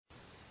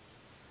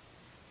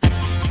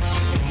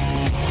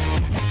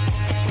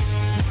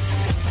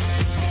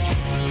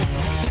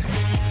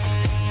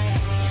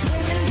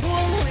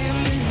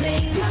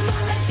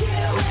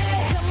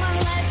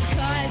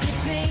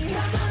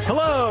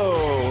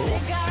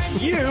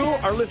You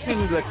are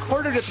listening to the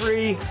Quarter to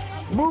Three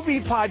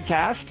movie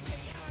podcast.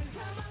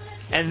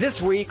 And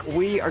this week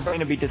we are going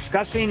to be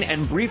discussing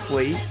and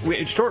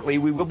shortly,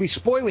 we will be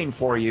spoiling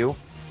for you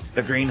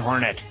The Green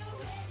Hornet.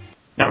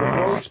 Now,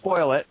 before we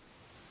spoil it,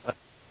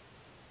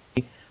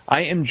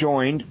 I am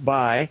joined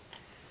by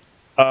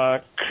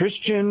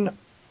Christian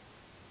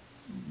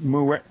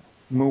Muarsny,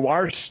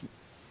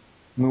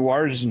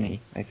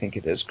 I think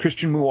it is.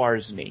 Christian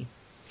Muarsny.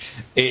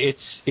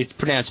 It's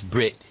pronounced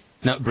Brit,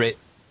 not Brit.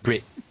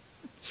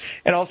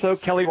 And also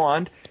Kelly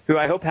Wand, who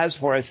I hope has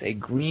for us a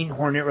Green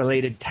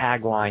Hornet-related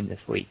tagline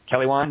this week.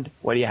 Kelly Wand,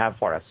 what do you have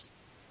for us?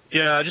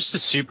 Yeah, just a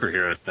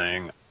superhero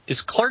thing.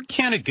 Is Clark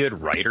Kent a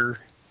good writer?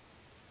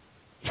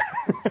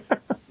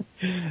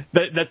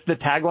 That's the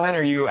tagline, or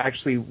are you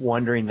actually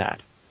wondering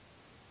that?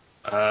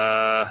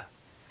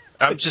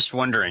 I'm just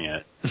wondering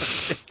it.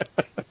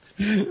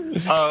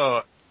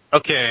 Oh,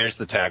 okay, here's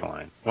the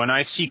tagline. When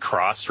I see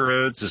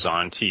Crossroads is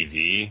on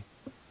TV,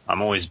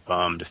 I'm always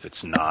bummed if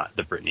it's not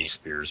the Britney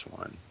Spears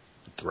one,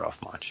 the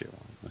Ralph Macchio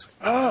one.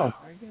 Oh,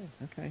 very good.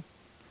 Okay.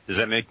 Does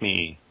that make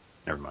me...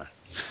 Never mind.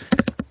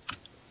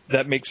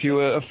 That makes you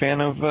a fan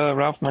of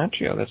Ralph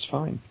Macchio. That's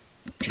fine.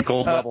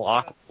 Gold level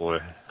Aqua Boy.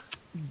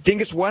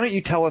 Dingus, why don't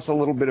you tell us a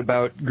little bit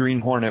about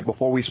Green Hornet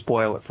before we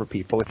spoil it for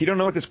people? If you don't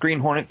know what this Green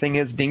Hornet thing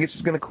is, Dingus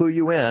is going to clue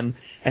you in,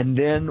 and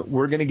then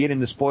we're going to get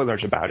into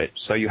spoilers about it,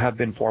 so you have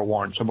been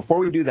forewarned. So before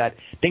we do that,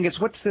 Dingus,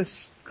 what's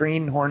this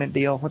Green Hornet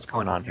deal? What's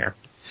going on here?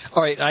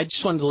 All right, I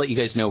just wanted to let you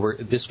guys know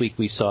this week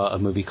we saw a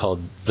movie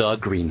called The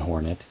Green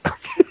Hornet.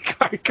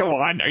 Come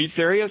on, are you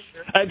serious?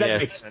 Yes.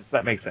 Makes sense.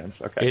 That makes sense.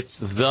 Okay. It's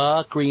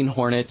The Green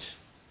Hornet,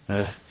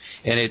 and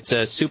it's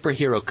a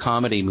superhero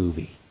comedy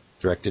movie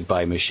directed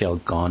by Michel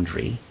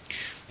Gondry,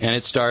 and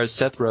it stars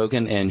Seth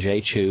Rogen and Jay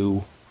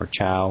Chu,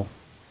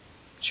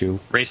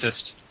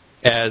 Racist.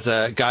 as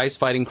guys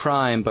fighting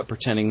crime but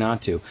pretending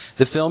not to.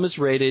 The film is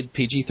rated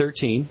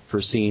PG-13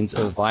 for scenes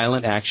of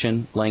violent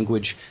action,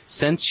 language,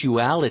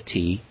 sensual,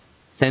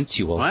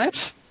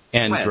 What?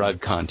 and When? drug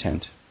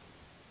content.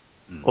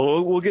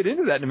 Well, we'll get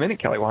into that in a minute,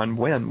 Kelly Wand,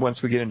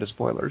 once we get into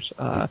spoilers.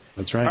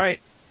 That's right.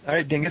 All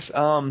right, Dingus.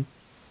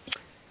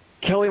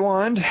 Kelly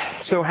Wand,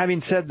 so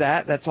having said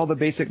that, that's all the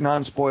basic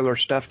non-spoiler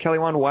stuff. Kelly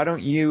Wand, why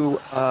don't you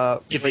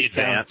Give the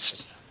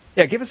advanced.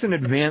 Yeah, give us an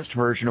advanced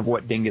version of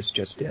what Dingus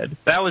just did.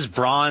 That was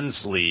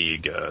Bronze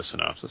League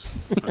synopsis.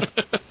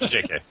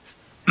 JK.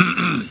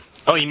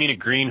 Oh, you mean a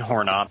Green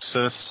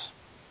Hornopsis?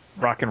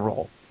 Rock and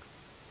roll.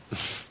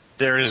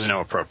 There is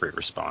no appropriate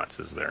response,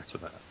 is there, to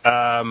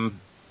that?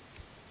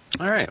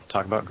 All right, we'll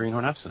talk about Green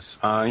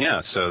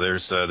Hornopsis. So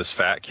there's this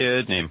fat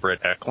kid named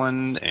Britt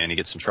Eklund, and he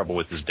gets in trouble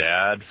with his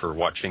dad for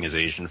watching his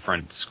Asian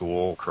friend at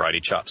school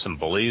karate chop some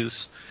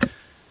bullies.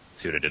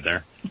 See what I did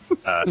there?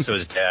 So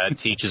his dad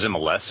teaches him a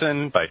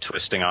lesson by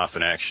twisting off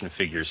an action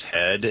figure's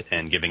head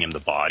and giving him the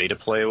body to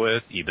play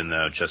with, even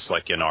though, just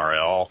like in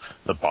RL,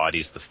 the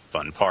body's the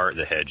fun part.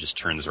 The head just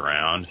turns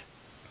around,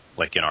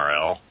 like in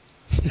RL.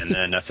 And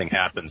then nothing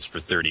happens for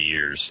 30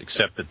 years,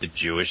 except that the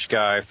Jewish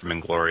guy from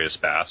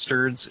Inglourious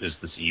Bastards is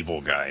this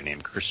evil guy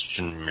named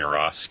Christian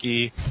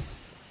Murawski,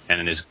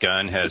 and his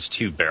gun has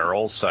two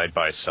barrels side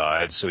by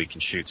side, so he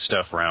can shoot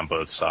stuff around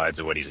both sides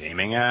of what he's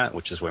aiming at,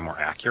 which is way more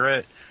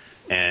accurate.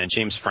 And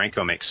James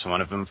Franco makes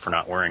fun of him for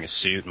not wearing a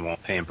suit and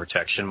won't pay him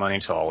protection money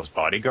until all his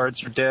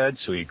bodyguards are dead,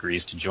 so he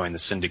agrees to join the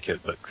syndicate,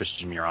 but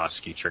Christian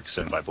Murawski tricks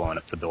him by blowing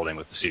up the building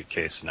with the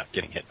suitcase and not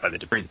getting hit by the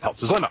debris that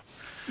pelts his limo.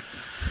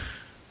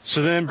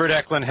 So then Britt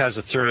Eklund has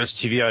to throw his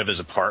TV out of his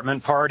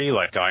apartment party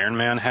like Iron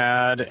Man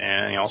had,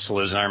 and he also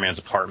lives in Iron Man's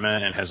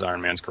apartment and has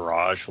Iron Man's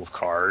garage full of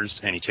cars,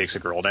 and he takes a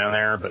girl down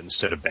there, but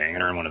instead of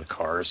banging her in one of the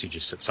cars, he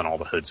just sits on all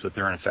the hoods with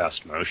her in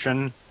fast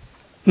motion.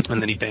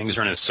 And then he bangs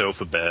her in his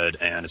sofa bed,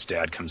 and his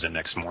dad comes in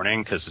next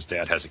morning because his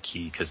dad has a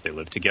key because they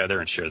live together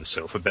and share the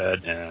sofa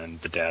bed,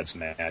 and the dad's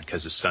mad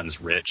because his son's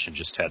rich and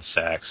just had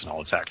sex, and all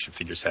his action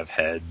figures have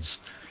heads.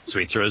 So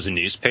he throws a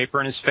newspaper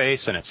in his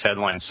face, and its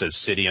headline says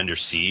City Under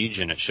Siege,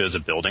 and it shows a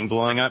building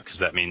blowing up because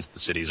that means the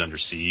city's under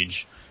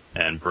siege.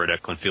 And Britt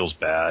Eklund feels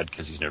bad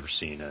because he's never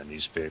seen a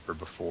newspaper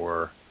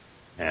before,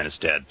 and his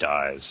dad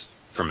dies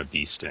from a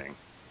bee sting,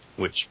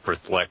 which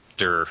Britt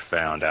Lecter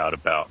found out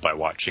about by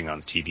watching on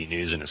the TV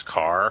news in his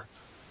car.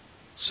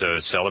 So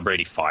to celebrate,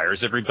 he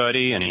fires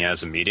everybody, and he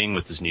has a meeting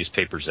with his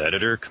newspaper's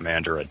editor,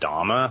 Commander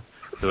Adama,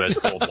 who has a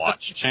gold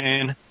watch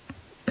chain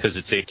because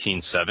it's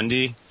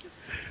 1870.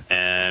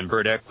 And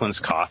Britt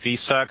Eklund's coffee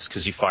sucks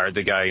because he fired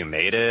the guy who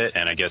made it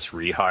and I guess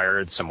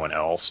rehired someone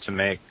else to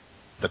make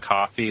the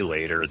coffee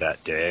later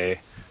that day.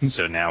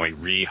 So now he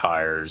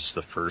rehires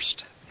the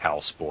first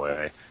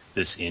houseboy,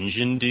 this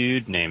Indian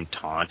dude named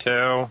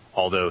Tonto,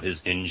 although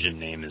his Indian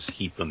name is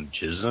Heap'em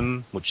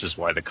Jism, which is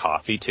why the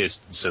coffee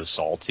tasted so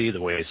salty,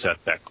 the way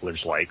Seth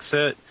Beckler's likes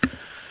it.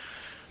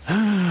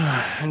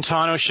 And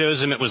Tonto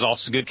shows him it was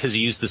also good because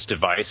he used this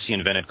device he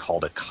invented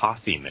called a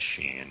coffee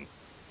machine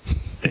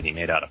that he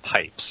made out of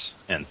pipes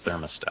and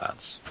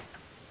thermostats.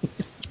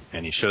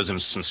 And he shows him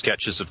some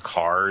sketches of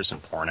cars and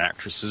porn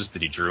actresses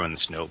that he drew in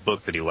this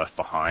notebook that he left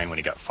behind when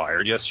he got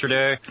fired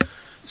yesterday.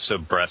 So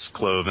Brest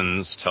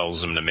Clovens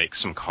tells him to make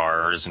some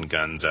cars and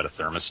guns out of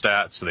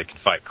thermostats so they can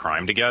fight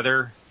crime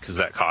together, because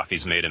that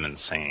coffee's made him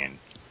insane.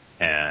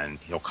 And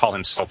he'll call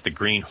himself the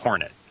Green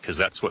Hornet, because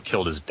that's what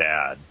killed his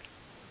dad.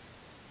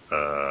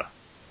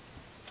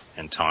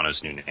 And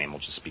Tano's new name will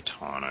just be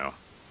Tano,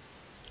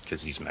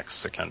 because he's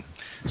Mexican.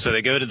 So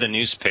they go to the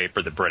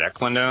newspaper that Britt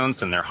Eklund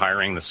owns, and they're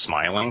hiring the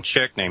smiling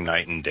chick named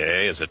Night and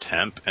Day as a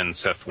temp, and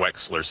Seth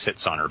Wexler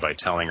hits on her by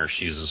telling her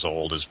she's as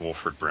old as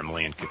Wilford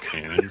Brimley in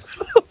Cocoon.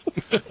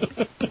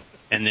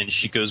 And then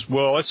she goes,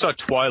 well, I saw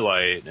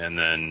Twilight, and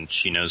then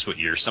she knows what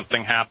year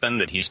something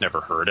happened that he's never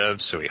heard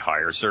of, so he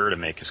hires her to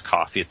make his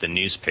coffee at the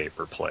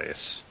newspaper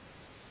place,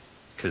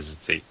 because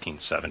it's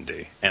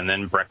 1870. And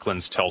then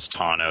Brecklins tells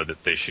Tano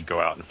that they should go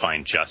out and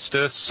find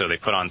justice, so they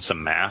put on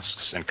some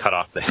masks and cut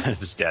off the head of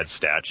his dad's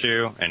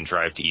statue and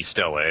drive to East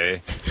L.A.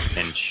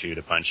 and shoot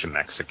a bunch of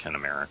Mexican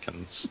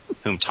Americans,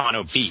 whom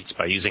Tano beats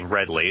by using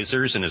red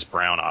lasers in his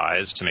brown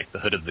eyes to make the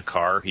hood of the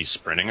car he's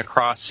sprinting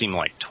across seem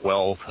like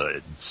 12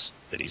 hoods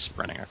that he's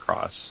sprinting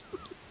across,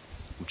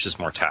 which is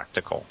more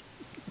tactical.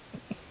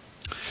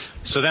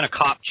 So then a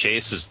cop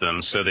chases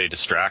them, so they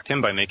distract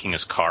him by making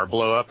his car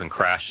blow up and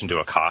crash into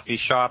a coffee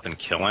shop and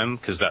kill him,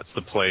 because that's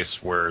the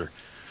place where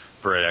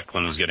Britt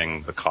Eklund was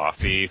getting the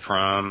coffee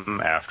from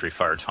after he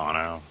fired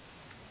Tano.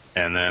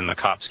 And then the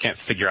cops can't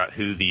figure out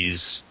who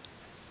these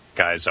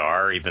guys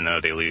are, even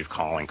though they leave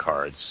calling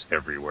cards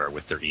everywhere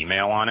with their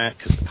email on it,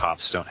 because the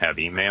cops don't have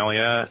email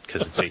yet,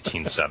 because it's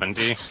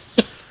 1870.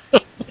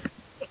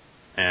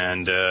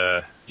 And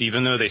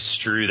even though they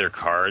strew their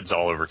cards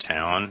all over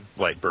town,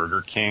 like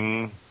Burger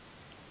King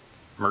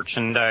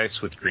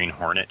merchandise with Green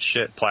Hornet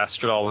shit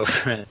plastered all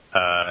over it,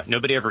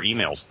 nobody ever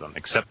emails them,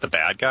 except the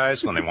bad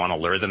guys when they want to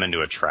lure them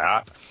into a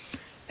trap.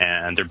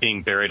 And they're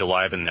being buried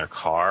alive in their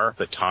car,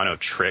 but Tano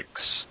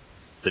tricks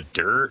the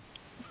dirt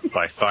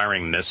by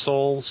firing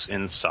missiles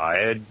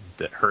inside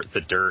that hurt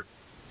the dirt,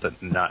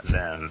 but not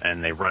them,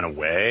 and they run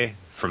away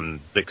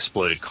from the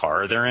exploded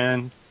car they're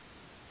in.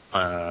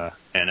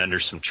 And under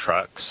some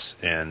trucks,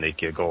 and they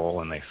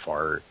giggle and they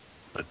fart,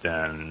 but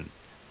then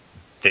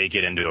they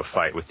get into a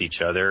fight with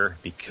each other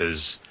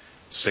because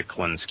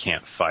Sicklins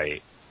can't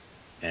fight,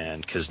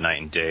 and because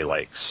Night and Day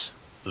likes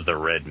the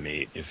red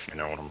meat, if you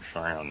know what I'm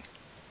saying.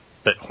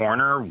 But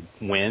Horner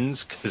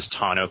wins because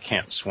Tano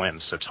can't swim,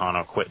 so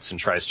Tano quits and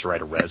tries to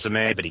write a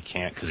resume, but he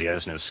can't because he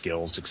has no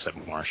skills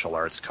except martial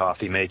arts,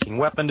 coffee making,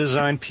 weapon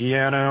design,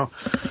 piano,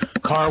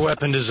 car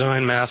weapon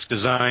design, mask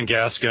design,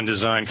 gas gun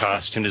design,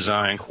 costume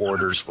design,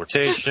 quarters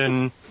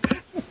flirtation,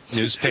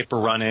 newspaper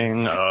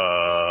running,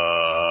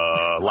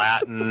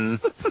 Latin,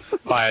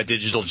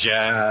 biodigital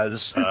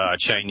jazz,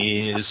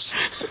 Chinese,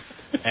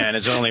 and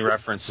his only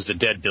reference is a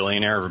dead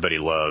billionaire everybody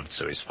loved,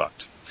 so he's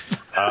fucked.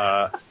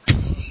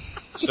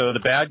 So the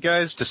bad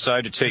guys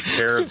decide to take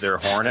care of their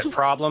Hornet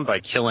problem by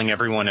killing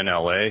everyone in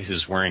L.A.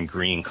 who's wearing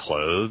green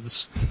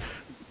clothes.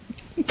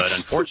 But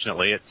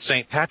unfortunately, it's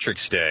St.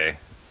 Patrick's Day.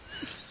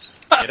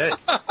 Get it?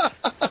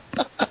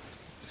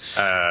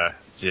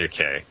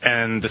 Okay.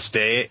 And this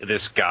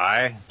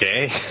guy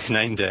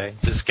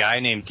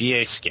named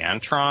D.A.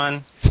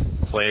 Scantron,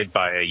 played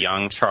by a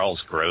young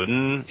Charles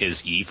Grodin,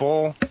 is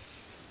evil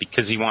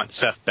because he wants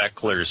Seth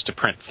Beklers to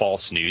print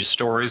false news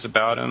stories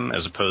about him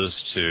as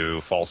opposed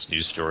to false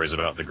news stories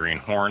about the Green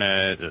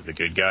Hornet that the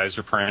good guys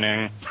are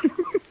printing.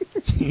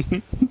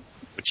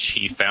 Which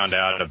he found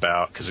out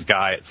about because a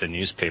guy at the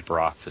newspaper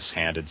office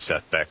handed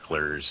Seth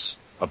Beklers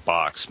a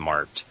box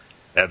marked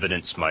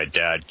evidence my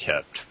dad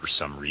kept for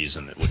some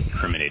reason that would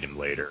incriminate him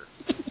later,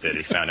 that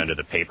he found under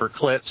the paper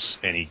clips,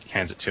 and he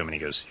hands it to him and he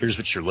goes, here's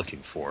what you're looking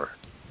for.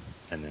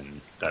 And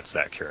then that's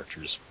that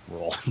character's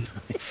role.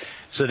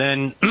 So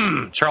then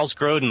Charles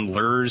Grodin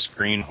lures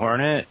Green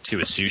Hornet to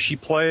a sushi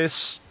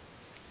place.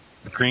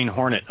 Green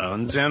Hornet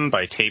owns him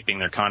by taping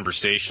their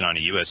conversation on a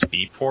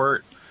USB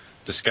port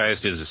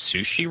disguised as a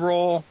sushi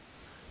roll.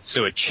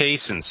 So a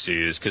chase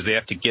ensues because they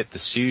have to get the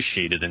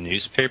sushi to the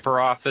newspaper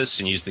office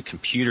and use the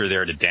computer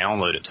there to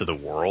download it to the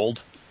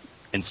world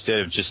instead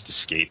of just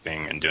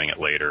escaping and doing it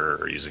later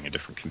or using a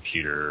different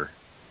computer,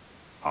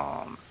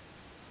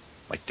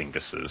 like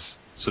dinguses.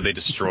 So they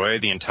destroy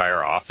the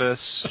entire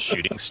office,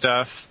 shooting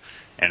stuff,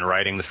 and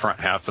riding the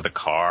front half of the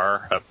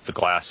car up the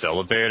glass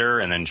elevator,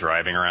 and then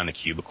driving around the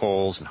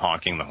cubicles and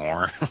honking the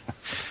horn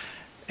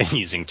and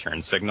using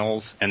turn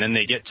signals. And then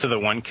they get to the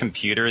one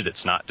computer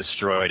that's not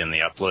destroyed, and they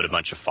upload a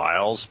bunch of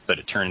files, but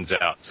it turns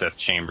out Seth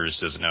Chambers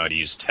doesn't know how to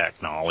use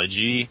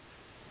technology.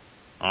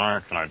 I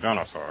can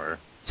identify.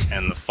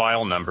 And the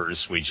file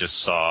numbers, we just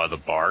saw the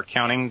bar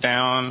counting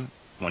down.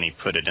 When he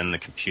put it in the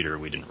computer,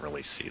 we didn't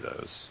really see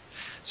those.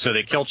 So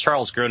they kill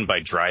Charles Grodin by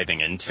driving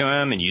into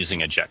him and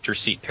using ejector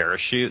seat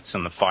parachutes,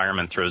 and the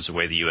fireman throws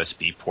away the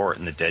USB port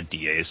in the dead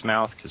DA's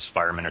mouth because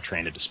firemen are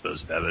trained to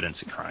dispose of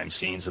evidence at crime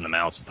scenes in the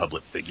mouths of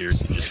public figures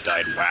who just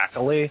died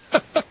wackily.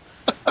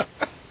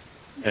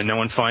 And no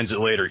one finds it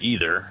later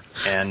either.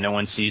 And no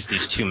one sees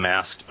these two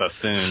masked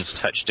buffoons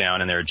touch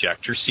down in their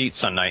ejector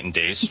seats on Night and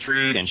Day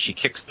Street, and she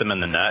kicks them in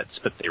the nuts,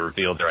 but they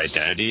reveal their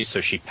identity, so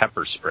she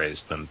pepper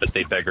sprays them, but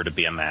they beg her to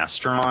be a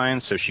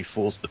mastermind, so she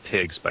fools the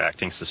pigs by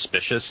acting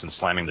suspicious and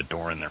slamming the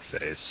door in their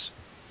face.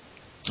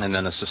 And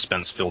then a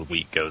suspense-filled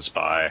week goes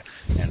by,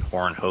 and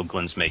Horn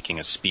Hoagland's making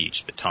a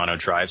speech, but Tano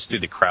drives through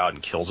the crowd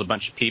and kills a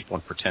bunch of people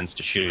and pretends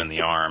to shoot him in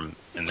the arm,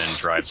 and then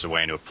drives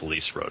away into a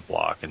police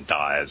roadblock and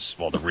dies,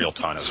 while the real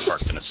Tano's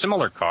parked in a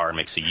similar car and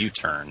makes a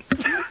U-turn.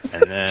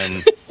 And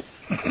then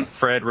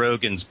Fred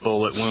Rogen's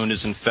bullet wound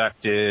is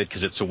infected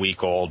because it's a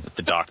week old, but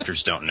the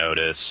doctors don't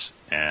notice,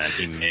 and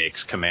he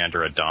makes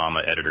Commander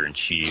Adama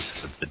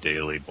editor-in-chief of the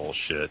Daily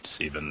Bullshit,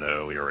 even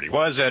though he already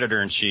was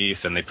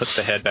editor-in-chief, and they put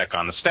the head back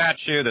on the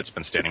statue that's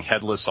been standing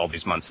headless all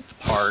these months at the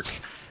park,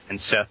 and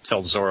Seth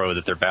tells Zorro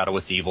that their battle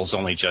with evil's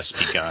only just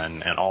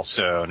begun, and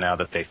also, now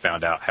that they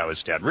found out how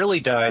his dad really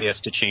died, he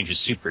has to change his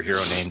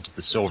superhero name to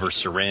the Silver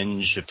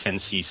Syringe of 10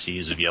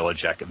 cc's of Yellow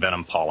Jacket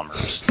Venom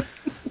polymers,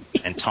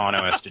 and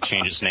Tano has to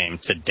change his name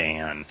to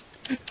Dan.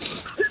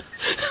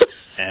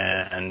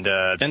 And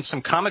then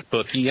some comic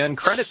booky end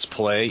credits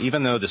play,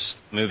 even though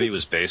this movie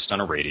was based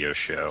on a radio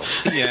show.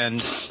 The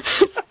end.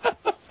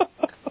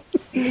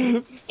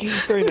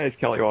 Very nice,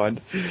 Kelly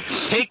Wand.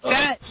 Take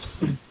that,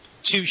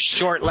 two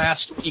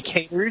short-last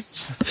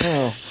haters.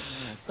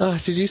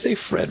 Did you say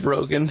Fred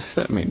Rogen?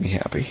 That made me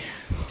happy.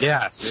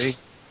 Yeah, see?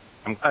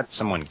 I'm glad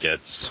someone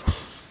gets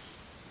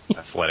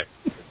athletic.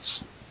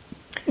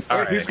 All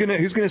right,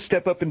 who's gonna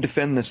step up and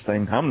defend this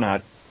thing? I'm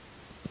not.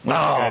 One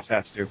of you guys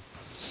has to.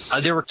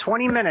 There were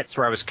 20 minutes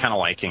where I was kind of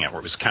liking it, where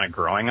it was kind of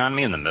growing on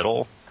me in the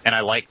middle, and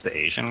I liked the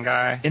Asian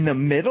guy. In the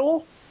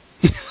middle?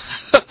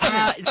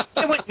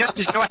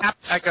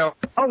 I go,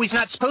 oh, he's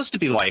not supposed to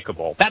be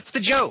likable. That's the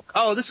joke.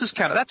 Oh, that's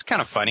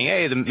kind of funny.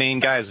 Hey, the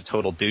main guy is a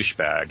total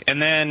douchebag. And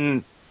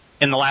then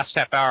in the last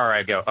half hour,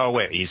 I go, oh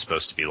wait, he's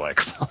supposed to be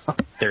likable.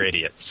 They're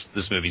idiots.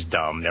 This movie's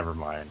dumb. Never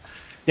mind.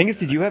 Dingus,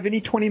 did you have any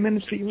 20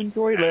 minutes that you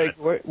enjoyed?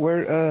 Like,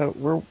 where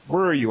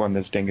are you on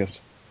this, Dingus?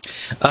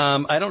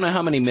 I don't know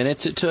how many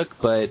minutes it took,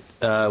 but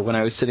when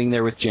I was sitting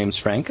there with James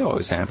Franco, I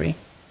was happy.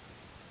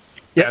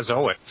 Yeah, as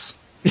always.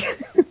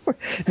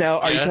 Now,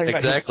 are you talking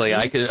exactly?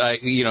 About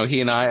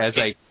he and I,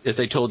 as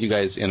I told you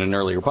guys in an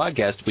earlier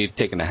podcast, we've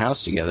taken a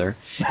house together,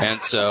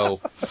 and so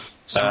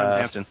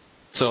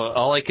so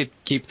all I could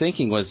keep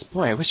thinking was,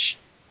 boy, I wish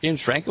James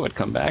Franco would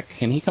come back.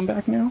 Can he come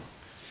back now?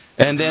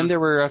 And then there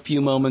were a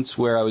few moments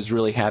where I was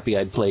really happy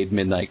I'd played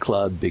Midnight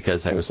Club,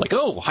 because I was like,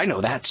 oh, I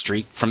know that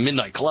street from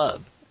Midnight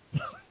Club.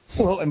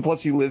 Well, and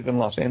plus you live in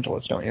Los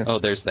Angeles, don't you? Oh,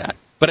 there's that.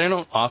 But I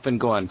don't often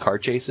go on car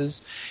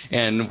chases,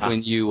 and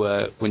when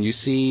you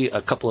see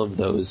a couple of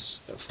those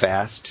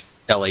fast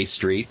LA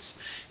streets,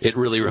 it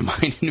really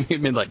reminded me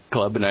of Midnight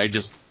Club, and I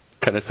just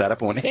kind of sat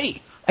up and went,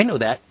 hey, I know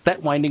that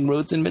winding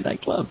road's in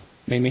Midnight Club.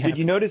 Made me happy. Did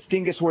you notice,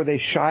 Dingus, where they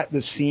shot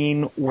the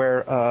scene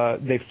where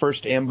they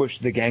first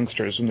ambushed the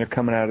gangsters when they're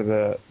coming out of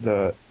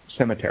the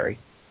cemetery?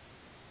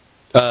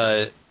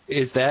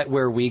 Is that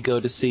where we go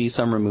to see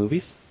summer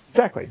movies?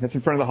 Exactly. That's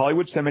in front of the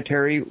Hollywood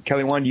Cemetery.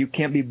 Kelly Wand, you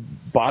can't be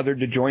bothered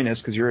to join us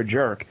because you're a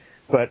jerk.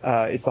 But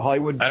it's the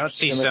Hollywood. I don't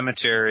see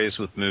cemeteries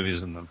with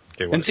movies in them.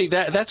 And see,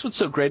 that's what's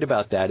so great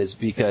about that, is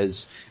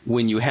because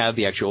when you have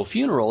the actual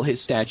funeral,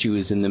 his statue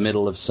is in the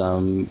middle of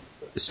some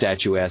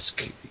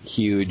statuesque,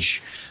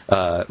 huge,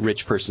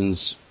 rich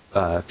person's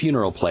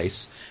funeral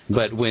place.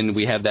 But when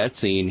we have that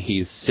scene,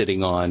 he's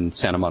sitting on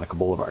Santa Monica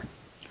Boulevard.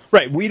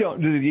 Right. We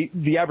don't.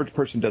 The average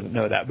person doesn't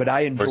know that, but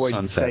I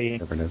enjoyed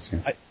saying.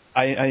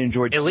 I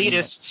enjoyed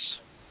elitists.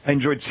 I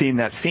enjoyed seeing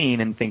that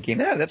scene and thinking,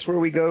 that's where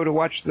we go to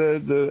watch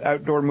the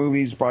outdoor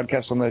movies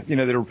broadcast on the,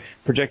 that are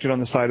projected on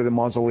the side of the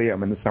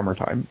mausoleum in the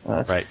summertime.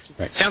 Right.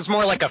 Sounds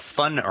more like a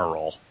fun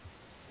Earl.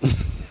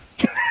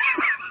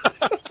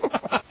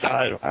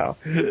 God, wow.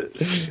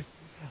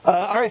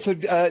 All right, so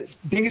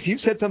Dingus, you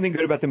said something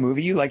good about the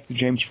movie. You liked the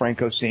James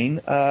Franco scene.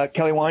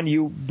 Kelly Wand,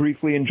 you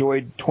briefly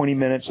enjoyed 20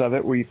 minutes of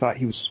it where you thought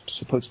he was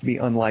supposed to be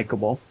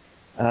unlikable.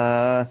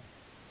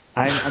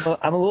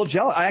 I'm a little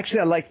jealous.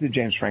 I like the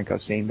James Franco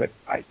scene, but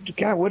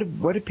God,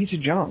 what a piece of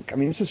junk. I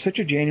mean, this is such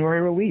a January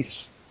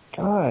release.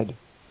 God.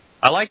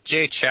 I like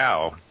Jay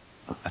Chow.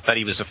 I thought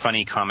he was a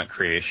funny comic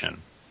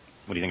creation.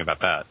 What do you think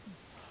about that?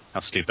 How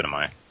stupid am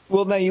I?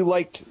 Well, now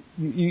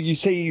you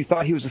say you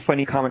thought he was a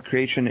funny comic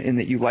creation in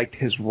that you liked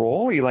his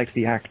role, or you liked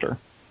the actor?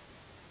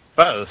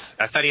 Both.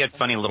 I thought he had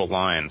funny little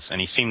lines,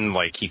 and he seemed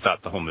like he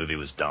thought the whole movie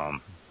was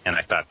dumb. And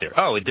I thought they're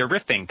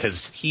riffing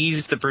because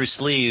he's the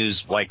Bruce Lee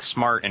who's like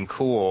smart and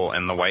cool,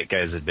 and the white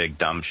guy's a big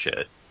dumb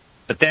shit.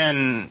 But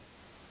then,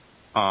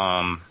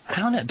 I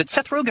don't know. But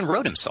Seth Rogen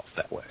wrote himself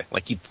that way.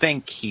 Like you'd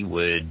think he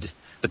would,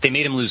 but they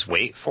made him lose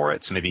weight for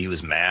it. So maybe he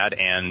was mad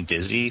and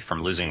dizzy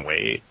from losing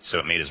weight, so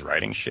it made his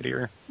writing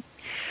shittier.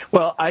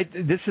 Well,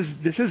 this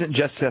isn't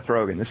just Seth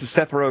Rogen. This is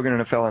Seth Rogen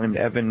and a fellow named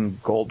Evan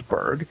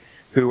Goldberg,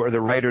 who are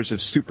the writers of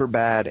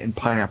Superbad and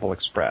Pineapple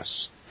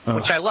Express,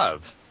 which I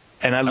love.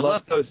 And I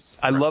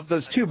love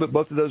those too, but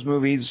both of those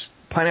movies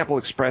Pineapple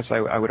Express,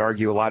 I would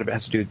argue a lot of it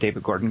has to do with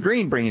David Gordon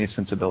Green bringing his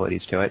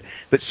sensibilities to it.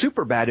 But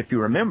Superbad, if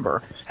you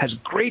remember, has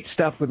great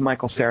stuff with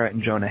Michael Cera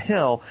and Jonah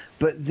Hill,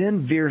 but then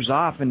veers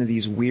off into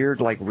these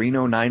weird, like,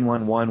 Reno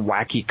 911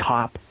 wacky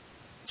cop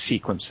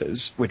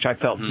sequences, which I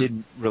felt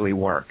didn't really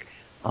work.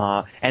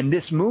 And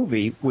this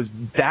movie was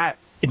that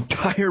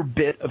entire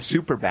bit of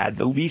Superbad,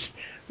 the least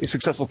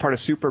successful part of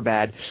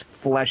Superbad,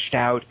 fleshed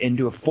out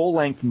into a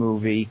full-length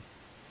movie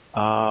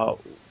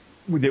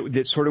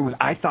that sort of was,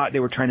 I thought they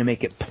were trying to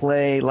make it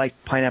play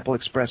like Pineapple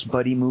Express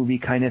buddy movie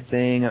kind of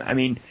thing. I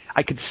mean,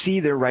 I could see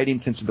their writing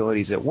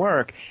sensibilities at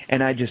work,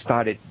 and I just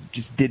thought it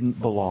just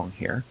didn't belong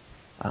here.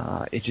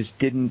 It just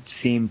didn't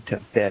seem to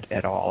fit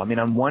at all. I mean,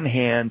 on one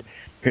hand,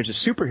 here's a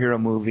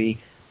superhero movie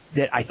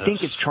that I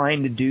think is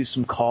trying to do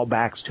some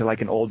callbacks to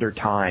like an older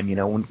time, you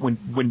know,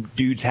 when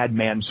dudes had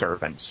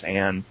manservants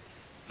and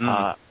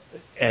the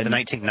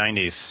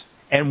 1990s.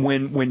 And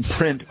when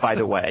Print, by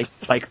the way,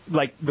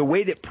 like the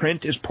way that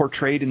Print is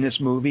portrayed in this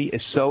movie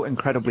is so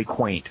incredibly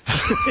quaint.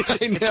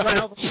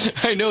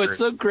 I know, it's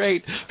so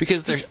great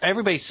because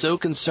everybody's so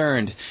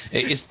concerned.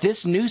 Is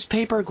this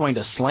newspaper going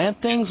to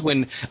slant things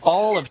when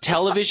all of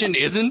television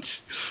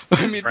isn't?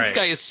 I mean, This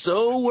guy is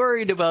so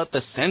worried about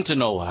the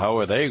Sentinel. How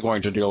are they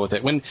going to deal with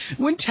it when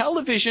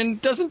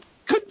television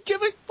couldn't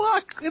give a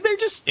fuck? They're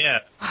just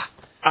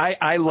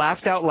I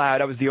laughed out loud.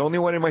 I was the only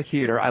one in my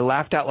theater. I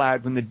laughed out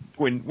loud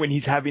when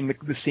he's having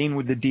the scene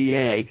with the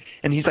DA,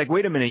 and he's like,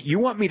 "Wait a minute, you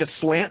want me to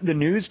slant the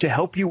news to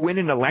help you win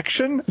an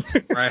election?"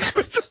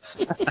 Right.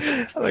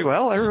 I'm like,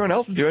 well, everyone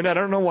else is doing it. I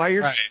don't know why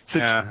you're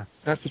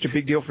not such a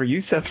big deal for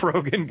you, Seth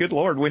Rogen. Good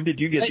Lord, when did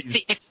you get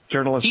these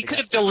journalists? He could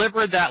have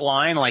delivered that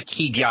line like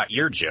he got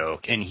your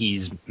joke, and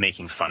he's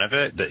making fun of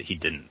it, but he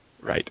didn't.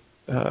 Right.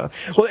 Well,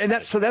 and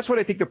that's what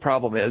I think the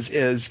problem is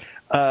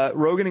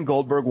Rogen and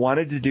Goldberg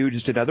wanted to do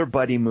just another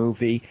buddy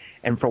movie,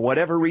 and for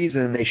whatever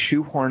reason they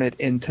shoehorn it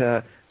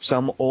into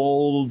some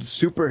old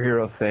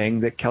superhero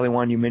thing that, Kelly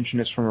Wand, you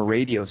mentioned is from a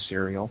radio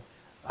serial,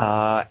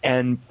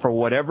 and for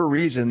whatever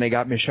reason they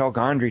got Michel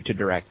Gondry to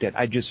direct it.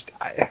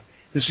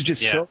 This is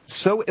just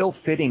so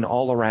ill-fitting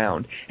all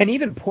around, and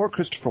even poor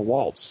Christopher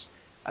Waltz.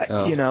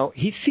 You know,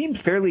 he seemed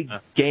fairly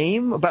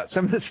game about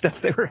some of the stuff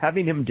they were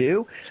having him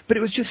do, but it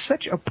was just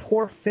such a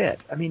poor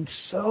fit. I mean,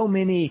 so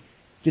many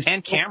just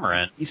and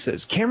Cameron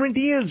pieces. Cameron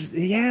Diaz,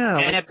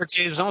 and Edward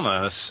James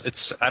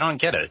Olmos. I don't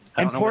get it.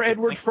 And poor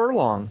Edward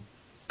Furlong.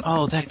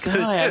 Oh, that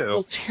guy! I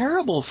feel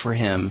terrible for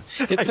him.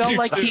 It felt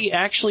like he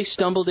actually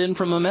stumbled in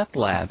from a meth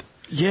lab.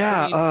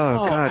 Yeah.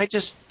 God.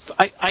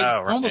 I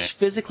almost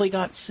physically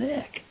got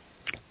sick.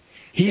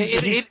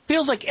 It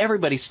feels like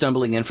everybody's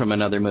stumbling in from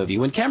another movie.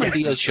 When Cameron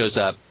Diaz shows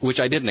up, which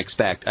I didn't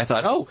expect, I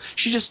thought, oh,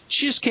 she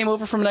just came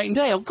over from Night and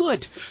Day. Oh,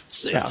 good,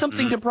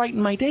 something to brighten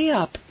my day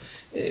up.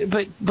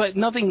 But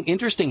nothing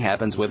interesting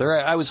happens with her.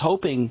 I was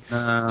hoping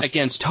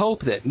against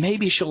hope that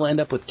maybe she'll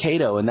end up with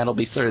Kato, and that'll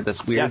be sort of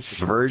this weird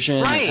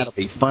subversion. Right. And that'll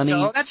be funny.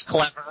 No, that's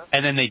clever.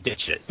 And then they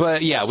ditch it.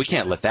 But yeah, we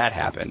can't let that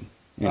happen.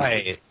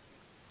 Right.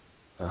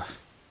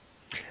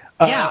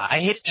 Yeah, I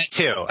hated that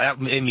too.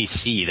 That made me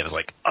seethe. I was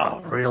like,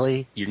 oh,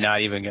 really? You're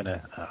not even going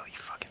to... Oh, you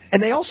fucking...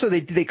 And they also,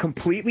 they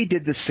completely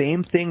did the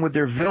same thing with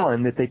their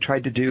villain that they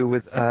tried to do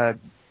with,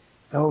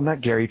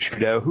 not Gary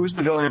Trudeau. Who's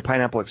the villain in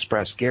Pineapple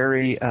Express?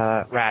 Gary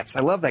Ratz. I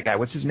love that guy.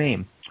 What's his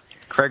name?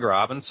 Craig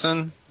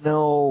Robinson?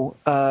 No,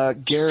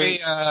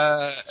 Gary...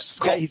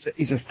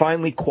 he's a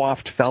finely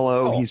coiffed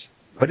fellow. Oh.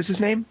 What is his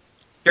name?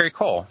 Gary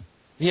Cole.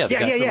 Yeah,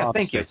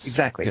 thank you.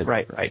 Exactly, Good.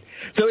 Right.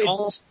 So it's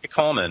almost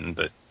Coleman,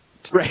 but...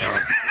 Right.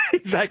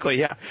 Exactly.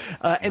 Yeah.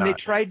 And they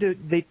tried to.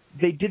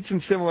 They did some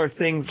similar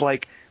things,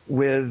 like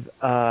with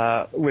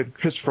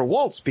Christopher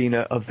Waltz being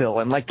a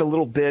villain, like the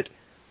little bit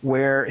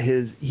where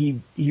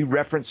he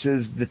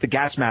references that the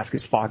gas mask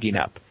is fogging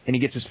up, and he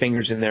gets his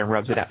fingers in there and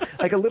rubs it out,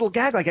 like a little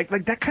gag,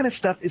 like that kind of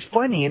stuff is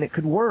funny, and it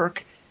could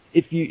work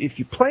if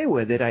you play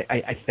with it.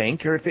 I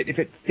think, or if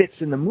it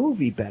fits in the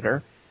movie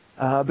better.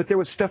 But there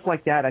was stuff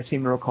like that I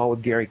seem to recall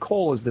with Gary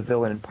Cole as the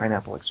villain in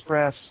Pineapple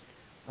Express.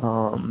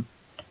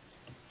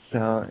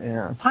 So,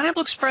 yeah.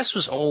 Pineapple Express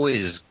was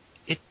always...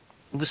 It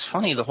was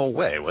funny the whole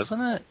way,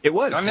 wasn't it? It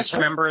was. Do I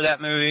misremember that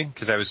movie?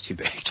 Because I was too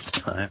big at the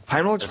time.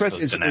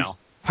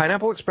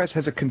 Pineapple Express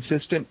has a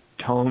consistent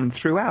tone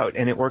throughout,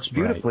 and it works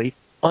beautifully,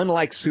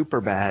 unlike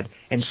Superbad,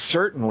 and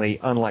certainly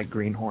unlike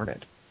Green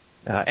Hornet.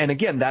 And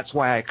again, that's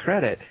why I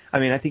credit. I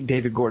mean, I think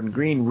David Gordon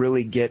Green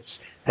really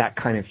gets that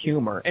kind of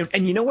humor.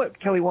 And you know what,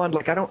 Kelly Wand?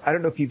 Like, I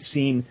don't know if you've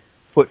seen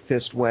Foot,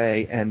 Fist,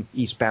 Way and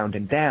Eastbound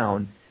and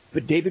Down,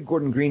 but David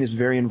Gordon Green is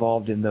very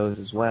involved in those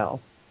as well.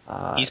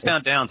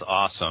 Eastbound Down's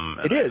awesome.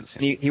 It is.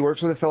 He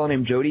works with a fellow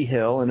named Jody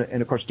Hill,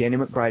 and of course Danny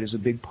McBride is a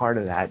big part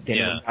of that.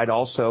 Danny McBride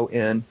also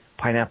in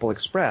Pineapple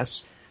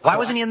Express. Why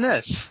wasn't he in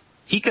this?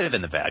 He could have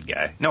been the bad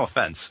guy. No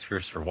offense,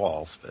 Christopher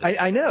Waltz. But...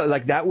 I know,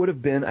 like that would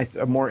have been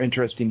a more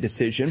interesting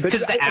decision.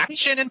 Because the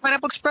action in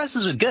Pineapple Express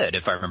is good,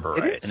 if I remember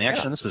right. And the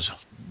action in this was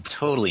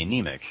totally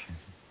anemic.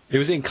 It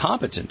was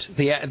incompetent.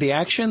 The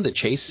action, the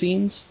chase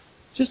scenes,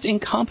 just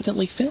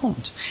incompetently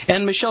filmed.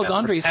 And Michel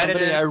Gondry is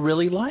somebody I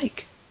really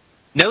like.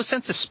 No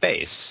sense of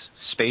space,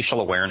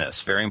 spatial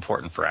awareness, very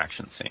important for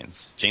action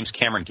scenes. James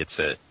Cameron gets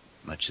it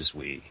much as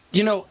we.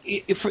 In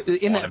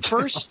that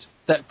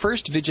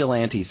first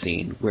vigilante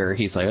scene where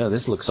he's like, oh,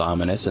 this looks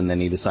ominous, and then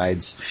he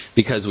decides,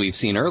 because we've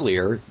seen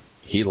earlier,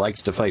 he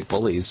likes to fight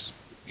bullies.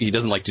 He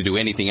doesn't like to do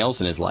anything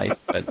else in his life,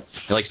 but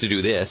he likes to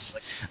do this.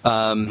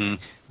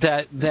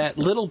 That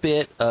little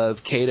bit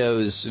of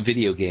Kato's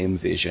video game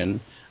vision,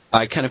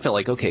 I kind of felt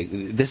like, okay,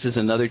 this is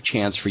another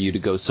chance for you to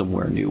go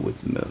somewhere new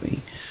with the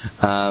movie.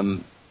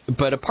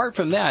 But apart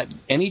from that,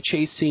 any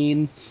chase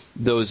scene,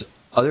 those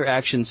other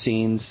action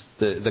scenes,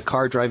 the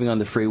car driving on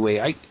the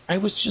freeway, I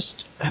was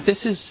just,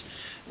 this is,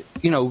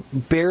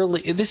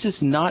 barely, this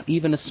is not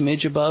even a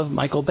smidge above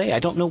Michael Bay. I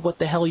don't know what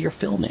the hell you're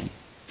filming.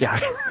 Yeah.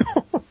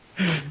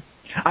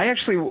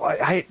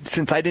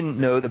 Since I didn't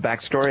know the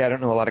backstory, I don't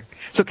know a lot of.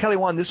 So Kelly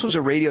Wand, this was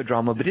a radio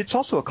drama, but it's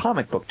also a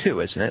comic book too,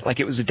 isn't it? Like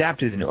it was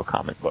adapted into a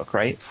comic book,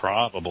 right?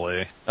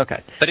 Probably.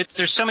 Okay. But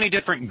there's so many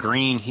different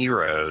green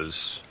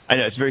heroes. I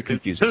know, it's very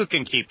confusing. Who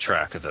can keep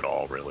track of it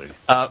all, really?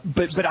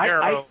 But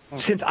I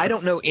since I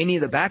don't know any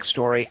of the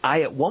backstory,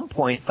 I at one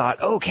point thought,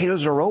 oh,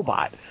 Kato's a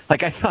robot.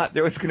 Like I thought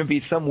there was going to be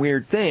some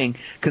weird thing,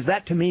 because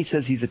that to me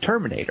says he's a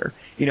Terminator.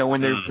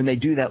 When they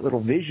do that little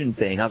vision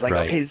thing, I was like,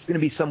 okay, this is going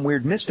to be some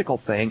weird mystical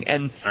thing,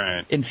 and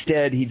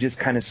instead he just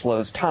kind of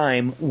slows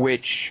time,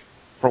 which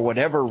for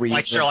whatever reason,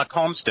 like Sherlock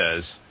Holmes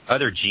does,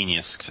 other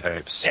genius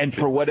types, and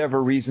for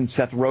whatever reason,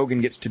 Seth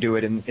Rogen gets to do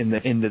it in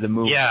the end of the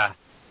movie. Yeah.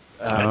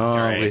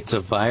 It's a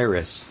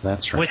virus.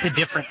 That's right. With a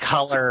different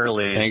color.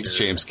 Thanks,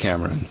 James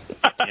Cameron.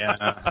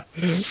 Yeah.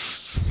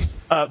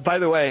 By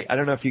the way, I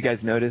don't know if you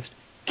guys noticed,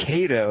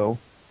 Kato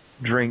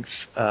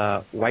drinks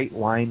white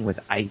wine with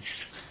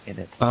ice in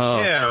it. Oh,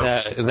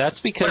 yeah.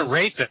 That's because.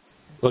 What a racist.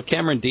 Well,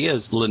 Cameron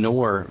Diaz,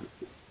 Lenore,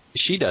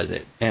 she does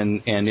it,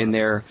 and in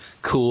their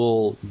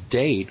cool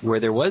date where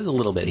there was a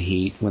little bit of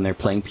heat when they're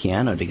playing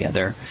piano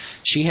together,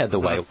 she had the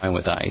white wine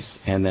with ice,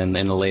 and then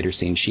in a later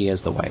scene she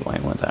has the white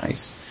wine with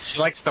ice. She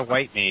likes the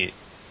white meat.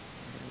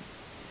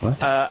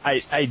 What? I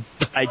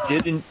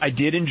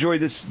did enjoy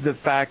the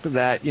fact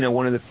that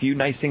one of the few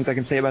nice things I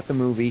can say about the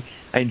movie,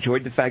 I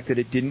enjoyed the fact that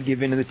it didn't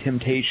give in to the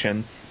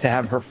temptation to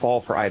have her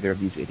fall for either of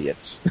these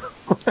idiots.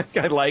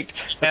 I liked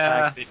the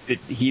fact that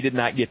he did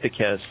not get the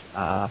kiss.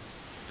 I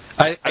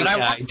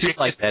do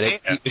like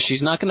that. If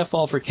she's not going to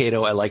fall for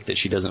Kato, I like that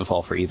she doesn't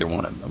fall for either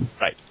one of them.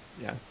 Right.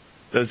 Yeah.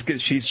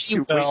 She's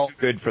too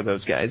good for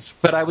those guys.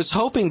 But I was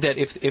hoping that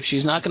if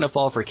she's not going to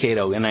fall for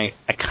Kato, and I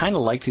kind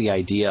of liked the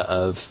idea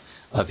of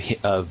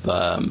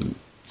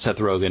Seth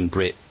Rogen,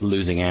 Britt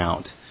losing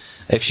out.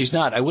 If she's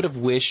not, I would have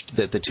wished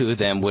that the two of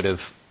them would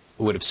have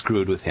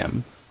screwed with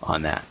him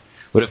on that.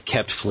 Would have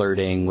kept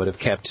flirting. Would have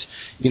kept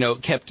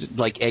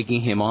like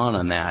egging him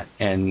on that,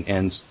 and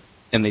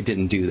they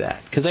didn't do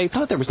that, because I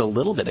thought there was a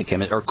little bit of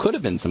chemistry, or could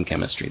have been some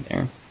chemistry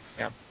there.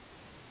 Yeah.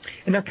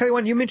 And now,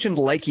 Kelly, you mentioned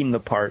liking the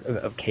part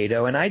of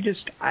Kato, and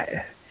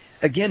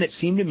again, it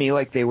seemed to me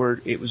like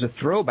it was a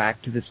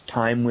throwback to this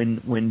time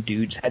when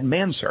dudes had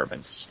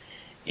manservants.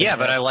 Yeah,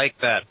 but I like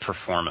that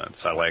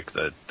performance. I like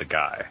the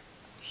guy.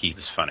 He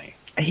was funny.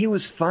 He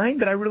was fine,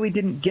 but I really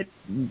didn't get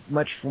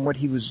much from what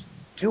he was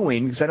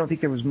doing, because I don't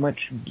think there was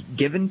much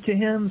given to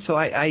him. So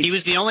he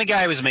was the only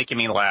guy who was making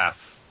me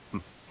laugh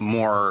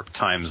more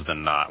times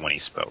than not when he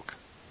spoke.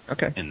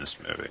 Okay. In this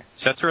movie,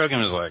 Seth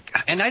Rogen was like,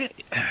 and I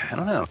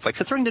don't know. It's like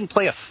Seth Rogen didn't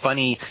play a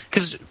funny,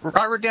 because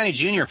Robert Downey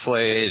Jr.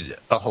 played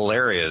a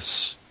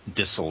hilarious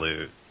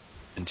dissolute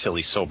until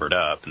he sobered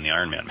up in the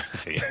Iron Man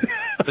movie.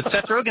 But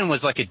Seth Rogen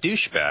was like a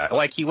douchebag.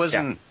 Like he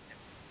wasn't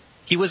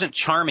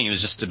charming. He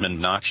was just an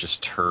obnoxious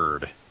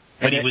turd.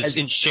 But he was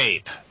in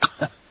shape.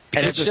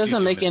 And it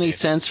doesn't make any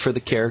sense for the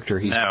character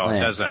he's playing. No, it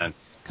doesn't.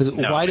 Because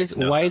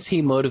why is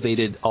he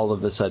motivated all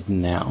of a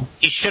sudden now?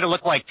 He should have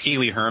looked like Pee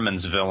Wee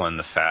Herman's villain,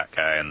 the fat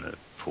guy in the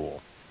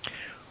pool.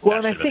 Well,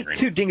 and I think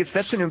too, Dingus,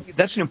 that's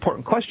an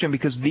important question,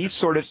 because these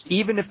sort of,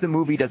 even if the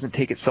movie doesn't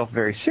take itself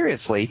very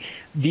seriously,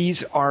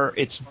 these are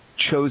its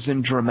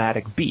chosen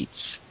dramatic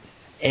beats.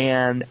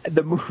 And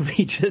the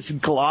movie just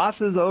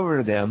glosses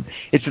over them.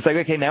 It's just like,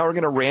 okay, now we're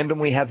going to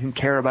randomly have him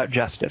care about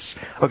justice.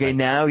 Okay,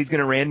 now he's going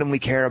to randomly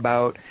care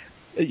about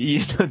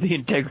the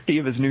integrity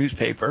of his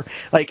newspaper.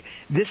 Like,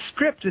 this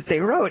script that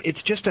they wrote,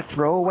 it's just a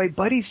throwaway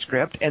buddy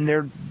script, and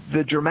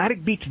the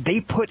dramatic beats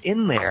they put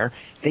in there,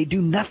 they do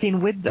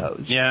nothing with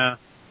those. Yeah.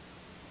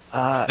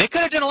 They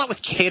could have done a lot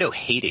with Kato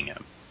hating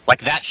him. Like,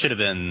 that's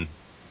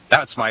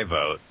my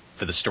vote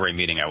for the story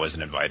meeting I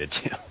wasn't invited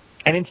to.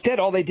 And instead,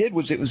 all they did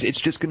was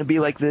it's just going to be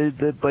like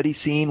the buddy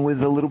scene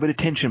with a little bit of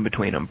tension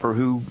between them for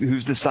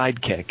who's the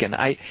sidekick.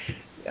 And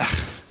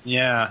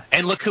yeah.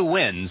 And look who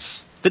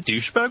wins. The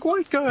douchebag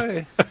white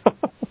guy.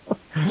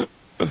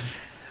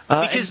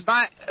 Because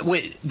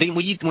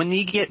when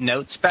you get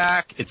notes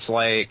back, it's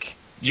like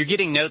you're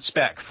getting notes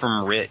back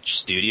from rich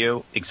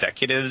studio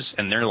executives,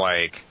 and they're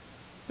like,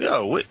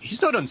 "Yo,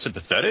 he's not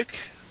unsympathetic.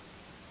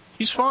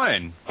 He's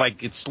fine."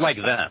 Like, it's like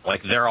them.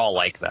 Like, they're all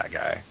like that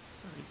guy.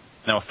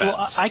 No offense.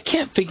 Well, I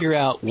can't figure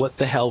out what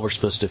the hell we're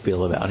supposed to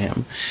feel about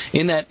him.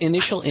 In that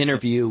initial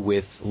interview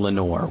with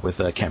Lenore,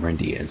 with Cameron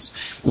Diaz,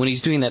 when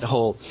he's doing that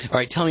whole, all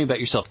right, tell me about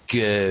yourself,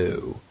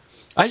 go.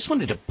 I just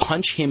wanted to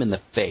punch him in the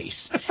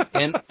face.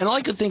 And all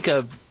I could think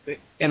of,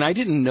 and I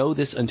didn't know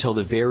this until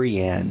the very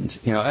end,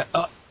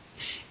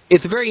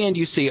 at the very end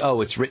you see,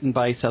 it's written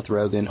by Seth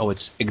Rogen,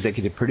 it's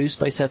executive produced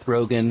by Seth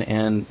Rogen,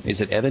 and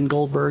is it Evan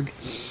Goldberg?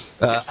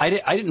 I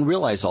didn't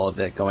realize all of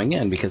that going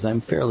in because I'm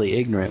fairly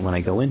ignorant when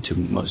I go into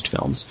most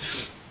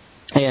films.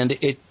 And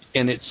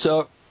it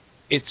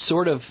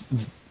sort of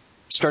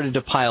started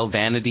to pile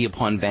vanity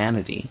upon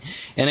vanity.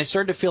 And I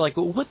started to feel like,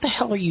 well, what the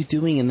hell are you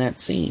doing in that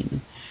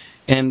scene?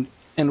 And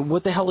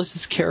what the hell is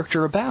this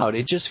character about?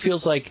 It just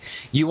feels like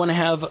you want to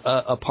have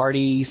a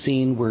party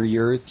scene where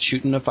you're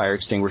shooting a fire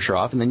extinguisher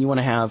off, and then you want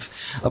to have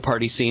a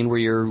party scene where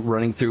you're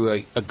running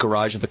through a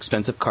garage of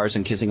expensive cars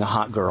and kissing a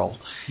hot girl.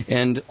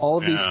 And all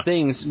of these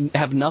things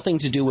have nothing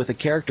to do with a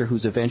character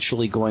who's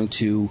eventually going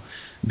to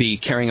be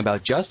caring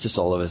about justice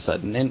all of a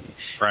sudden. And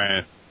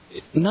right.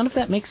 None of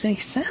that makes any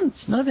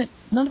sense. None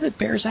of it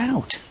bears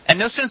out. And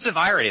no sense of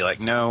irony, like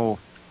no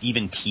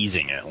even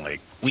teasing it. Like,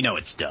 we know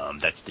it's dumb.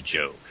 That's the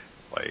joke.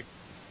 Like,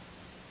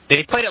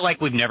 they played it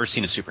like we've never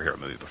seen a superhero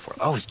movie before.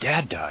 Oh, his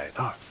dad died.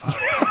 Oh,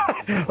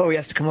 fuck. Oh, he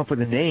has to come up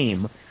with a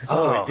name.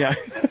 Oh, yeah.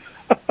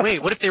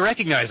 Wait, what if they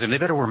recognize him? They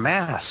better wear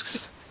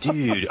masks.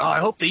 Dude, I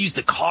hope they use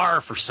the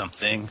car for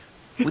something.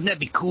 Wouldn't that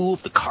be cool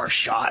if the car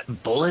shot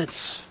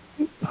bullets?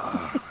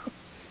 Well,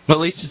 at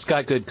least it's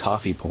got good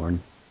coffee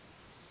porn.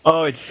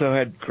 Oh, it so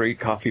had great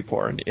coffee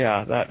porn.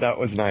 Yeah, that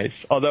was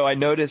nice. Although I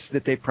noticed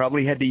that they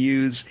probably had to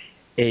use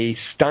a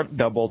stunt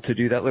double to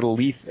do that little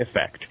leaf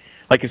effect.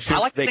 Like as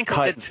soon as they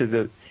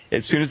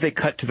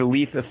cut to the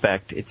leaf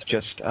effect, it's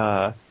just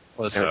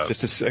it's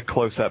just a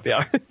close up.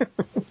 Yeah.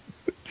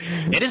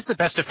 It is the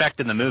best effect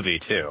in the movie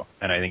too,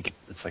 and I think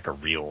it's like a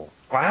real.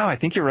 Wow, I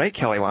think you're right,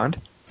 Kelly Wand.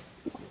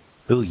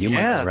 Ooh, you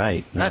might be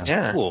right. That's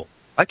cool.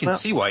 I can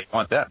see why you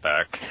want that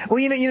back. Well,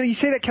 you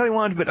say that, Kelly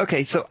Wand, but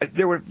okay, so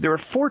there were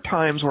 4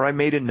 times where I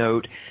made a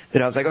note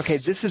that I was like, okay,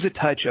 this is a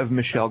touch of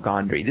Michel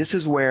Gondry. This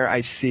is where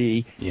I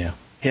see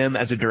him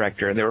as a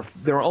director. And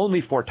there were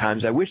only 4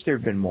 times. I wish there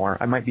had been more.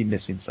 I might be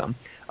missing some.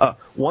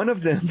 One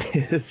of them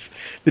is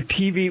the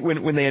TV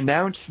when they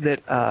announced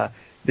that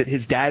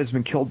his dad has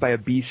been killed by a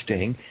bee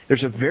sting.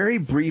 There's a very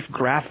brief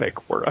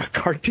graphic where a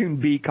cartoon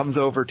bee comes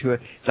over to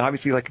it. It's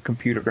obviously like a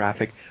computer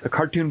graphic. A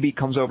cartoon bee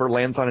comes over,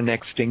 lands on a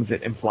neck, stings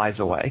it, and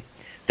flies away.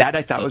 That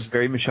I thought was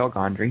very Michel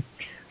Gondry.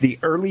 The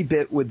early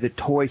bit with the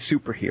toy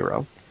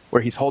superhero,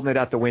 where he's holding it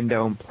out the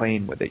window and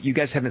playing with it. You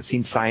guys haven't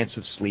seen Science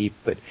of Sleep,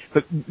 but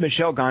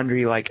Michel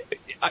Gondry, like,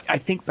 I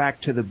think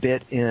back to the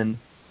bit in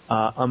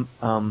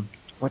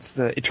what's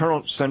the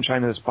Eternal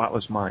Sunshine of the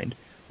Spotless Mind,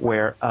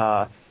 where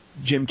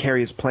Jim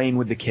Carrey is playing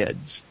with the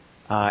kids,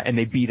 and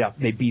they beat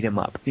him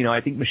up.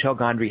 I think Michel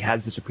Gondry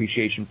has this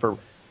appreciation for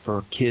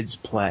kids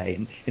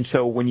play, and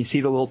so when you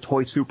see the little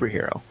toy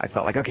superhero, I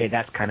felt like, okay,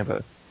 that's kind of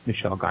a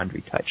Michel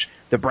Gondry touch.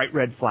 The bright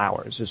red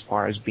flowers, as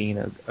far as being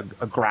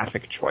a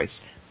graphic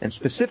choice, and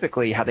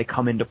specifically how they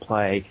come into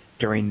play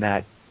during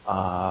that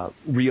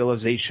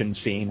realization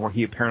scene where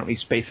he apparently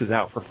spaces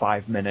out for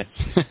 5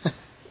 minutes.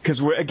 Because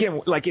we're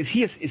again, like, is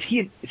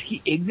he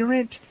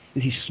ignorant?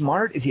 Is he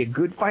smart? Is he a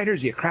good fighter?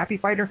 Is he a crappy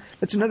fighter?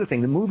 That's another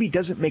thing. The movie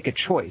doesn't make a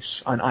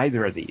choice on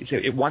either of these.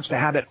 It wants to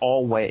have it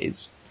all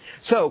ways.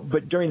 So,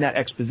 but during that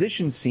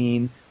exposition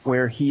scene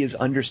where he is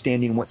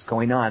understanding what's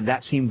going on,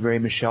 that seemed very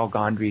Michel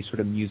Gondry, sort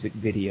of music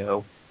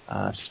video,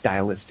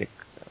 stylistic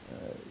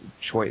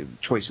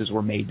choices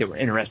were made that were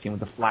interesting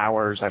with the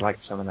flowers. I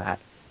liked some of that.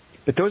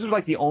 But those are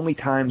like the only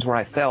times where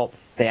I felt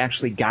they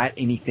actually got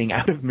anything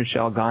out of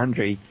Michel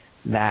Gondry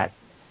that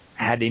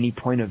had any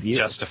point of view.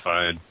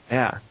 Justified.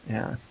 Yeah.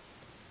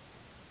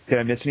 Did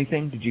I miss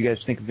anything? Did you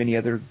guys think of any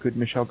other good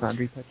Michel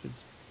Gondry touches?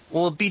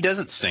 Well, a bee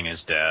doesn't sting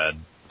his dad,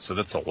 so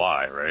that's a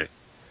lie, right?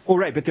 Well,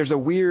 right, but there's a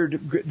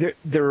weird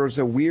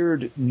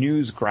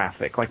news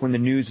graphic, like when the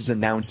news is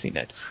announcing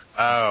it.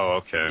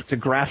 Oh, okay. It's a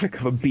graphic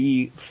of a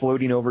bee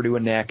floating over to a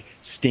neck,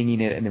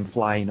 stinging it, and then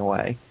flying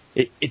away.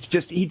 It's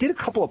just, he did a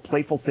couple of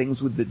playful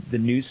things with the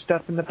news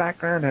stuff in the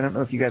background. I don't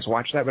know if you guys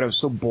watched that, but I was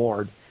so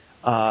bored.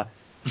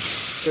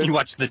 You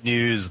watch the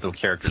news, the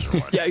characters are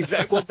watching. Yeah,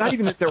 exactly. Well, not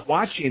even that they're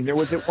watching. There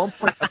was at one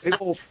point a big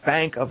old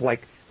bank of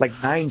like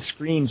 9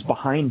 screens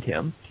behind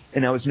him,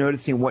 and I was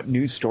noticing what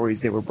news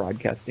stories they were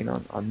broadcasting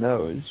on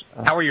those.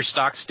 How are your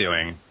stocks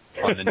doing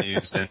on the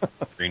news in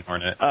Green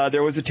Hornet?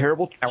 There was a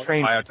terrible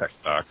train. Biotech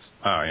stocks.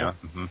 Oh, yeah.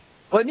 Mm-hmm.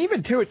 Well, and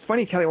even too, it's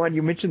funny, Kelly, when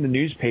you mentioned the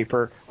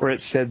newspaper where it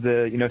said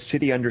the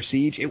city under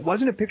siege. It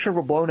wasn't a picture of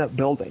a blown up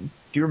building.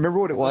 Do you remember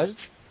what it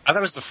was? I thought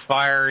it was a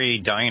fiery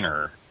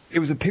diner. It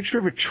was a picture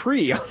of a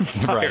tree on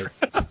fire.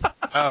 Right.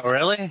 Oh,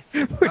 really?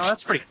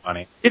 That's pretty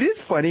funny. It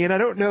is funny, and I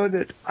don't know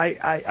that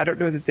I don't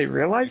know that they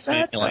realize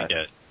that. I like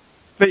it.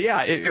 But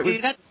yeah, it was.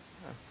 That's.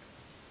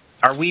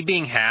 Are we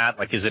being had?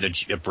 Like, is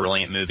it a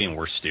brilliant movie and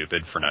we're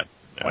stupid for not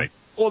like?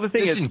 Well, the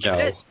thing is,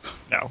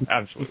 no,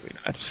 absolutely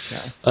not.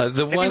 Yeah.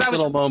 The one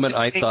little moment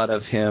I thought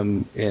of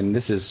him, and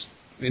this is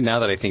now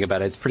that I think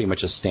about it, it's pretty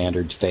much a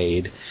standard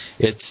fade.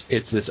 It's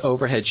this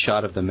overhead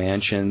shot of the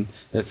mansion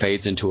that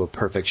fades into a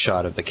perfect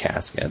shot of the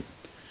casket,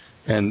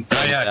 and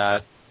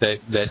that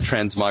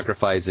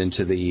transmogrifies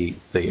into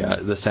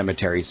the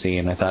cemetery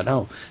scene. I thought,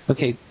 oh,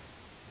 okay.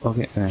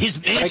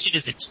 His mansion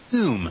is a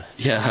tomb.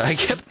 Yeah, I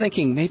kept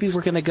thinking maybe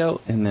we're gonna go,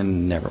 and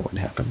then never would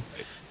happen.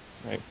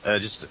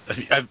 Right. Just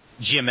a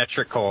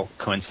geometrical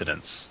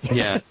coincidence.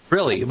 Yeah,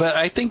 really. But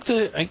I think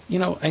the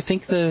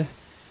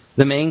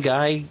main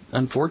guy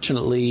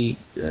unfortunately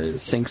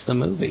sinks the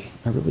movie.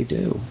 I really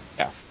do.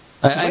 Yeah.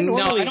 I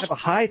normally have a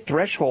high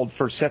threshold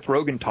for Seth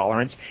Rogen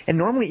tolerance, and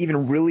normally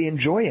even really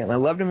enjoy him. I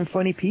loved him in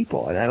Funny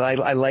People, and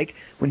I like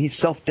when he's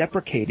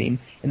self-deprecating,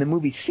 and the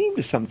movie seemed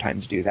to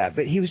sometimes do that,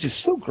 but he was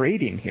just so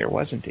grating here,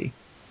 wasn't he?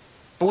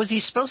 What was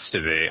he supposed to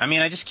be? I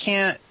mean,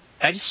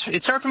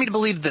 it's hard for me to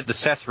believe that the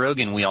Seth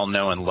Rogen we all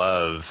know and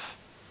love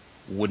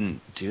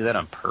wouldn't do that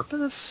on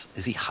purpose.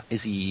 Is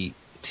he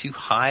too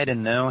high to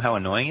know how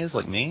annoying he is,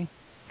 like me?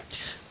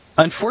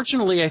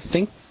 Unfortunately, I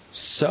think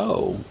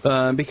so,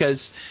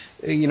 because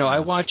I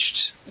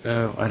watched.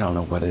 I don't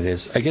know what it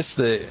is. I guess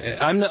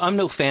I'm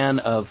no fan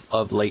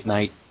of late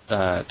night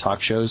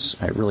talk shows.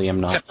 I really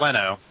am not. Except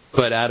Leno.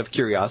 But out of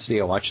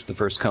curiosity, I watched the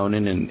first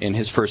Conan, and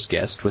his first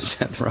guest was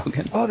Seth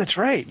Rogen. Oh, that's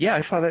right. Yeah,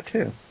 I saw that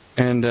too.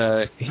 And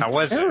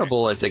he's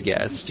terrible as a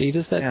guest. He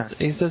does that.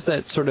 Yeah. He does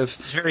that sort of.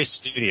 He's very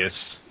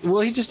studious.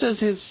 Well, he just does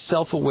his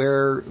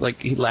self-aware.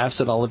 Like he laughs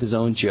at all of his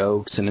own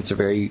jokes, and it's a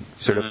very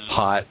sort of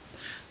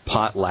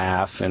pot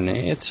laugh, and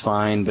it's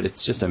fine, but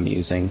it's just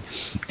amusing.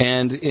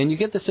 And you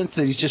get the sense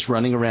that he's just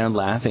running around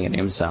laughing at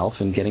himself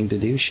and getting to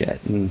do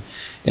shit. And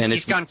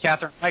he's gone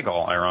Katherine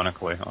Heigl,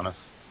 ironically, on us.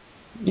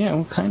 Yeah,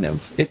 well, kind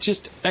of. It's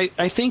just I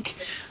think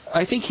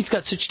he's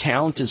got such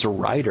talent as a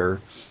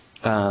writer.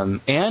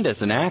 And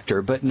as an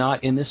actor, but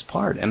not in this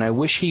part. And I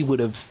wish he would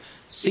have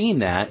seen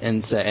that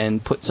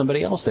and put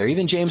somebody else there.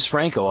 Even James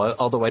Franco,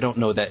 although I don't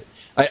know that.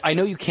 I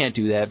know you can't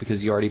do that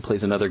because he already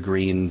plays another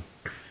green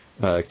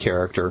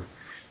character.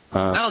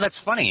 Oh, that's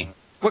funny.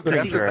 What green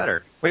character?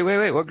 Better.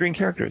 Wait. What green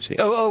character is he?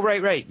 Oh,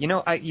 right.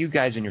 You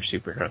guys and your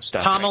superhero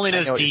stuff. Tom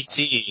Molina's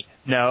DC.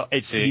 No,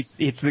 it's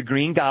the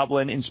Green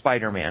Goblin in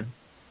Spider-Man.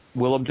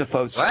 Willem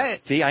Dafoe's.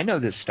 What? See, I know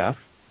this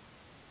stuff.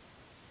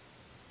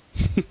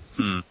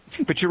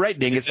 But you're right,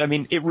 Dingus. I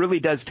mean, it really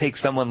does take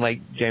someone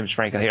like James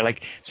Franco here.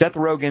 Like, Seth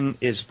Rogen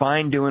is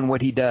fine doing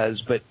what he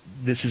does, but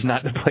this is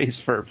not the place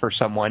for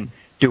someone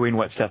doing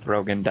what Seth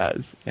Rogen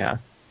does. Yeah.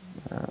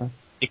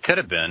 It could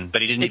have been,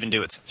 but he didn't even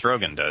do what Seth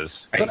Rogen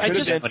does. But I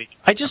just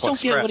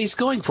don't get what he's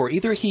going for.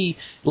 Either he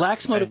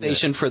lacks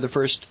motivation for the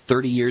first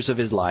 30 years of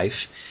his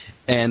life,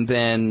 and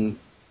then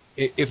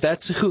if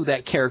that's who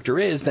that character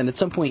is, then at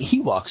some point he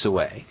walks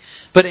away.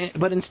 But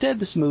instead,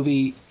 this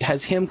movie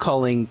has him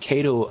calling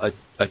Kato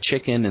a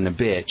chicken and a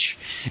bitch,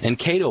 and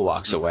Kato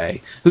walks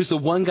away, who's the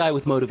one guy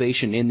with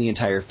motivation in the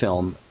entire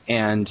film.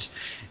 And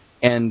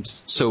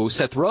so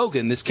Seth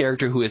Rogen, this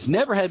character who has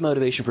never had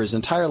motivation for his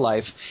entire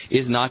life,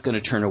 is not going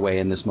to turn away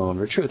in this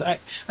moment of truth.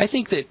 I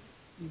think that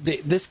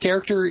this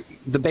character,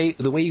 the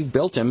way you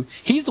built him,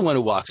 he's the one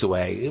who walks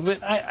away.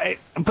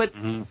 But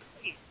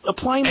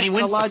applying that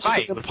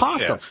logic is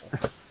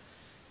impossible.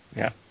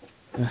 Yeah.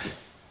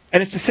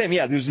 And it's the same,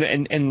 yeah. There's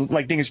and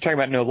like Dingus talking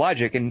about no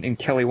logic, and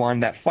Kelly won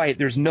that fight.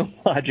 There's no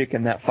logic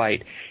in that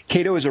fight.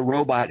 Kato is a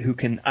robot who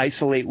can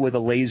isolate with a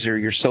laser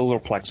your solar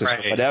plexus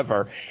or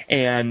whatever,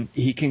 and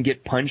he can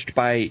get punched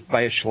by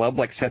a schlub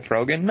like Seth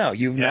Rogen. No,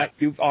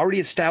 you've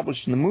already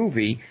established in the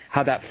movie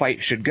how that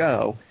fight should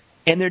go,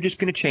 and they're just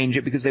going to change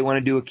it because they want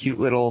to do a cute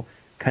little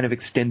kind of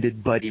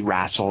extended buddy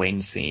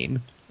wrestling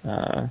scene.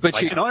 But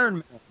like an Iron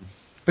Man.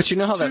 But you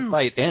know how that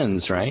fight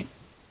ends, right?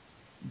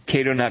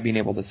 Kato not being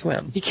able to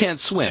swim. He can't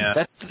swim. Yeah.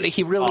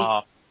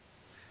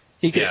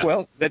 He gets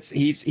well.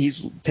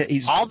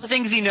 He's all the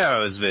things he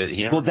knows,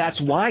 but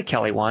that's why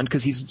Kelly won,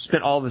 because he's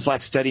spent all of his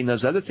life studying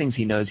those other things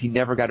he knows. He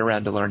never got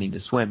around to learning to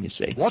swim. You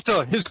see.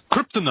 Water, his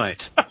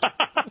kryptonite.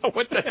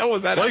 What the hell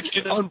was that? Like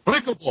it's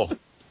unbreakable.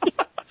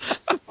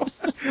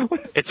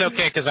 It's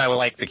okay because I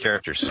like the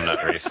characters, so I'm not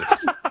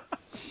racist.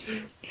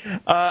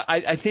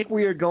 I think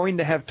we are going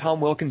to have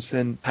Tom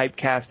Wilkinson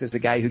typecast as the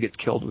guy who gets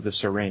killed with a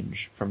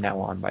syringe from now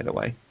on, by the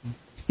way.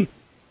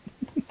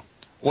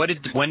 What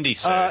did Wendy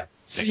say?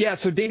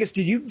 So Dingus,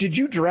 did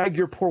you drag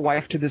your poor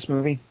wife to this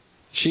movie?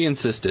 She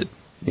insisted,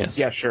 yes.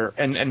 Yeah, sure.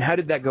 And how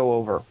did that go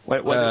over?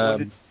 What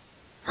did...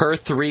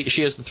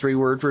 She has the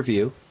 3-word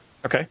review.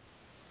 Okay.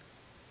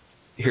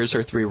 Here's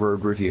her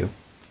 3-word review.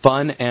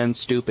 Fun and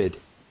stupid.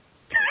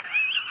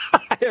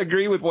 I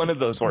agree with one of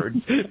those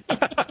words.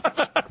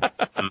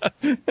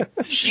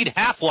 She'd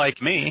half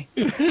like me.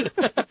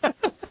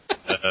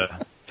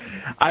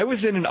 I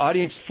was in an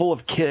audience full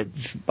of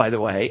kids, by the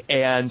way,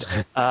 and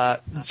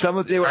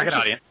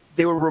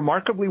they were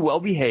remarkably well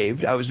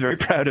behaved. I was very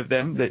proud of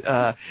them.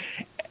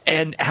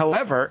 And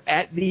however,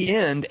 at the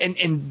end,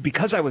 and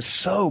because I was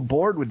so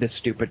bored with this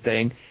stupid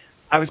thing,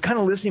 I was kind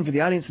of listening for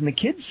the audience, and the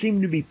kids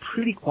seemed to be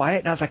pretty quiet.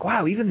 And I was like,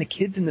 wow, even the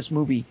kids in this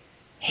movie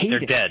hate it.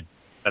 They're dead.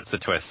 That's the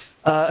twist.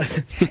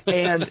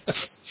 And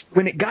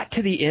when it got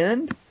to the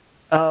end,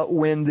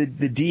 when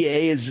the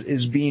DA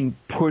is being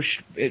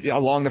pushed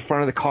along the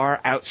front of the car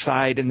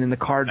outside, and then the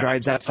car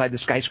drives outside the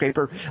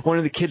skyscraper. One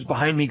of the kids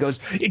behind me goes,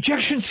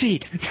 "Ejection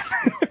seat."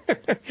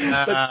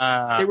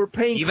 They were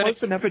paying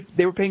close enough.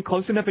 They were paying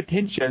close enough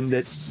attention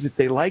that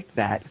they liked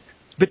that.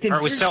 But then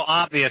it was so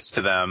obvious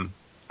to them.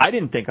 I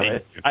didn't think of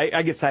it.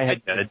 I guess I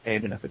hadn't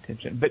paid enough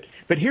attention.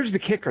 But here's the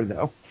kicker,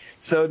 though.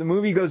 So the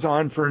movie goes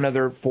on for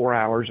another 4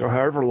 hours, or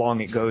however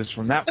long it goes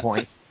from that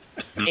point,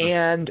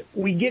 and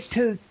we get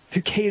to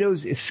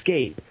Kato's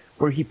escape,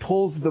 where he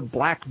pulls the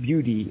Black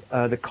Beauty,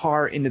 the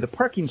car, into the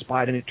parking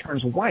spot, and it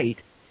turns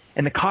white,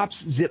 and the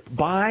cops zip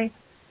by.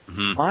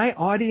 Mm-hmm. My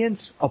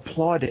audience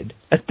applauded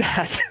at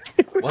that.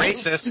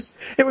 Racist.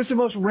 It was the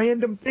most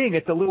random thing.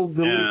 At the little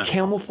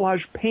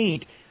camouflage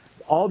paint,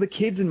 all the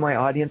kids in my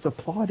audience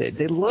applauded.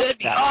 They loved that. That'd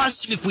be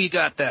awesome if we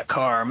got that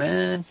car,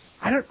 man.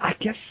 I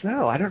guess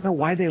so. I don't know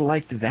why they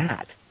liked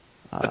that.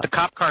 But the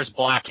cop car's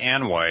black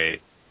and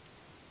white.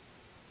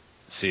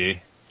 See?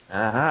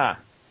 Uh-huh.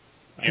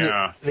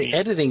 Yeah. The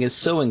editing is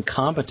so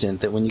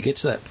incompetent that when you get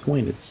to that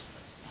point, it's...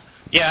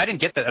 Yeah, I didn't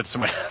get that. That's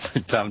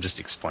what Tom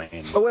just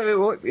explained. Oh,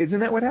 wait,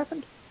 isn't that what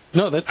happened?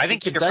 No, I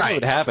think exactly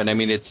right. what happened. I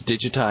mean, it's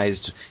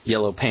digitized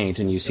yellow paint,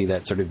 and you see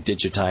that sort of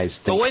digitized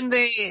thing. But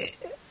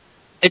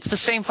it's the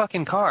same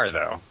fucking car,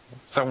 though.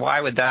 So why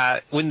would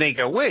that... When they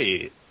go,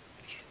 wait...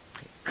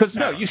 Because,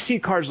 you see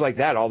cars like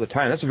that all the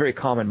time. That's a very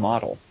common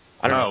model.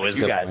 I don't know if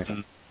you guys...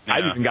 Yeah.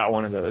 I've even got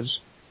one of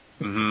those.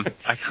 Mm-hmm.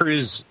 I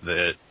cruise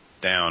it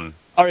down.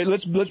 All right,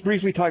 let's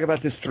briefly talk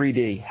about this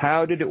 3D.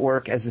 How did it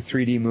work as a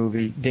 3D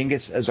movie?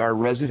 Dingus, as our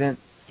resident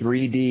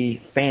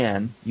 3D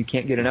fan, you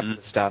can't get enough of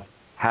the stuff.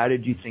 How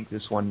did you think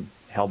this one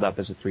held up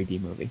as a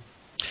 3D movie?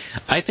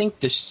 I think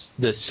the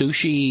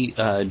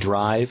sushi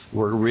drive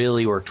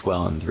really worked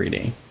well in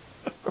 3D.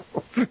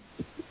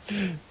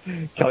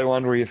 Kelly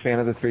Wand, were you a fan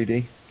of the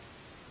 3D?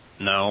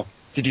 No.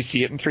 Did you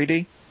see it in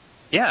 3D?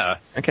 Yeah.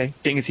 Okay.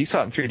 Dingus, you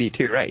saw it in 3D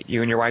too, right?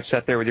 You and your wife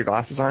sat there with your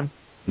glasses on?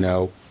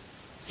 No.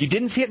 You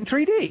didn't see it in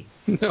 3D?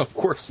 No, of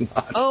course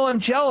not. Oh,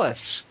 I'm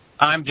jealous.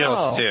 I'm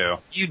jealous too.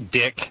 You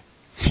dick.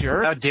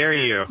 Sure. How dare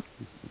you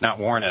not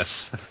warn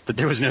us that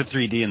there was no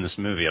 3D in this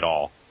movie at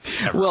all?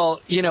 Ever.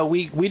 Well,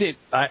 we did.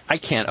 I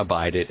can't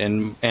abide it,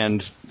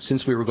 and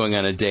since we were going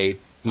on a date,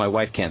 my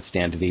wife can't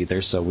stand it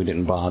either, so we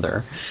didn't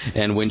bother.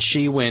 And when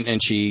she went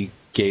and she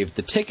gave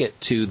the ticket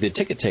to the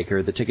ticket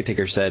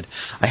taker said,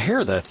 "I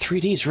hear the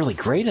 3D is really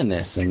great in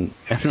this," and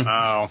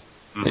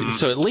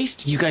so at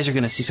least you guys are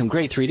going to see some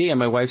great 3D. And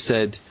my wife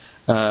said,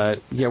 "Yeah,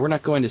 we're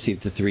not going to see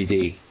the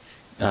 3D.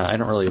 I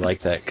don't really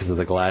like that because of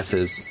the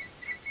glasses."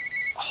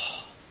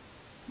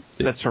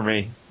 That's for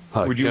me.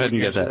 Would you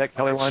get that,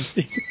 Kelly Wand?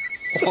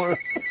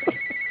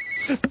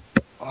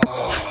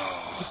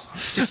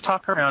 Just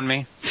talk around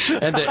me.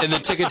 And the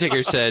ticket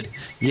taker said,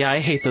 "Yeah, I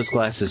hate those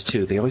glasses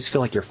too. They always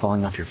feel like you're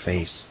falling off your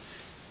face."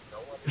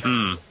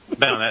 Been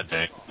on that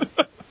day.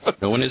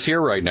 No one is here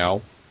right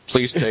now.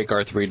 Please take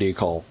our 3D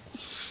call.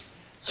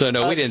 So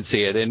no, we didn't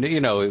see it, and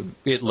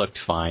it looked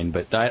fine,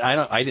 but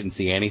I didn't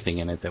see anything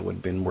in it that would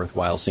have been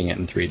worthwhile seeing it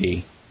in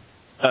 3D.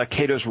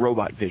 Kato's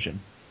robot vision.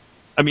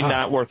 I mean,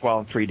 not worthwhile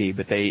in 3D,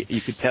 but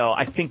you could tell.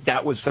 I think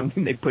that was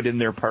something they put in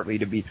there partly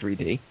to be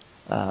 3D.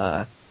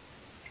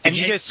 Did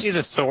you guys see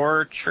the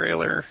Thor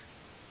trailer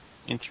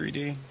in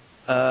 3D?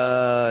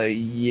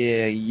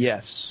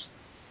 Yes.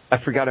 I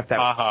forgot if that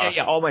was...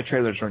 Yeah, all my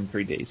trailers are in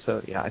 3D,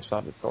 so yeah, I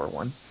saw the Thor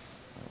one.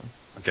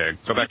 Okay,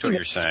 go back to what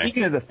you're saying.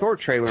 Speaking of the Thor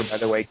trailer, by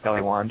the way,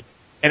 Kelly Wand,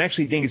 and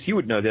actually, Dingus, you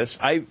would know this.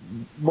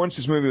 Once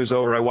this movie was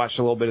over, I watched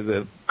a little bit of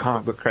the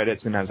comic book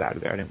credits, and I was out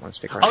of there. I didn't want to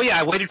stick around. Oh, yeah,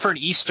 I waited for an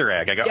Easter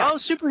egg. I go,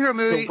 superhero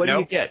movie. So what do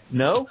you get?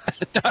 No?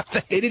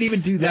 They didn't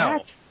even do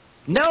that?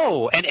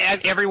 No, and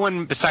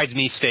everyone besides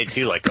me stayed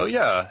too, like, oh,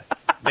 yeah.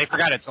 They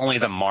forgot it's only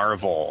the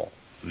Marvel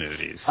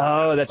movies.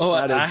 Oh, that's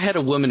I had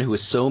a woman who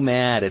was so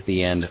mad at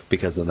the end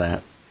because of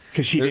that.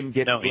 Because she didn't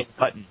get a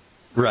button.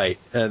 Right.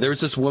 There was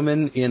this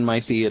woman in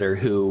my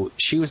theater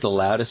she was the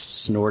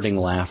loudest snorting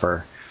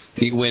laugher.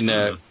 When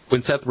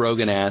Seth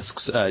Rogen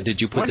asks,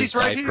 "Did you put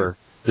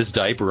this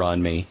diaper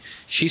on me?"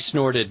 She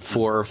snorted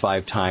 4 or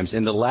 5 times,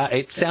 and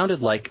it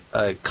sounded like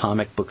a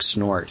comic book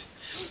snort.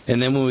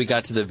 And then when we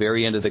got to the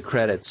very end of the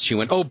credits, she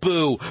went, "Oh,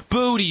 boo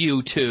to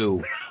you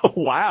too!"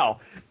 Wow.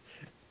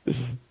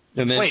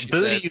 And then wait,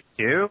 boo to you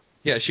too?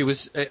 Yeah, she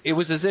was. It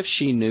was as if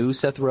she knew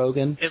Seth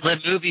Rogen. The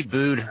movie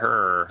booed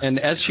her. And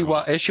as she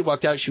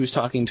walked out, she was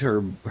talking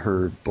to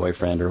her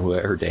boyfriend or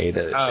her date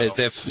as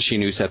if she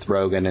knew Seth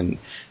Rogen and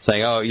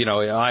saying,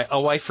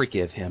 I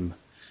forgive him.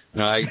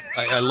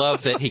 I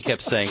love that he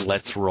kept saying,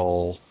 "Let's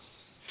roll."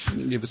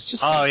 It was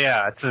just. Oh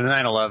yeah, it's a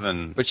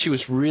 9/11. But she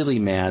was really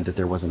mad that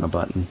there wasn't a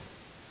button.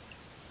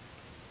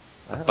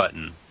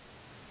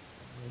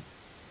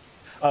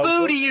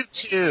 Boo to you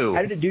too.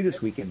 How did it do this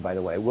weekend, by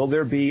the way? Will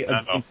there be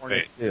a Green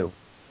Hornet 2?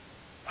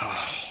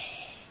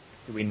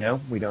 Do we know?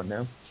 We don't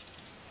know.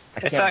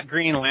 I thought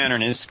Green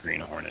Lantern is Green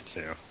Hornet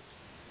 2.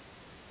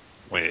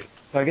 Wait.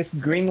 So I guess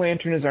Green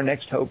Lantern is our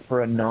next hope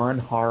for a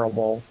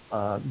non-horrible,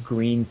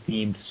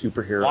 green-themed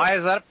superhero. Why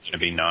is that going to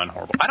be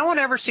non-horrible? I don't want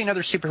to ever see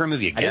another superhero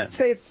movie again. I didn't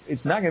say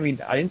it's not going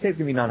to be. I didn't say it's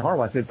going to be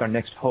non-horrible. I said it's our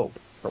next hope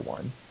for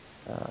one.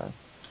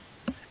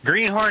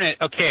 Green Hornet.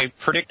 Okay,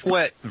 predict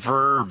what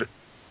verb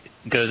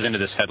goes into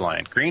this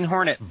headline. Green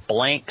Hornet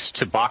blanks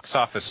to box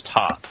office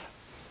top.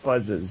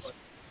 Buzzes.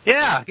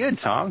 Yeah, good,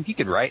 Tom. You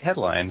could write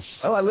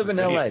headlines. Oh, I live in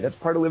L.A. That's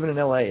part of living in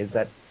L.A. is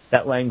that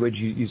language,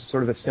 you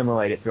sort of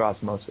assimilate it through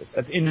osmosis.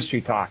 That's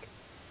industry talk.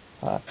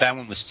 That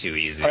one was too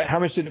easy. All right, how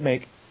much did it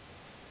make?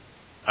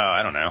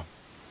 I don't know.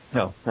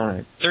 No, all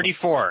right.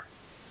 34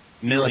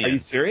 million. Are you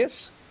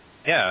serious?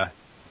 Yeah.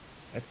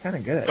 That's kind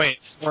of good.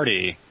 Wait,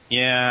 40.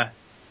 Yeah.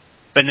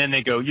 But then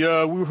they go,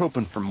 yeah, we were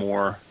hoping for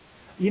more.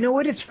 You know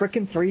what? It's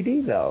frickin'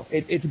 3D, though.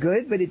 It's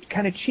good, but it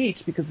kind of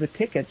cheats because the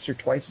tickets are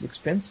twice as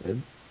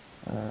expensive.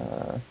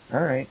 All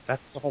right.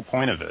 That's the whole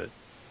point of it.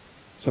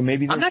 So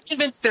maybe I'm not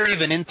convinced they're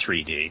even in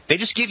 3D. They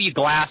just give you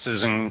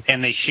glasses and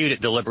they shoot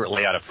it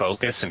deliberately out of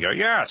focus and go,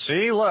 yeah,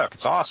 see, look,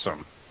 it's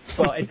awesome.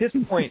 Well, at this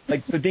point,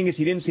 so Dingus,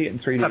 you didn't see it in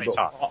 3D, but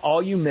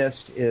all you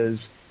missed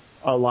is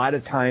a lot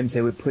of times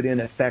they would put in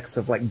effects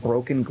of like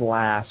broken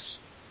glass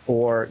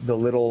or the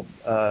little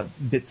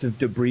bits of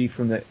debris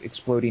from the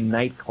exploding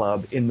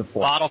nightclub in the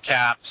forest. Bottle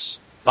caps.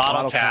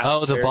 Bottle caps.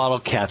 Oh, the bottle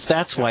caps.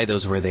 That's why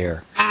those were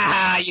there.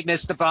 You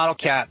missed the bottle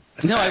cap.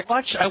 No,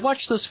 I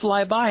watched those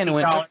fly by and I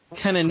went, that's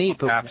kind of neat,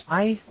 but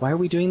why are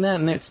we doing that?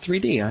 And it's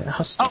 3D.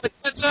 It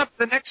sets up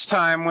the next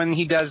time when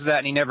he does that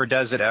and he never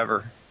does it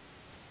ever.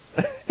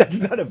 That's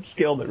not a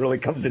skill that really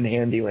comes in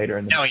handy later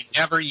in the No, he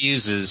never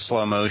uses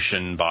slow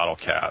motion bottle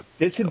cap.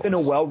 This had been a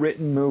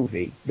well-written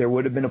movie. There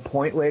would have been a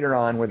point later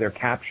on where they're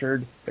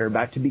captured, they're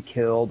about to be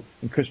killed,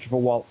 and Christopher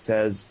Waltz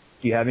says,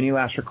 do you have any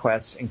last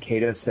requests? And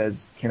Kato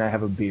says, can I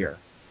have a beer?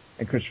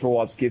 And Christopher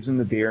Waltz gives him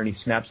the beer, and he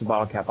snaps the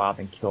bottle cap off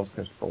and kills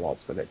Christopher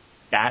Waltz with it.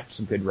 That's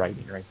some good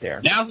writing right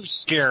there. Now who's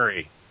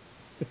scary?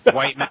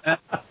 White man?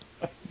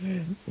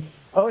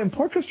 Oh, and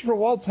poor Christopher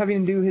Waltz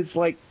having to do his,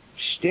 like,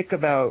 shtick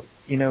about,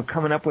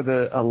 coming up with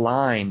a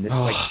line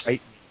that's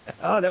right.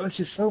 Oh, that was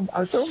just so,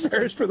 I was so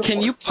embarrassed for the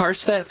Can you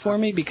parse that for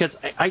me? Because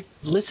I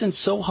listen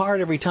so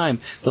hard every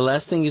time. The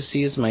last thing you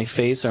see is my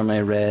face or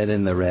my red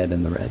and the red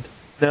and the red.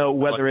 No,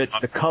 whether it's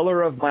the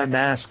color of my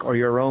mask or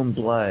your own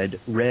blood,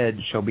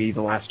 red shall be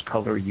the last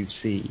color you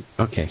see.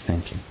 Okay,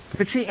 thank you.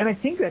 But see, and I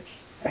think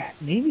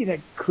maybe that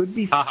could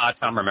be... Haha,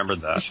 Tom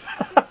remembered that.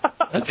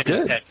 That's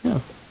good.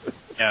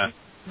 Yeah.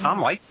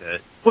 Tom liked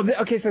it. Well,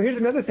 okay, so here's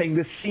another thing.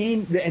 The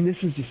scene, and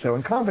this is just so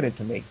incompetent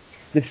to me,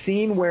 the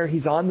scene where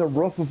he's on the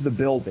roof of the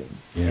building,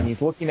 and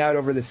he's looking out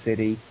over the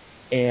city,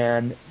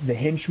 and the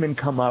henchmen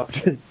come up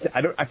to,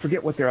 I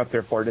forget what they're up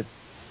there for, to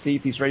see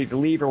if he's ready to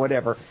leave or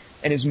whatever,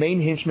 and his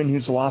main henchman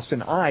who's lost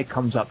an eye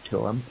comes up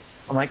to him.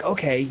 I'm like,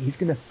 okay, he's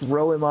going to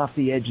throw him off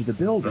the edge of the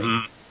building.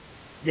 Mm-hmm.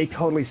 They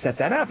totally set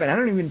that up, and I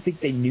don't even think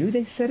they knew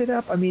they set it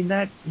up. I mean,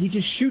 he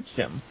just shoots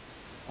him.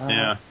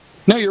 Yeah.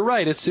 No, you're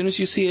right. As soon as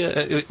you see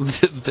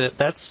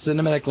that's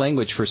cinematic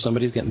language for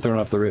somebody's getting thrown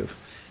off the roof.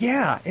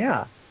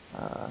 Yeah.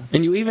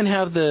 And you even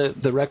have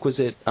the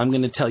requisite, I'm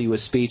going to tell you a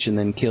speech and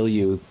then kill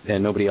you,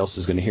 and nobody else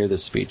is going to hear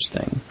this speech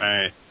thing.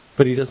 Right.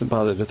 But he doesn't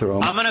bother to throw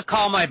him. I'm going to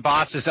call my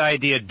boss's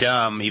idea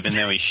dumb, even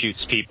though he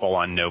shoots people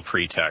on no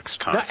pretext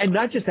constantly. And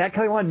not just that,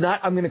 Kelly Wand,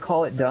 I'm going to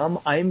call it dumb.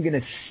 I'm going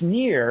to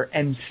sneer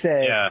and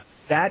say,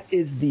 that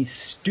is the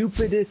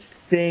stupidest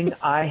thing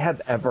I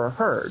have ever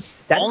heard.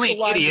 That's only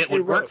idiot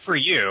would work for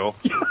you.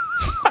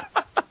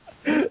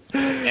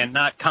 And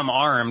not come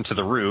armed to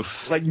the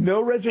roof. Like,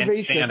 no reservations.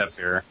 And stand up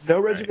here. No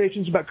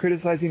reservations about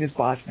criticizing his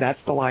boss.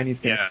 That's the line he's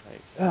going to say.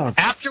 Oh.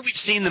 After we've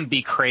seen them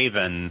be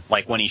craven,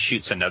 like when he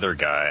shoots another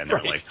guy, and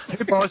they're like,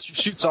 hey, boss, your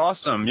shoot's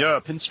awesome.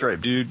 Yeah,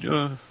 pinstripe, dude.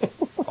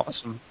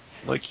 Awesome.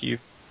 Like you.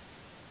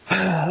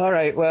 All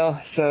right,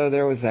 well, so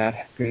there was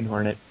that. Green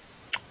Hornet.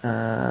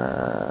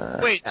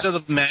 Wait, so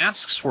the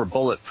masks were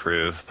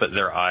bulletproof, but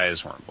their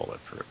eyes weren't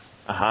bulletproof.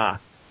 Aha.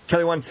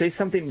 Kelly, want to say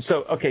something?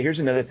 So, okay, here's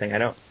another thing. I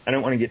don't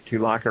want to get too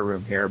locker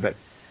room here, but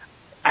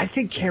I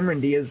think Cameron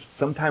Diaz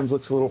sometimes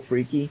looks a little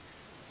freaky.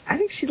 I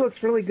think she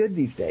looks really good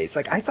these days.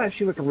 Like, I thought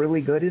she looked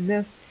really good in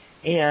this,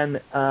 and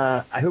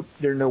I hope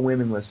there are no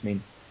women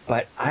listening,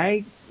 but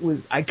my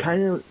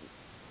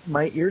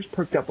ears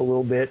perked up a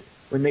little bit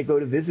when they go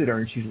to visit her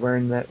and she's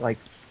wearing that, like,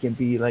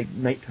 skimpy, like,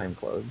 nighttime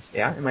clothes.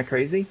 Yeah? Am I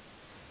crazy?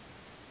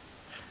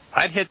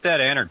 I'd hit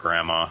that and her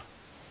grandma.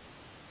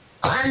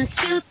 1,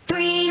 2,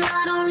 3,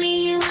 not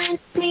only you and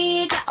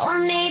me, got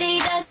 180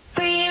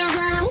 degrees,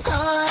 and I'm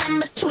caught in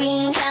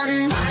between,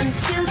 counting 1,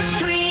 2,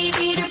 3,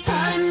 Peter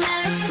Pan,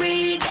 never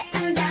free,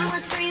 getting down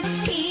with 3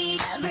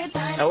 feet,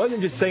 everybody. I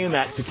wasn't just saying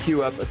that to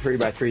cue up a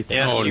 3x3 thing.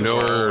 Yes,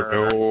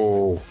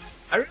 no.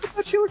 I really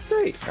thought she looked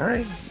great. All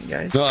right, you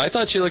guys. No, I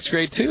thought she looked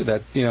great too. I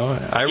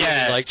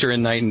really liked her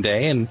in Night and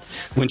Day, and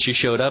when she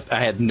showed up, I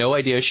had no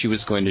idea she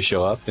was going to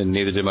show up, and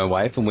neither did my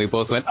wife, and we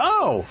both went,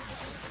 oh!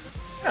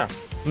 Yeah.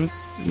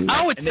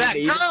 Oh, it's that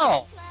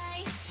girl!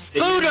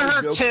 Boo to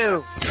her,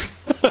 too!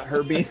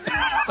 Her being...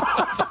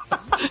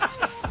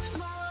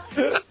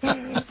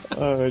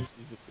 Oh,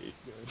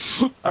 Jesus.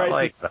 All right,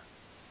 like that.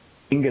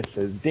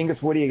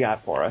 Dingus, what do you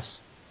got for us?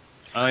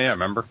 Oh, yeah,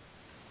 remember?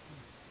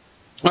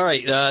 All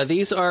right,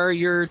 these are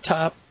your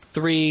top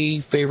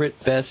 3 favorite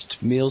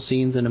best meal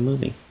scenes in a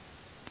movie.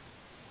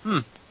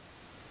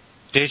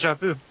 Deja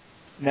vu.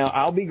 Now,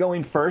 I'll be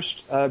going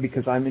first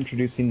because I'm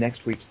introducing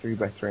next week's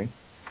 3x3.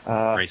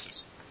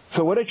 Racist.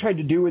 So what I tried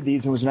to do with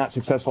these and was not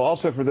successful,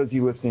 also for those of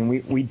you listening,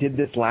 we did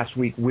this last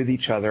week with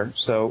each other,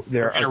 so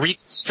there We're going to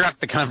reconstruct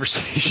the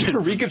conversation.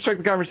 reconstruct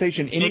the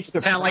conversation. Make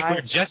it sound like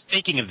we're just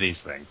thinking of these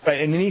things.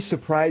 Right, and any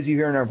surprise you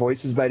hear in our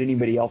voices about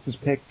anybody else's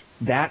pick,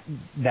 that's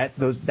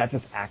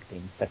us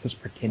acting. That's us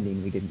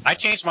pretending we didn't. I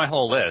changed my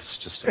whole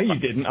list. Just You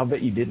didn't. I'll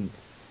bet you didn't.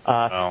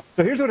 So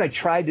here's what I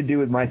tried to do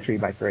with my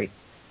 3x3.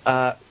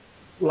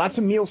 Lots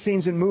of meal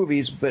scenes in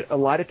movies, but a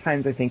lot of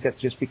times I think that's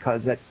just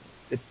because it's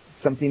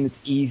something that's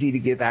easy to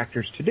give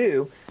actors to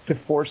do, to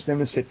force them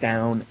to sit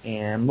down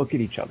and look at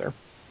each other.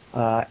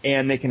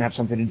 And they can have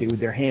something to do with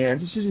their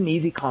hands. It's just an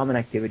easy, common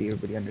activity.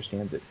 Everybody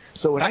understands it.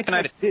 So what I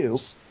tried to do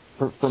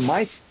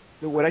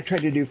what I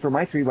tried to do for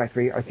my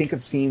 3x3 are think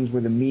of scenes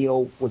where the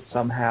meal was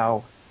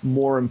somehow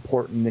more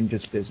important than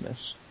just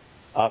business.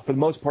 For the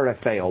most part, I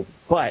failed.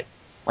 But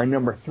my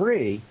number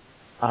 3,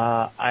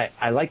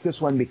 I like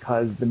this one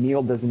because the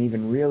meal doesn't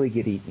even really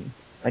get eaten.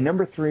 My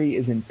number 3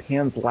 is in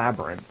Pan's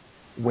Labyrinth,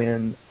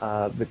 when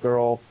the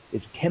girl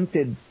is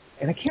tempted,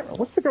 and I can't remember,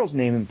 what's the girl's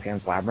name in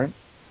Pan's Labyrinth?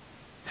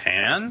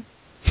 Pan?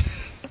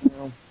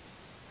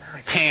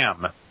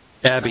 Pam.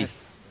 Abby.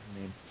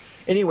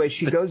 Anyway,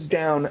 she goes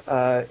down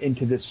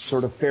into this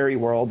sort of fairy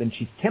world, and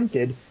she's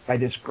tempted by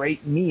this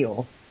great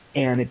meal,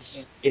 and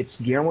it's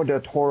Guillermo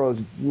del Toro's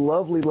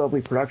lovely,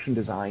 lovely production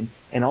design,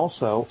 and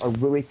also a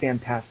really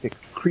fantastic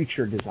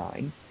creature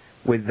design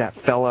with that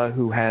fella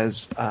who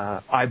has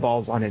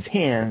eyeballs on his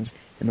hands,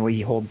 and the way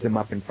he holds them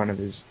up in front of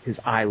his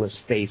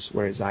eyeless face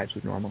where his eyes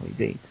would normally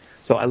be.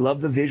 So I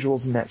love the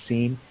visuals in that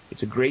scene.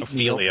 It's a great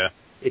Ophelia.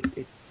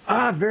 meal.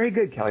 Very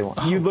good, Kelly.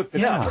 You looked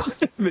it up.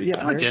 But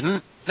yeah, No, I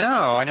didn't.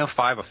 No, I know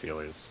 5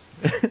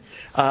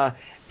 Ophelias.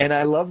 And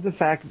I love the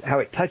fact how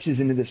it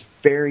touches into this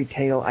fairy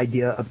tale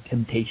idea of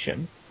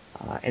temptation,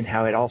 and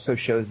how it also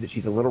shows that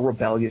she's a little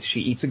rebellious.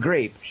 She eats a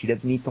grape. She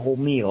doesn't eat the whole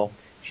meal.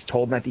 She's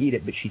told not to eat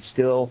it, but she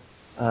still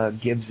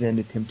gives in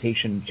to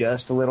temptation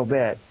just a little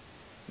bit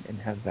and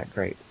has that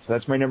grape. So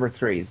that's my number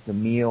 3, is the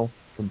meal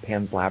from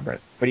Pan's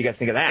Labyrinth. What do you guys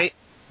think of that? Hey,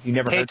 you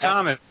never heard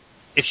Tom, that?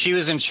 if she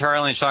was in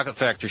Charlie and Chocolate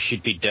Factory,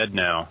 she'd be dead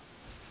now.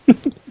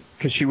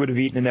 Because she would have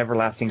eaten an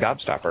everlasting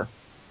gobstopper.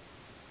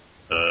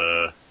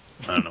 I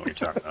don't know what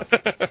you're talking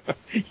about.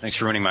 Thanks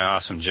for ruining my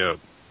awesome joke.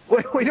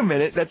 Wait a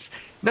minute. It's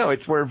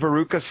where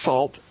Veruca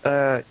Salt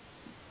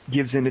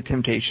gives in to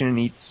temptation and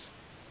eats.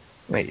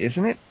 Wait,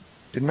 isn't it?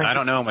 I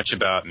don't know much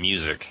about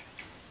music.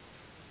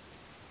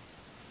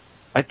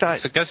 I thought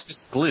it's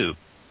Augustus Gloop.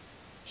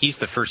 He's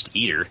the first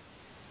eater.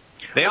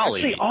 They all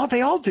eat.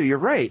 They all do. You're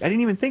right. I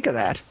didn't even think of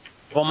that.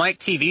 Well, Mike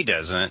TV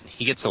doesn't.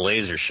 He gets a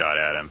laser shot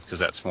at him because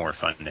that's more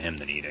fun to him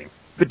than eating.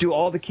 But do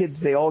all the kids?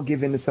 They all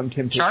give in to some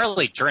temptation.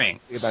 Charlie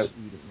drinks. About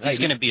eating. Right? He's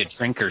going to be a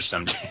drinker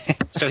someday,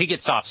 so he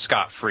gets off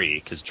scot-free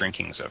because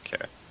drinking's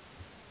okay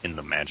in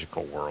the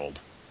magical world.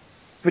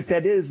 But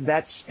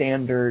that's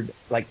standard,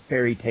 like,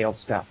 fairy tale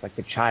stuff, like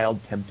the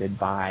child tempted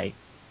by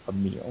a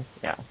meal.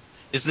 Yeah.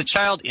 Is the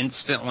child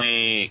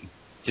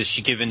does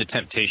she give in to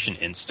temptation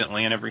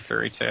instantly in every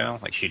fairy tale,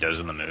 like she does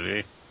in the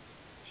movie?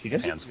 She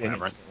doesn't instantly.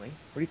 What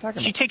are you talking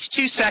about? She takes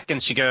 2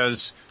 seconds. She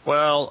goes,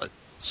 well,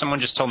 someone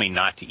just told me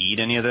not to eat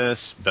any of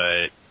this,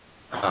 but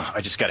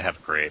I just got to have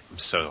a grape. I'm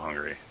so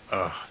hungry.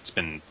 It's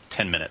been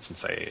 10 minutes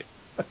since I ate.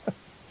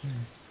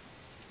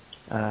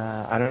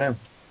 I don't know.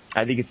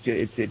 I think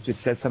it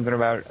just says something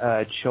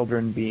about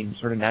children being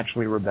sort of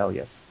naturally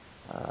rebellious.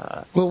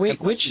 Well, wait,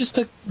 which is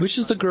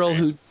the girl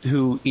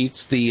who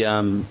eats the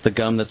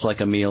gum that's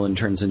like a meal and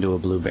turns into a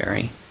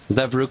blueberry? Is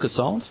that Veruca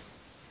Salt?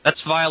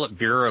 That's Violet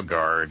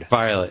Beauregard.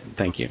 Violet,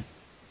 thank you.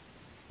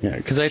 Yeah,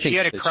 because I think she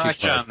had a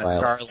crush on the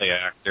Charlie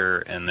actor,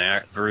 and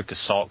the Veruca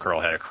Salt girl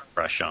had a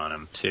crush on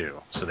him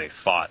too. So they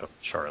fought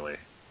with Charlie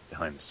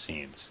behind the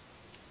scenes.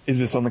 Is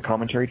this on the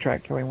commentary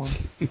track, Kelly Wand?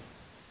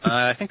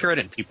 I think I read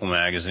it in People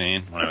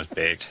magazine when I was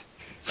baked.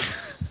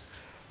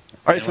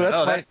 All right, so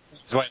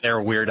that's why they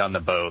were weird on the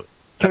boat.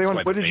 Kelly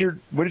Wand, what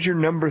is your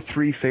number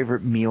 3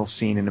 favorite meal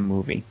scene in a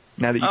movie?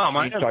 Now that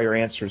you've changed all your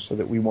answers, so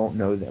that we won't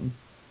know them.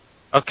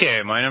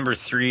 Okay, my number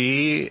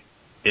 3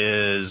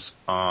 is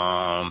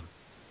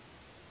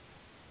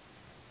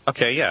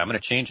Okay, yeah, I'm going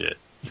to change it.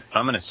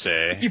 I'm going to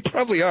say... You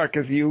probably are,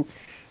 because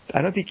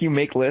I don't think you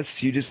make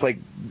lists. You just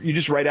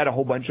write out a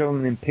whole bunch of them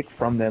and then pick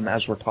from them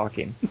as we're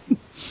talking.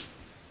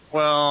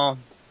 Well,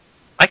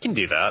 I can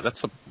do that.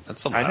 That's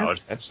allowed. I know.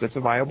 That's a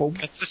viable...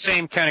 That's the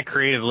same kind of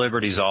creative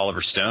liberties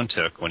Oliver Stone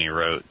took when he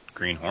wrote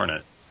Green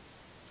Hornet.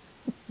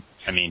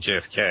 I mean,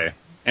 JFK.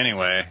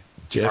 Anyway,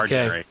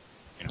 JFK.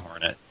 Green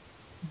Hornet.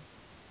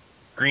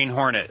 Green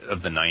Hornet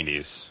of the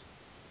 90s.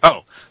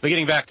 Oh, but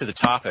getting back to the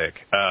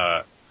topic...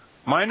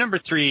 my number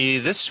 3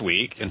 this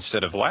week,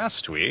 instead of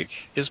last week,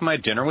 is My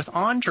Dinner with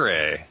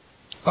Andre.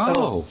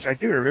 Oh. I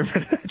do remember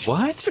that.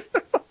 What?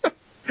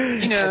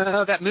 You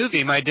know, that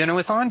movie, My Dinner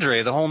with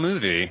Andre, the whole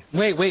movie.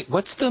 Wait,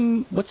 what's the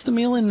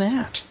meal in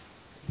that?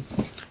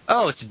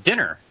 Oh, it's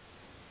dinner.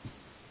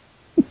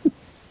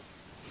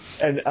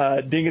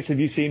 And Dingus, have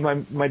you seen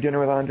my Dinner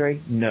with Andre?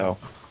 No.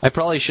 I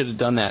probably should have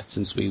done that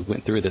since we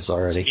went through this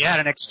already. You had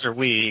an extra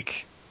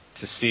week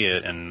to see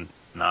it and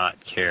not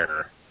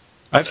care.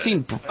 I've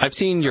seen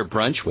your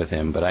brunch with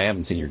him, but I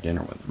haven't seen your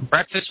dinner with him.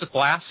 Breakfast with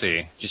Lassie.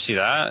 Did you see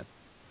that?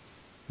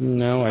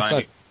 No,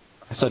 I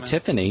saw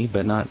Tiffany,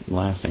 but not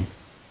Lassie.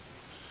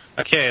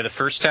 Okay, the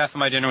first half of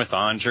My Dinner with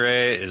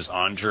Andre is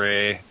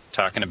Andre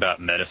talking about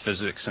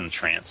metaphysics and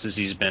trances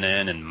he's been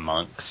in and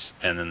monks,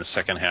 and then the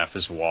second half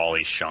is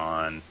Wally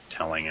Shawn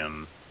telling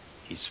him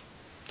he's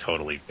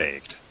totally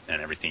baked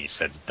and everything he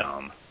said's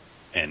dumb,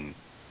 and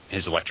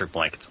his electric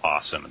blanket's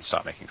awesome and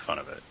stop making fun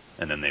of it,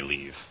 and then they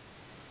leave.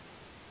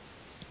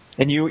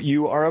 And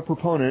you are a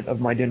proponent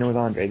of My Dinner with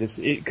Andre,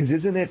 because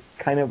isn't it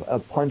kind of a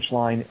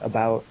punchline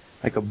about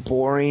like a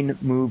boring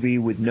movie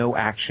with no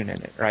action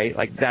in it, right?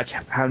 Like that's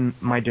how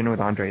My Dinner with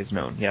Andre is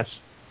known, yes?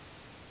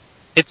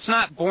 It's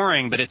not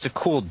boring, but it's a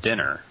cool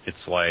dinner.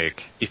 It's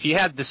like, if you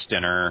had this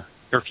dinner,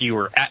 or if you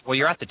were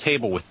you're at the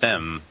table with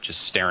them,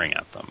 just staring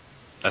at them.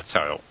 That's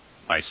how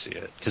I see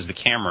it. Because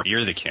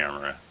you're the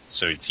camera,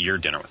 so it's your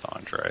dinner with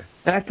Andre.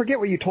 And I forget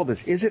what you told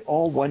us. Is it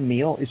all one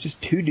meal? It's just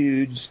two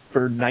dudes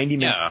for 90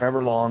 minutes,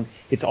 however long.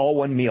 It's all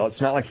one meal. It's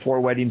not like 4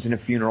 weddings and a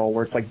funeral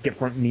where it's like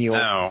different meals.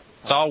 No,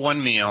 it's all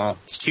one meal.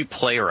 It's 2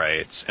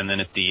 playwrights, and then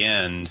at the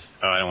end,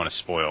 I don't want to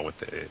spoil what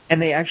they...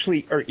 And they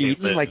actually are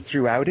eating like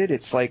throughout it.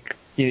 It's like,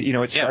 you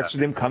know, it starts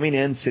with them coming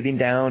in, sitting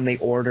down, they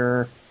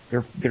order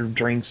their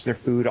drinks, their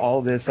food,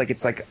 all this. Like,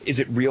 it's like, is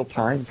it real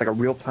time? It's like a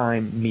real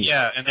time meal.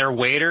 Yeah, and their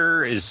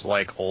waiter is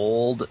like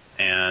old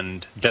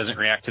and doesn't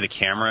react to the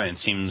camera and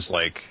seems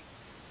like,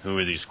 who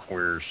are these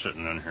queers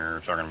sitting in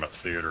here talking about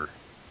theater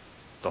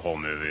the whole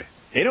movie?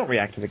 They don't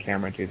react to the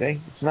camera, do they?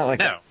 It's not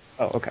like... No.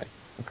 Oh, okay.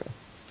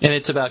 And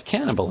it's about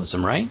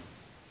cannibalism, right?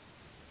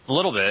 A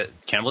little bit.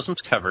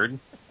 Cannibalism's covered.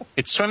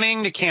 It's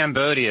swimming to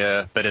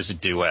Cambodia, but as a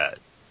duet.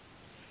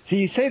 So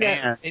you say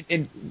that,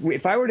 and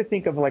if I were to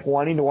think of like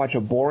wanting to watch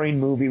a boring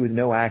movie with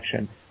no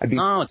action, I'd be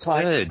inclined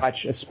to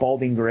watch a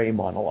Spalding Gray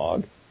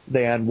monologue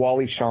than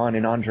Wally Shawn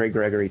and Andre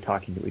Gregory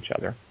talking to each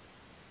other.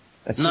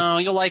 No,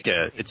 you'll like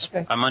it.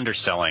 Okay. I'm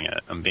underselling it.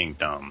 I'm being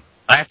dumb.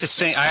 I have to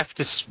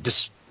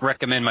just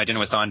recommend My Dinner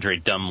with Andre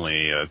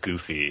dumbly,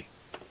 goofy,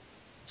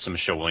 so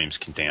Michelle Williams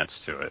can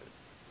dance to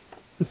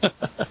it.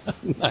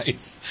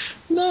 Nice.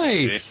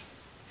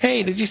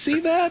 Hey, did you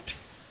see that?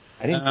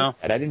 I didn't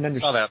understand.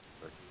 Saw that.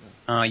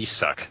 You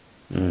suck.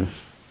 Well,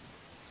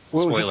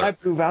 it was a My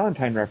Blue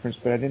Valentine reference,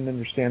 but I didn't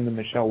understand the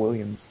Michelle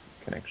Williams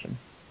connection.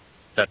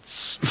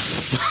 That's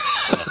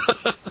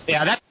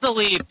that's the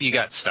leap you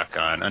got stuck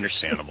on.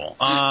 Understandable.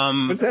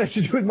 What's that have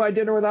to do with My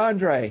Dinner with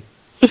Andre?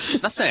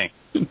 Nothing.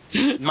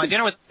 My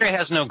Dinner with Andre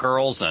has no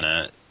girls in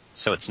it,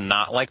 so it's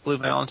not like Blue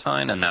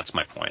Valentine, and that's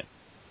my point.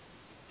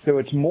 So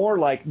it's more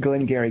like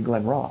Glengarry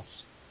Glen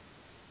Ross.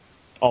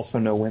 Also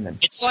no women.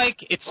 It's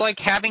like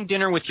having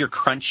dinner with your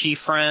crunchy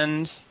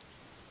friend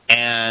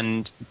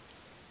and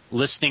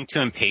listening to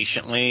him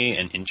patiently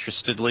and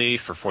interestedly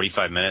for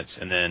 45 minutes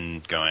and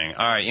then going,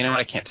 all right, you know what,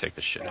 I can't take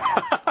this shit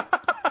anymore.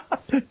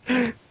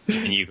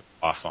 And you go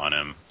off on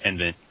him,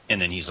 and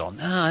then he's all,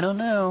 no, I don't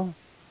know.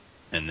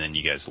 And then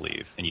you guys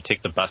leave, and you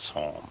take the bus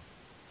home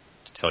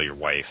to tell your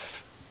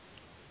wife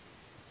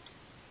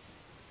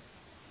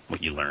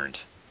what you learned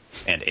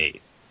and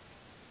ate.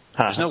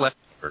 There's no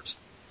leftovers.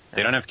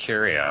 They don't have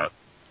carry-out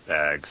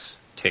bags,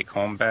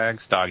 take-home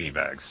bags, doggy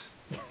bags.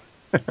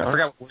 I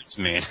forgot what words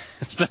mean.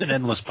 It's been an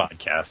endless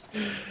podcast.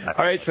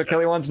 All right, so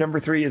Kelly Wand's number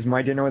 3 is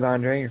My Dinner with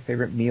Andre, your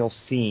favorite meal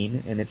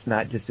scene, and it's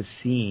not just a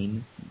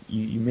scene.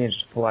 You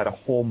managed to pull out a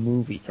whole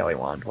movie, Kelly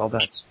Wand. Well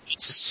done. It's a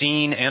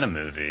scene and a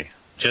movie,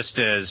 just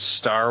as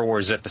Star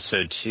Wars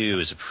Episode 2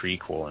 is a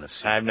prequel and a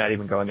scene. I'm not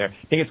even going there.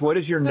 Dingus, what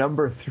is your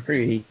number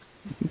 3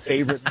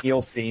 favorite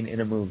meal scene in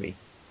a movie?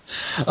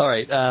 All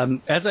right,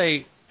 as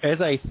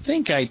I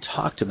think I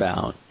talked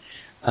about,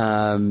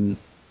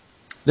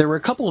 there were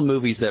a couple of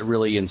movies that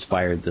really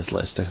inspired this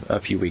list a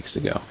few weeks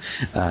ago.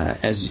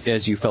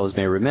 As you fellas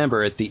may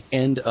remember, at the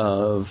end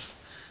of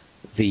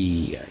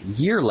the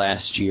year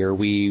last year,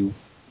 we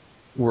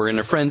were in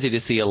a frenzy to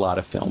see a lot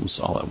of films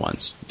all at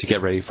once to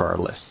get ready for our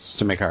lists,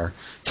 to make our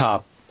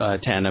top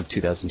 10 of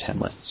 2010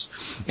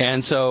 lists.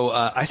 And so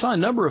I saw a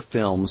number of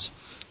films,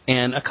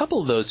 and a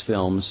couple of those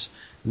films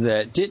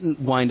that didn't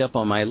wind up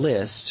on my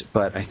list,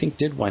 but I think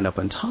did wind up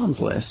on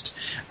Tom's list,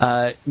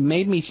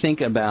 made me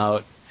think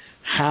about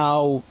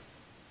how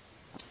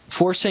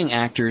forcing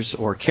actors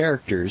or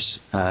characters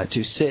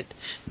to sit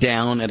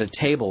down at a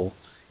table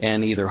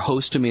and either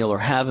host a meal or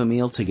have a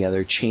meal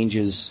together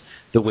changes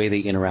the way they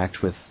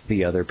interact with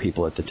the other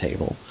people at the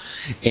table,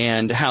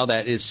 and how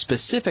that is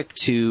specific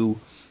to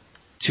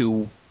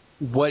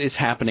what is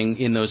happening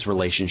in those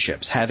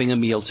relationships. Having a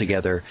meal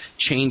together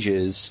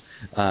changes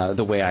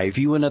the way I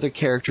view another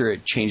character.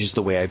 It changes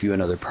the way I view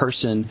another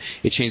person.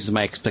 It changes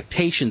my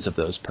expectations of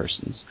those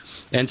persons.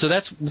 And so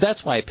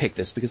that's why I picked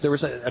this, because there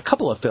was a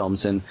couple of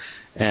films, and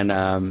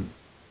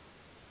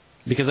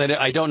because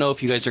I don't know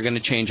if you guys are going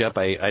to change up.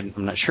 I'm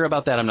not sure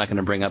about that. I'm not going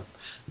to bring up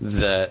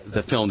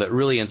the film that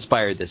really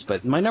inspired this.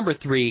 But my number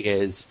 3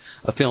 is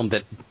a film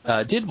that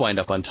did wind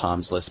up on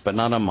Tom's list, but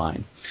not on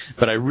mine.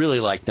 But I really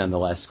liked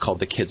nonetheless, called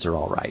The Kids Are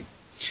All Right.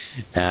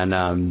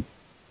 And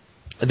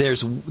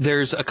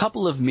there's a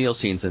couple of meal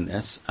scenes in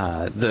this.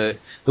 The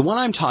one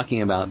I'm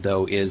talking about,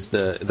 though, is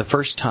the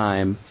first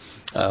time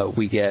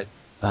we get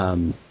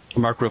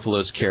Mark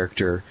Ruffalo's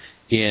character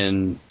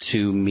in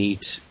to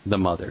meet the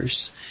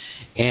mothers.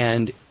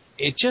 And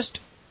it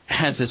just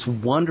has this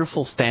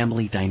wonderful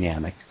family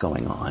dynamic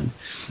going on.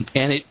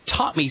 And it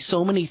taught me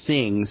so many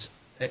things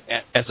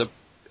as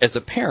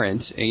a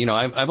parent. You know,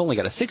 I've only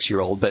got a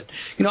 6-year-old, but,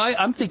 you know,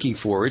 I'm thinking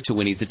forward to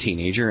when he's a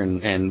teenager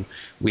and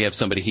we have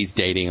somebody he's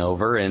dating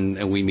over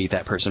and we meet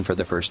that person for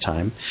the first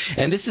time.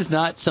 And this is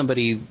not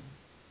somebody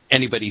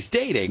anybody's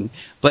dating,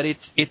 but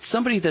it's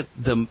somebody that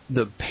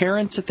the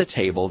parents at the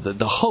table,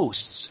 the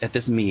hosts at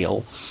this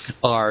meal,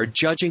 are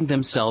judging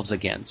themselves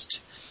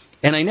against.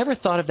 And I never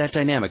thought of that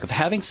dynamic of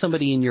having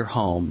somebody in your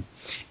home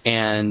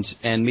and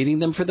meeting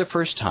them for the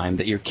first time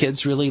that your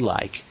kids really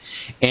like,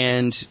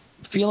 and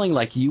feeling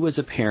like you as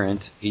a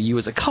parent, you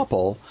as a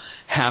couple,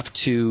 have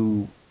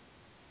to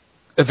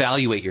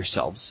evaluate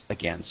yourselves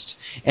against.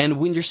 And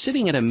when you're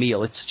sitting at a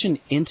meal, it's such an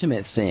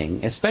intimate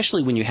thing,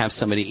 especially when you have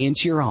somebody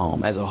into your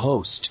home as a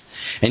host,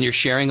 and you're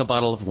sharing a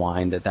bottle of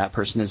wine that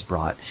person has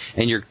brought,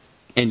 and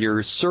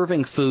you're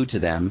serving food to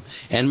them.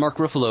 And Mark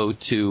Ruffalo,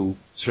 to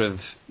sort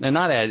of, and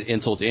not add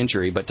insult to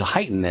injury, but to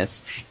heighten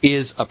this,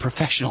 is a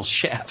professional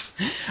chef.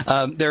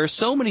 There are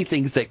so many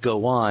things that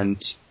go on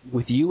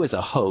with you as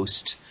a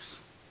host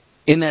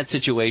in that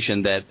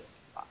situation that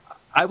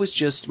I was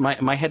just,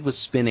 my head was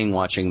spinning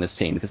watching this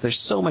scene, because there's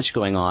so much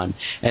going on,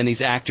 and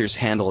these actors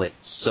handle it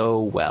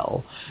so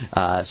well.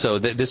 So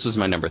this was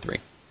my number 3.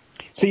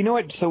 So you know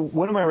what? So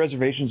one of my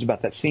reservations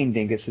about that scene,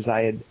 Dingus, is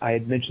I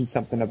had mentioned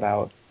something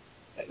about,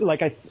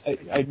 like I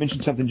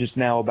mentioned something just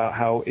now about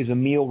how, is a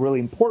meal really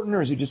important,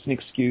 or is it just an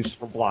excuse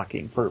for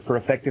blocking, for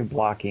effective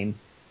blocking,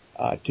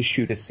 to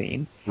shoot a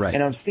scene? Right.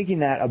 And I was thinking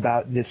that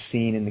about this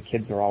scene in The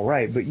Kids Are All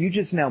Right, but you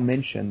just now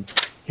mentioned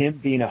him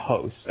being a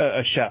host,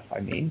 a chef, I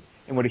mean,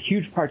 and what a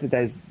huge part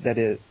that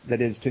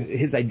is to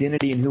his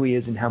identity and who he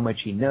is and how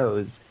much he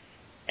knows,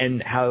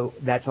 and how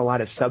that's a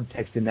lot of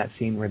subtext in that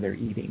scene where they're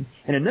eating.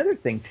 And another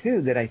thing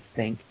too that I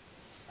think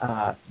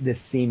this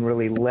scene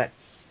really lets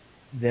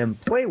them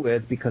play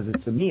with, because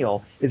it's a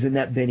meal, is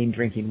Annette Bening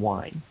drinking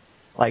wine.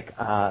 Like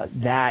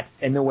that,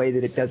 and the way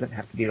that it doesn't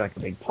have to be like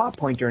a big plot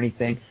point or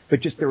anything,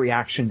 but just the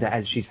reaction to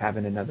as she's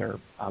having another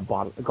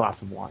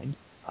glass of wine.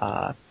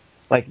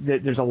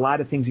 There's a lot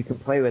of things you can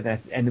play with,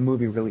 and the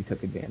movie really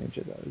took advantage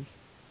of those.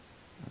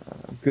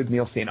 Good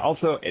meal scene.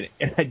 Also, and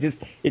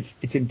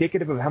it's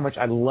indicative of how much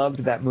I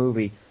loved that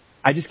movie.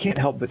 I just can't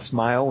help but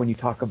smile when you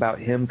talk about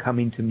him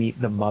coming to meet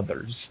the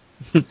mothers.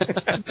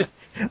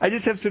 I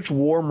just have such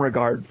warm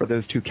regard for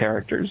those two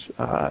characters,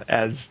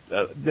 as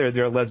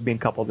they're a lesbian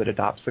couple that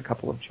adopts a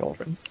couple of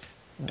children.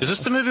 Is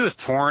this the movie with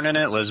porn in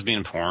it?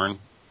 Lesbian porn?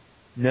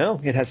 No,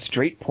 it has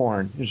straight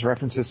porn. There's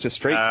references to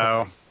straight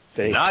porn.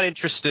 Not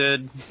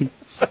interested.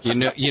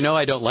 You know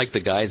I don't like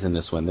the guys in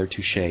this one. They're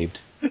too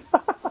shaved.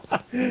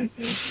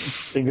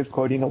 Dingus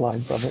quoting a line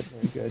from it.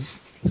 Very good.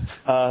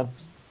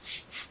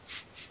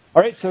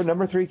 All right, so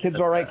number 3, Kids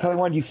Are All Right. Kelly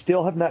Wand, you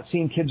still have not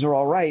seen Kids Are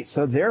All Right,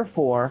 so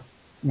therefore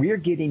we're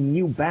getting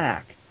you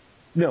back.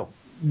 No,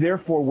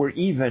 therefore we're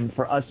even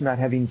for us not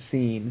having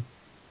seen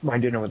My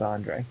Dinner with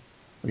Andre.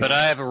 But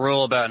I have a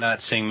rule about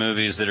not seeing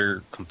movies that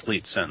are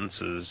complete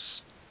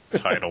sentences,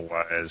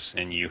 title-wise,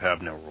 and you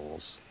have no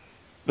rules.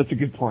 That's a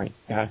good point.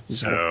 Yeah.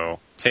 So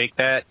take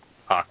that,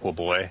 Aqua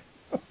Boy.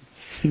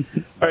 All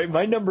right,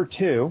 my number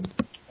 2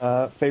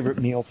 favorite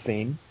meal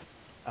scene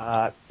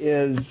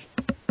is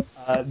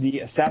the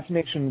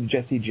assassination of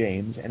Jesse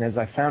James. And as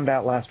I found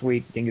out last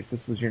week, Dingus,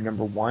 this was your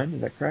number 1.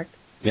 Is that correct?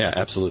 Yeah,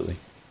 absolutely.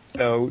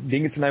 So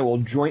Dingus and I will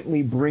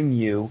jointly bring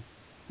you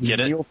the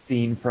Get it? meal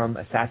scene from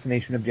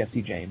Assassination of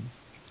Jesse James.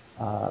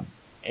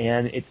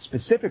 And it's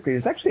specifically,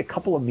 there's actually a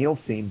couple of meal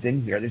scenes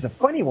in here. There's a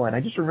funny one.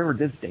 I just remembered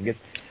this,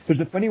 Dingus. There's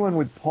a funny one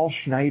with Paul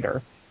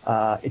Schneider.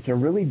 It's a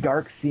really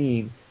dark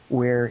scene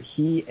where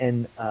he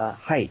and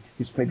Height,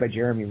 who's played by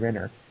Jeremy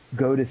Renner,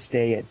 go to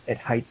stay at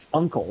Height's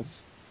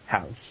uncle's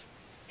house.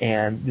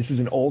 And this is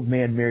an old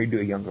man married to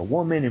a younger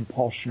woman, and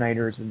Paul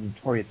Schneider is a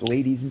notorious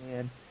ladies'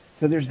 man.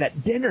 So there's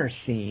that dinner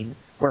scene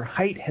where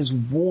Height has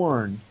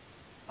warned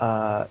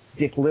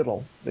Dick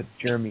Little, that's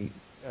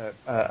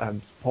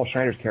Paul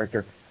Schneider's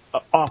character,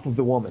 off of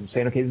the woman,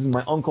 saying, okay, this is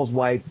my uncle's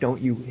wife, don't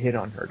you hit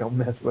on her, don't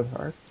mess with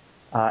her.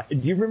 Do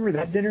you remember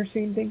that dinner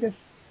scene, Dingus?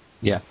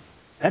 Yeah.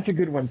 That's a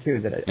good one,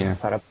 too, that I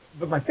thought of.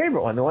 But my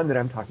favorite one, the one that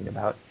I'm talking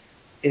about,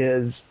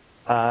 is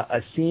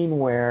a scene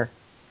where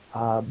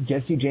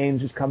Jesse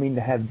James is coming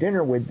to have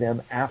dinner with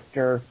them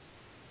after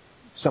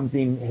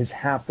something has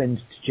happened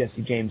to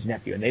Jesse James'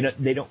 nephew,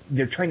 and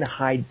they're trying to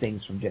hide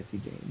things from Jesse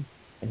James,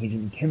 and he's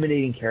an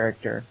intimidating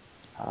character,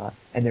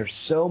 and there's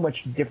so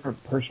much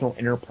different personal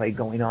interplay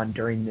going on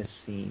during this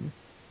scene,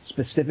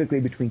 specifically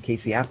between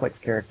Casey Affleck's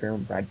character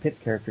and Brad Pitt's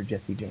character,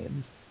 Jesse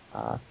James.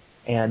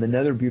 And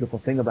another beautiful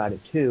thing about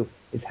it too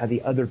is how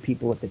the other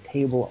people at the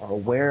table are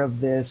aware of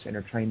this and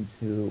are trying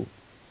to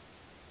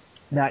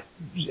not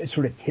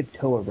sort of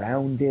tiptoe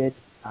around it,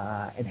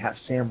 and how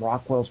Sam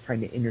Rockwell's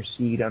trying to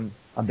intercede on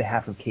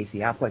behalf of Casey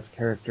Affleck's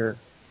character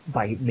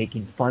by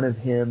making fun of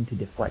him to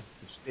deflect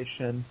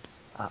suspicion.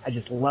 I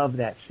just love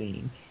that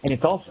scene. And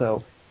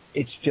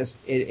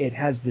it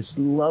has this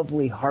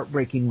lovely,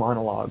 heartbreaking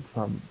monologue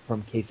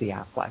from Casey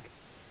Affleck,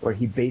 where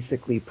he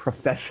basically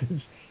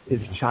professes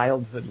his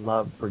childhood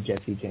love for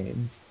Jesse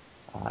James,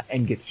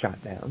 and gets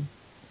shot down.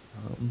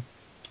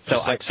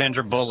 Just like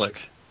Sandra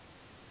Bullock.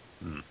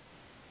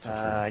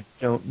 I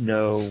don't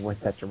know what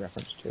that's a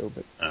reference to,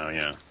 but... Oh,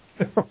 yeah.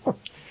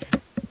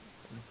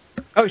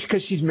 Oh,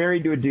 because she's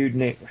married to a dude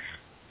named...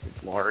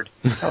 Good Lord.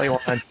 Kelly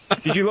Wand.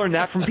 Did you learn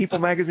that from People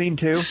magazine,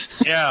 too?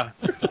 Yeah.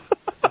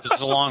 It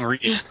was a long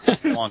read.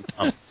 Long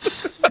time.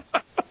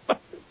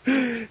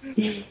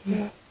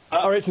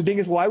 All right, so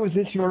Dingus, why was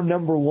this your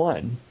number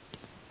one?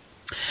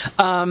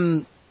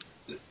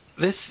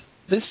 This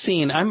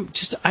scene,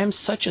 I'm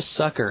such a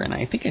sucker, and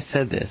I think I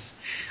said this.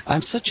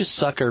 I'm such a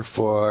sucker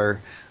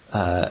for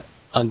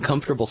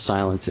uncomfortable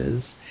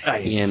silences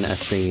in a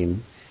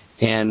scene,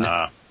 and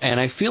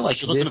I feel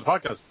like you should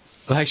listen to podcasts.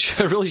 I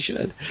really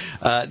should.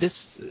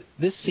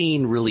 This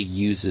scene really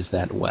uses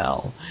that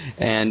well,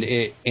 and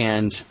this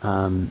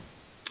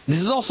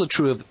is also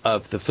true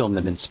of the film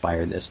that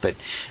inspired this.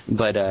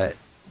 But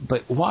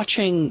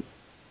watching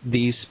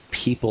these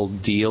people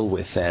deal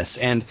with this,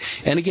 and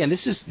again,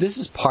 this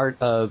is part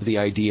of the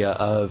idea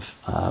of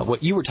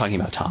what you were talking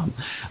about, Tom.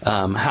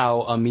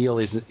 How a meal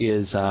is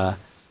the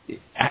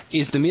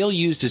meal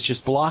used as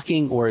just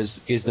blocking, or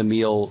is the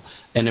meal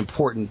an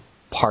important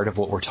part of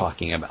what we're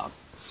talking about?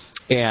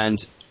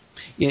 And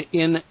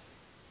in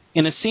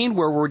a scene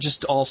where we're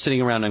just all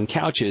sitting around on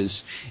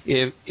couches,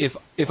 if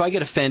I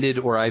get offended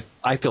or I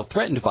feel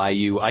threatened by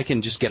you, I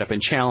can just get up and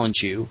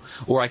challenge you,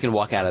 or I can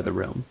walk out of the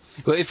room.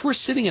 But if we're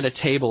sitting at a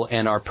table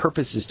and our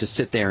purpose is to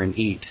sit there and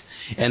eat,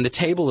 and the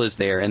table is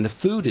there, and the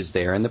food is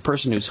there, and the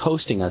person who's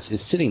hosting us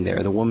is sitting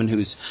there, the woman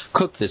who's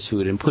cooked this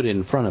food and put it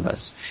in front of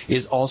us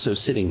is also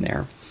sitting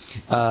there,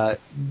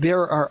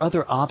 there are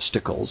other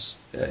obstacles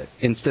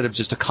instead of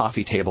just a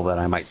coffee table that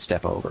I might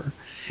step over.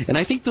 And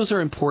I think those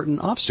are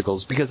important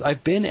obstacles, because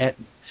I've been at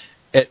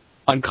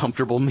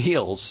uncomfortable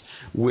meals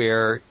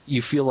where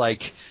you feel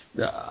like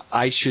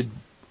I should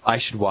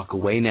walk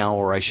away now,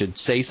 or I should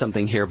say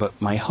something here,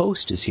 but my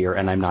host is here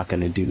and I'm not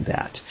going to do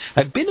that.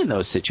 I've been in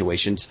those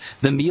situations.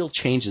 The meal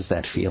changes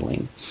that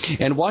feeling.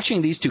 And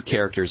watching these two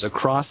characters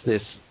across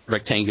this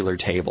rectangular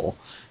table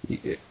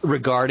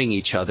regarding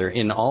each other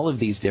in all of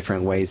these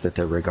different ways that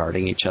they're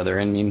regarding each other.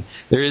 I mean,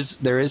 there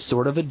is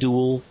sort of a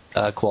dual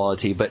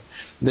quality, but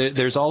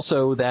there's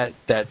also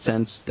that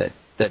sense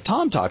that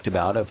Tom talked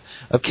about of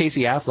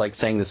Casey Affleck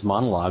saying this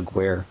monologue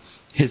where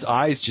his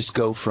eyes just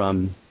go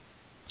from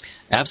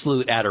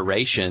absolute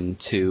adoration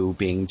to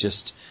being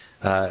just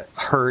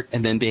hurt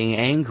and then being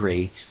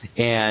angry,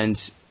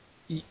 and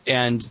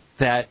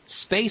that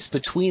space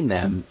between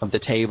them of the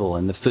table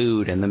and the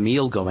food and the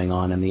meal going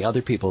on and the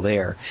other people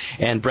there,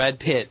 and Brad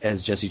Pitt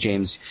as Jesse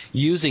James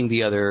using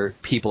the other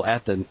people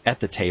at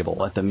the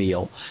table at the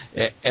meal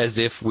as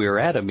if we're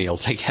at a meal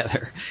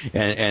together,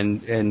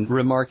 and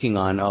remarking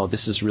on, oh,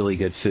 this is really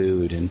good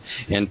food,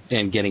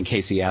 and getting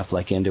Casey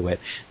Affleck into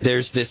it.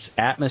 There's this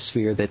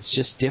atmosphere that's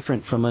just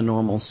different from a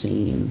normal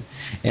scene,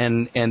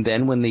 and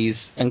then when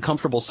these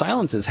uncomfortable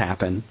silences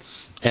happen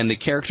and the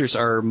characters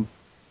are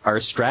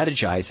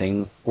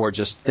strategizing or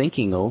just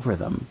thinking over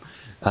them,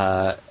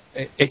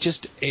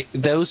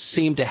 those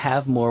seem to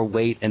have more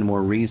weight and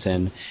more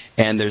reason,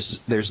 and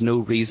there's no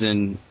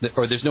reason,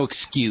 or there's no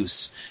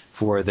excuse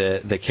for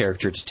the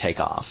character to take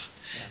off.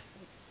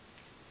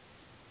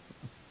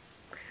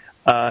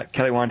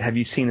 Kelly Wand, have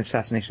you seen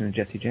Assassination of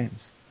Jesse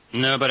James?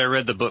 No, but I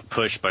read the book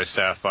Push by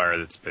Sapphire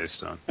that's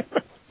based on.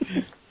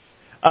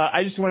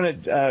 I just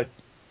want to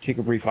take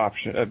a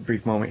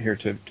brief moment here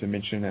to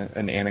mention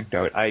an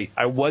anecdote.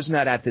 I was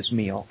not at this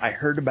meal. I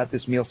heard about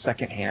this meal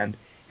secondhand.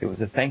 It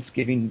was a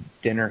Thanksgiving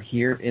dinner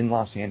here in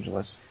Los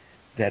Angeles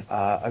that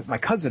my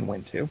cousin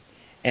went to,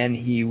 and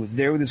he was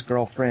there with his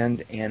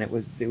girlfriend,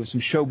 and there was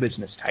some show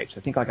business types.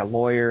 I think like a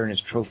lawyer and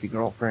his trophy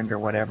girlfriend or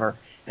whatever.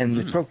 And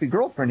the trophy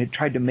girlfriend had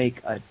tried to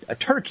make a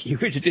turkey,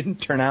 which didn't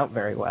turn out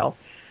very well.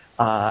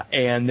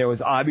 And there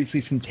was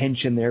obviously some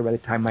tension there by the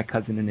time my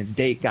cousin and his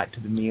date got to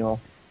the meal.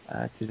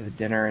 To the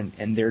dinner,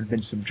 and there had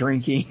been some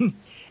drinking,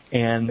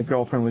 and the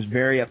girlfriend was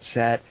very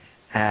upset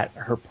at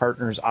her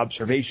partner's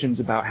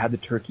observations about how the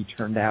turkey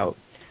turned out.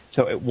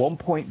 So at one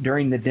point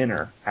during the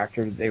dinner,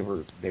 after they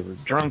were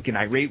drunk and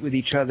irate with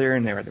each other,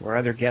 and there were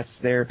other guests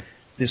there,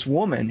 this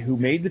woman who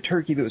made the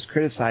turkey that was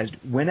criticized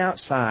went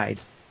outside,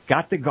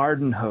 got the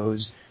garden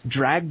hose,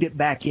 dragged it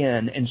back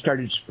in, and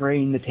started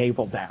spraying the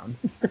table down.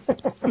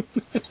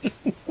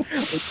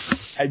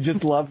 I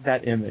just love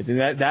that image.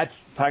 And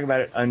that's, talking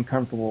about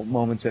uncomfortable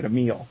moments at a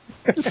meal.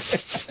 I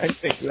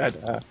think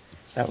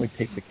that would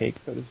take the cake,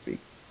 so to speak.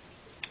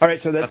 All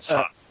right, so that's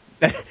hot.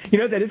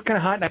 That is kind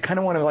of hot, and I kind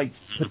of want to like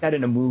put that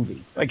in a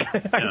movie. Like,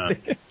 I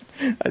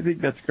think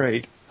that's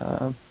great.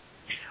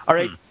 All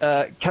right,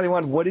 Kelly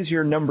Wand, what is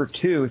your number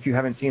 2 if you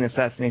haven't seen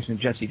Assassination of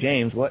Jesse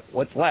James?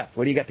 What's left?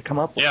 What do you got to come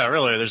up with? Yeah,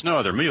 really, there's no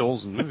other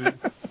meals in the movie.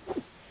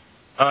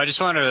 I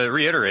just wanted to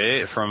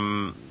reiterate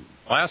from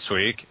last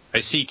week, I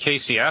see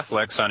Casey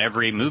Affleck's on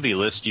every movie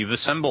list you've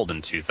assembled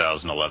in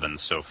 2011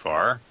 so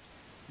far.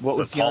 What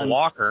was Paul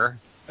Walker?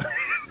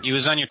 He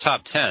was on your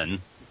top 10.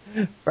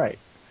 Right.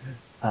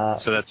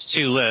 So that's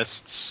 2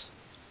 lists.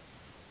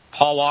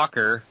 Paul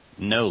Walker,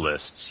 no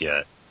lists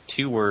yet.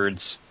 2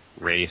 words,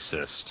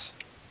 racist.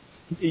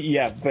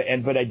 Yeah,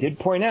 but I did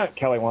point out,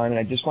 Kelly Wand, and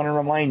I just want to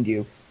remind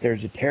you,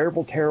 there's a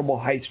terrible, terrible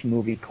heist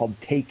movie called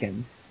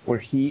Takers, where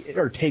he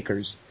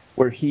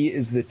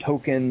is the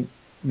token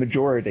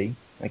majority.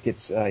 Like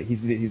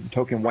he's the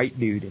token white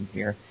dude in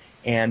here.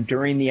 And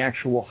during the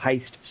actual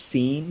heist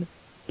scene,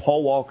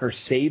 Paul Walker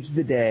saves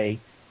the day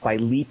by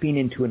leaping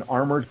into an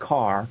armored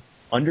car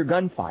under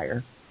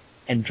gunfire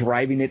and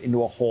driving it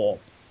into a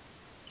hole.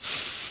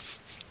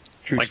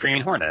 True like story.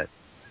 Green Hornet.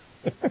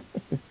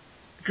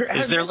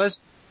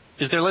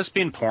 Is there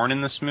lesbian porn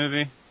in this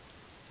movie?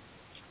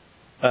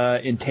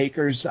 In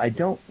Takers, I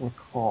don't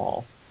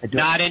recall.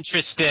 Not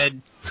interested.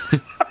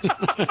 All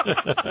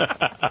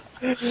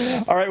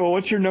right, well,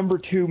 what's your number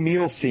 2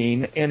 meal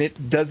scene?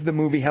 And does the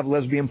movie have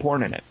lesbian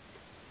porn in it?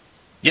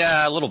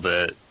 Yeah, a little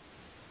bit.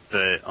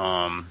 But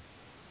I'm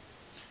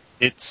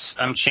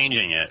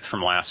changing it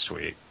from last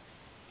week.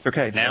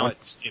 Okay. Now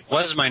it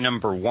was my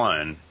number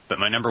 1, but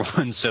my number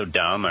 1's so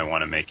dumb I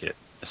want to make it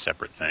a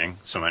separate thing.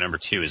 So my number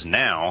 2 is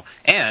now,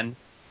 and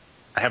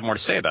I have more to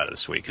say about it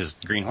this week because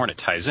Green Hornet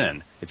ties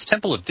in. It's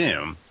Temple of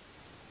Doom.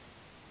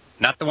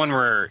 Not the one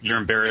where you're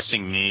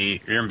embarrassing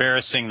me, you're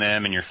embarrassing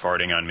them, and you're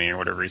farting on me, or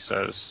whatever he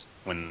says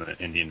when the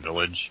Indian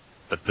village.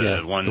 But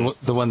the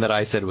one that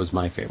I said was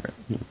my favorite.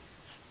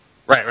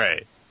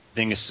 Right.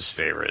 Dingus's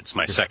favorite. It's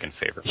my second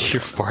favorite.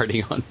 You're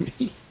farting on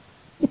me,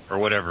 or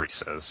whatever he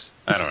says.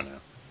 I don't know.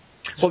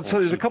 Well, so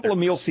there's a couple of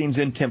meal scenes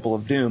in Temple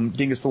of Doom.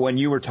 Dingus, the one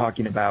you were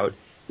talking about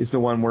is the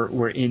one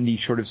where Indy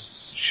sort of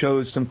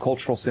shows some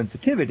cultural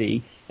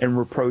sensitivity and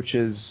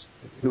reproaches,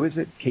 who is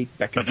it? Kate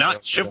Beckinsale. But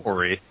not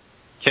chivalry.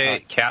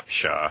 Kate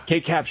Capshaw.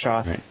 Kate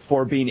Capshaw, right,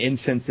 for being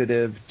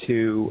insensitive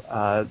to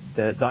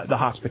the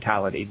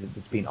hospitality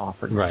that's being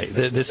offered. Right.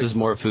 This is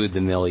more food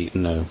than they'll eat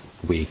in a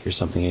week or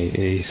something.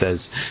 He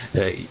says,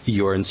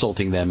 you're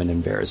insulting them and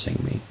embarrassing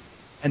me.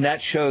 And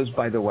that shows,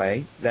 by the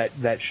way,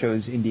 that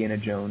shows Indiana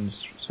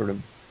Jones' sort of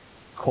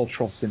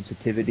cultural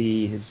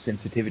sensitivity, his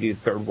sensitivity to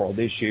third world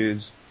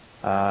issues.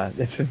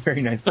 That's a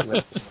very nice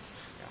clip. Yeah.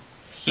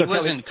 He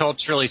wasn't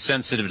culturally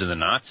sensitive to the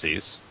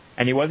Nazis.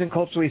 And he wasn't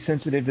culturally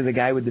sensitive to the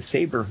guy with the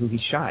saber who he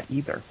shot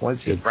either,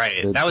 was he?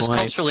 Right. Good that was point.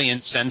 culturally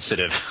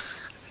insensitive.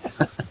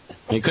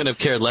 He couldn't have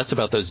cared less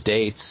about those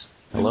dates.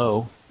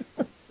 Hello.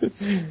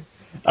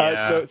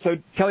 So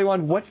Kelly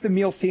Wand, what's the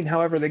meal scene,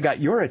 however, that got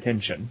your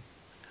attention?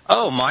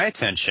 Oh, my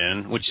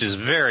attention, which is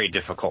very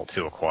difficult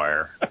to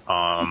acquire,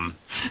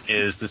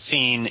 is the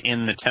scene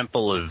in the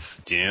Temple of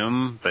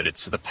Doom, but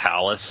it's the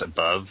palace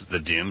above the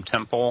Doom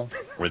Temple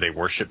where they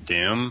worship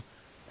Doom,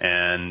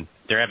 and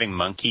they're having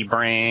monkey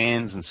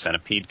brains and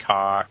centipede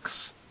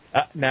cocks.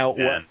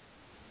 What?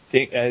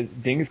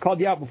 Ding has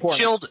called you out before.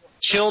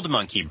 Chilled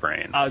monkey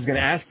brains. I was going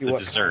to ask you what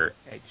dessert.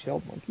 Okay,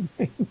 chilled monkey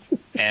brains.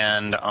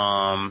 And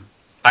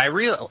I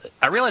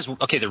realized,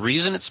 okay, the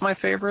reason it's my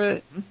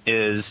favorite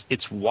is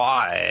it's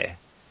why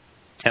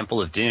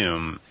Temple of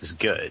Doom is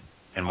good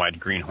and why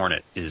Green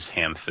Hornet is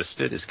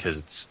ham-fisted is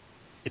because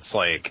it's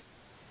like,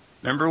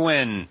 remember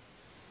when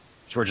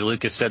George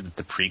Lucas said that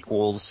the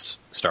prequels,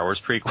 Star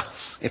Wars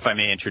prequels, if I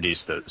may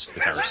introduce those to the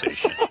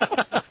conversation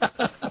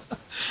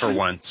for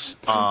once,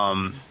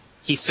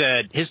 he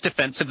said his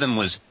defense of them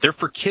was, they're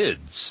for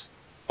kids.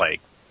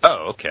 Like,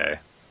 oh, okay.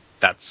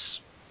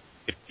 That's,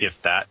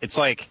 if that, it's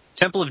like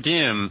Temple of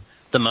Doom,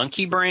 the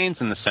monkey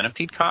brains and the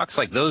centipede cocks,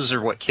 like those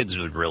are what kids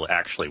would really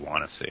actually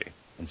want to see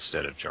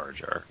instead of Jar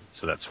Jar.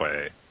 So that's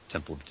why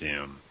Temple of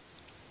Doom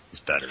is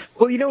better.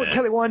 Well, you know what,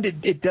 Kelly Wand,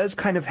 it does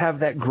kind of have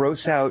that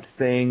gross out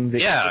thing.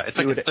 That it's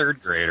like a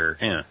third grader.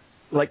 Yeah.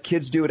 Like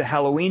kids do at a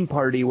Halloween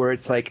party where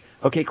it's like,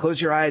 okay, close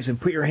your eyes and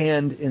put your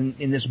hand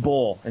in this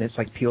bowl. And it's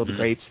like peeled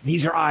grapes.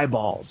 These are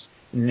eyeballs.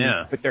 And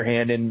then put their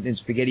hand in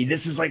spaghetti.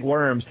 This is like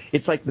worms.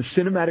 It's like the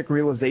cinematic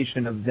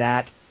realization of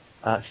that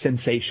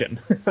sensation,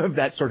 of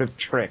that sort of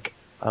trick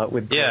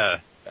with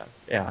stuff.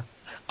 Yeah.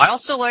 I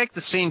also like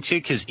the scene, too,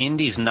 because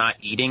Indy's not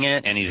eating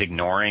it, and he's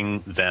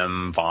ignoring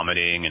them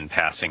vomiting and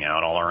passing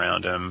out all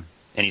around him.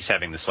 And he's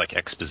having this, like,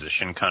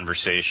 exposition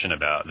conversation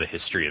about the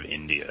history of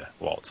India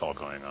while it's all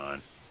going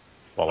on.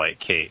 While, like,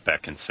 Kate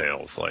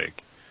Beckinsale's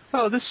like,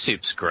 oh, this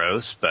soup's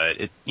gross, but,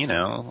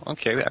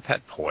 okay, I've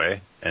had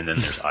poi, and then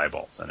there's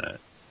eyeballs in it.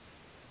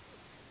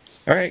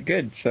 All right,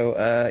 good.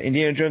 So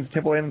Indiana Jones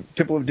Temple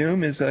of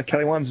Doom is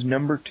Kelly Wand's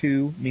number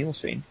 2 meal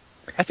scene.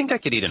 I think I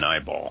could eat an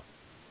eyeball.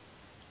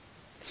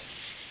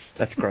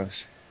 That's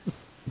gross.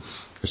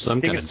 For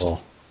some kind of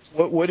bowl.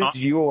 What is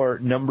your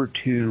number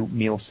 2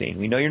 meal scene?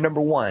 We know you're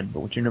number 1,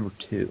 but what's your number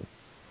 2?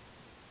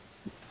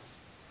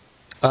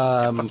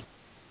 What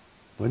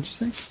did you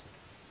say?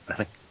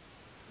 Nothing.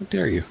 How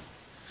dare you?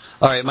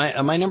 All right,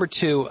 my number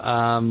 2.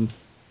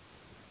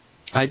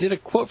 I did a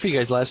quote for you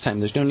guys last time.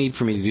 There's no need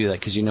for me to do that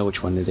because you know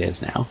which one it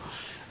is now.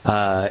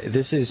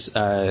 This is.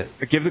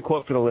 Give the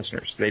quote for the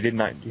listeners. They did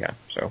not. Yeah.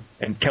 So,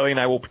 and Kelly and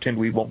I will pretend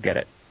we won't get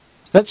it.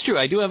 That's true.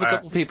 I do have a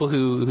couple people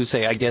who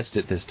say I guessed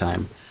it this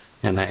time,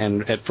 and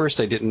at first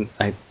I didn't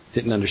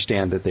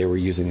understand that they were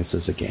using this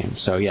as a game.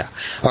 So yeah.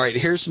 All right.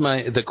 Here's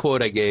the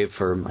quote I gave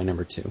for my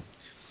number 2.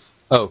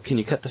 Oh, can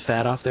you cut the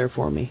fat off there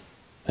for me?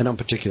 I don't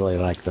particularly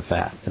like the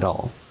fat at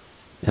all,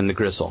 and the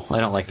gristle. I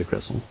don't like the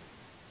gristle.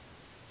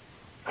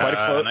 Quite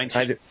a quote.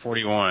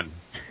 1941.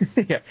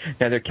 Yeah,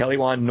 neither Kelly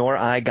Wand nor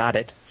I got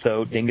it.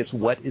 So, Dingus,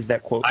 what is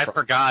that quote? I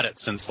forgot it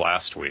since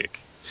last week.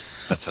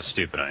 That's how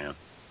stupid I am.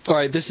 All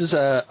right, this is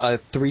a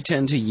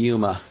 3:10 to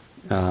Yuma.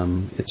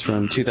 It's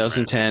from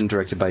 2010,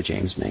 directed by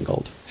James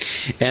Mangold,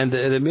 and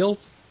the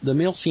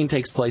meal scene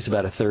takes place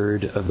about a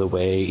third of the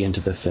way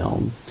into the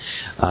film.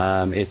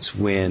 It's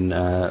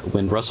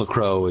when Russell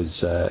Crowe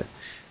is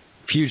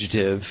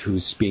fugitive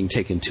who's being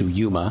taken to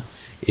Yuma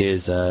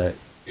is a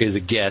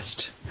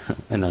guest,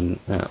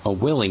 a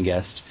willing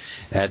guest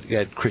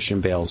at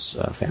Christian Bale's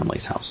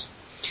family's house.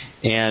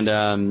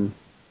 And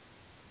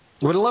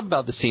what I love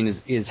about the scene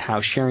is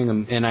how sharing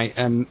them. And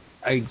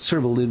I sort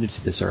of alluded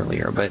to this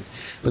earlier, but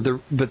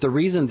the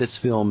reason this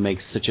film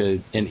makes such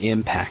an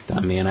impact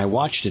on me, and I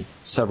watched it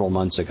several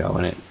months ago,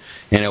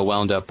 and it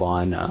wound up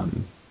on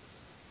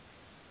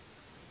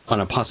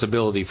a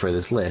possibility for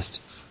this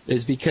list,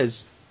 is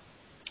because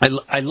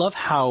I love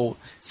how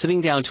sitting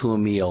down to a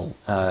meal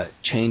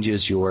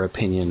changes your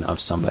opinion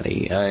of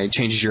somebody,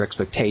 changes your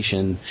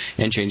expectation,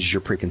 and changes your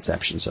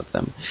preconceptions of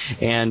them.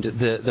 And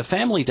the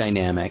family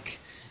dynamic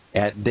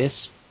at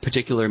this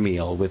particular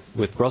meal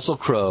with Russell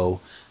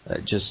Crowe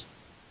just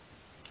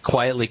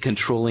quietly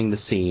controlling the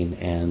scene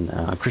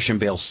and Christian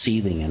Bale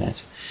seething in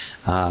it,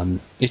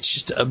 it's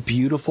just a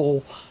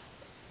beautiful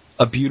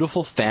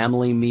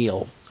family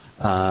meal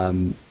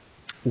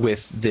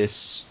with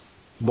this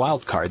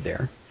wild card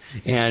there.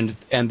 And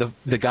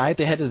the guy at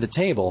the head of the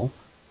table,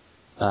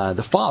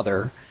 the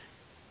father,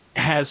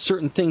 has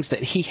certain things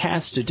that he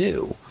has to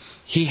do.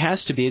 He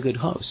has to be a good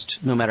host,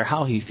 no matter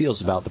how he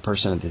feels about the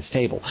person at his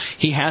table.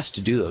 He has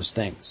to do those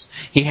things.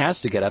 He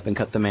has to get up and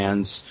cut the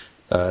man's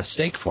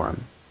steak for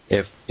him,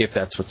 if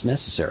that's what's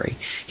necessary.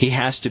 He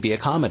has to be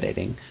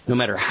accommodating, no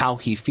matter how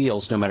he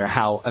feels, no matter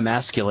how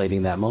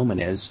emasculating that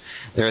moment is.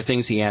 There are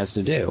things he has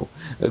to do.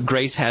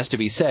 Grace has to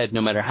be said,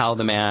 no matter how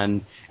the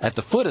man at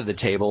the foot of the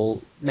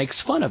table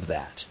makes fun of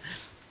that.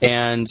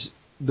 And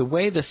the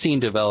way the scene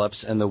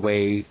develops and the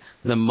way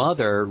the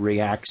mother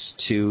reacts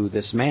to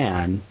this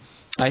man,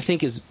 I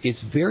think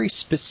is very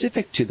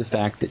specific to the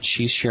fact that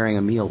she's sharing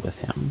a meal with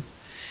him.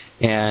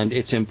 And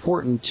it's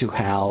important to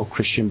how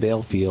Christian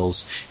Bale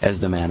feels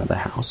as the man of the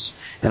house.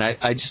 And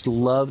I just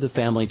love the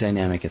family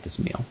dynamic at this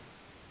meal.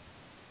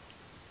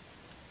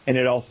 And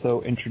it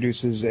also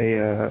introduces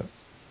a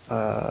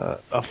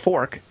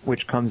fork,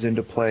 which comes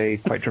into play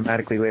quite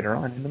dramatically later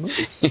on in the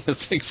movie.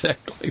 Yes,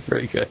 exactly.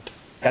 Very good.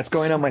 That's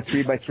going on my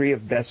 3x3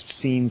 of best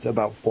scenes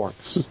about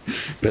forks.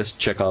 Best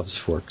Chekhov's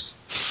forks.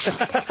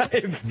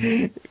 If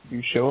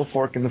you show a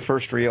fork in the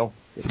first reel,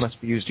 it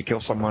must be used to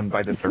kill someone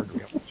by the third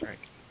reel. That's right.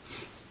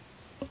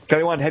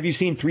 Kelly Wand, have you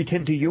seen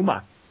 3:10 to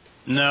Yuma?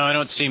 No, I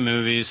don't see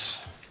movies.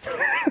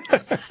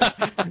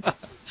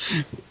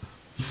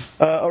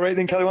 All right,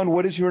 then, Kelly Wand,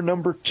 what is your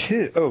number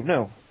 2? Oh,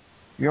 no.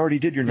 You already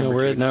did your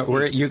number 2. No,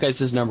 we're at you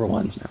guys' number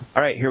 1s now.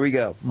 All right, here we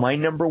go. My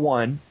number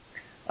 1,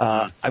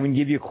 I'm going to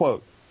give you a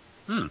quote.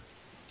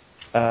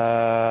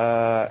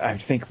 I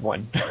think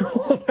one.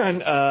 Hold on.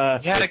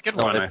 You had a good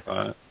one, I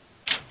thought.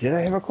 Did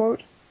I have a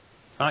quote? I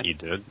thought you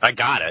did. I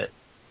got it.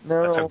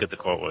 No. That's how good the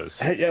quote was.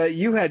 One of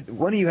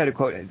you had a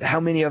quote. How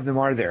many of them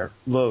are there?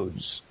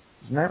 Loads.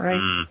 Isn't that right?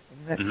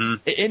 Mm-hmm.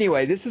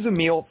 Anyway, this is a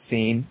meal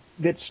scene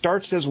that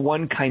starts as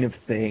one kind of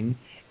thing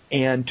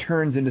and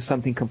turns into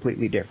something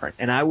completely different.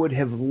 And I would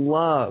have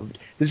loved,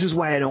 this is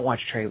why I don't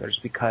watch trailers,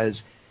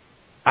 because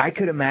I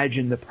could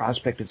imagine the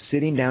prospect of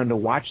sitting down to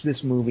watch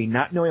this movie,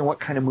 not knowing what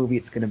kind of movie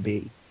it's going to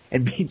be,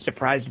 and being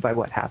surprised by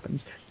what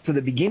happens. So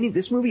the beginning,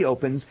 this movie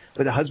opens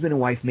with a husband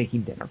and wife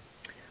making dinner.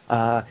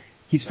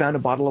 He's found a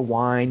bottle of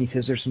wine. He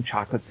says there's some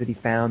chocolates that he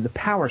found. The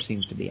power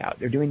seems to be out.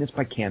 They're doing this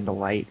by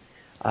candlelight.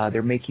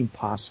 They're making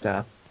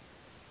pasta.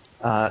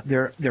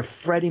 They're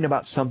fretting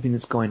about something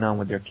that's going on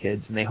with their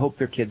kids, and they hope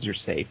their kids are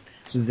safe.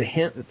 So there's a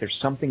hint that there's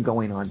something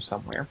going on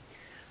somewhere.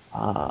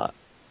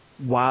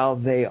 While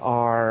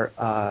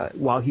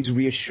he's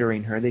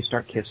reassuring her, they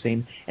start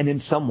kissing, and then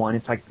someone,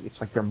 it's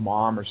like their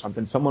mom or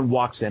something, someone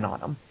walks in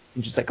on them,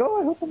 and she's like, "Oh,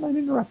 I hope I'm not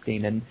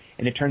interrupting." And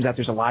it turns out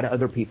there's a lot of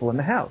other people in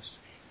the house,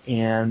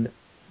 and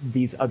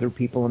these other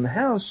people in the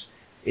house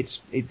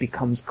it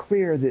becomes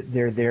clear that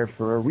they're there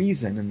for a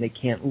reason and they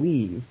can't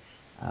leave.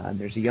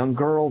 There's a young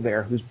girl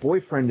there whose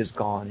boyfriend is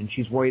gone, and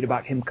she's worried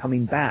about him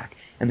coming back.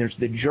 And there's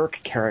the jerk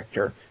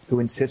character who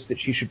insists that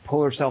she should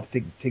pull herself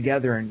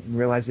together and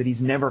realize that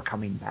he's never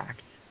coming back.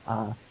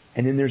 And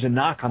then there's a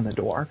knock on the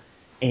door,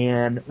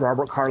 and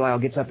Robert Carlyle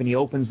gets up and he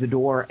opens the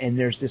door, and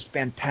there's this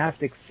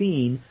fantastic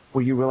scene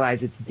where you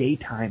realize it's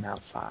daytime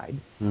outside,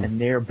 and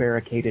they're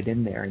barricaded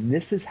in there. And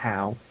this is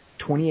how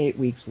 28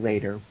 Weeks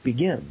Later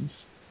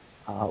begins,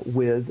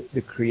 with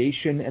the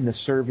creation and the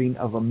serving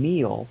of a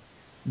meal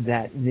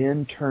that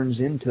then turns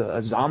into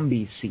a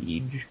zombie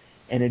siege.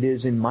 And it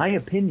is, in my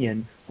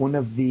opinion, one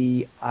of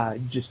the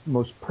just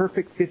most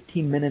perfect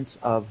 15 minutes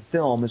of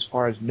film as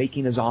far as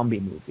making a zombie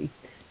movie.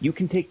 You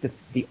can take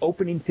the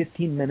opening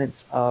 15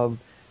 minutes of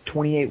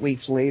 28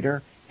 Weeks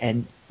Later,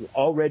 and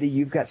already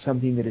you've got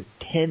something that is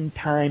 10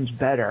 times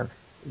better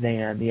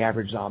than the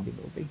average zombie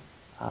movie.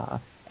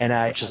 And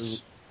I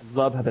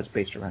love how that's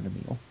based around a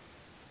meal.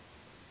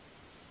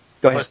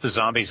 Go ahead. Plus the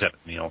zombies have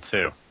a meal,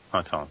 too.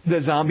 Huh, Tom? The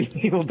zombie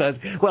meal does.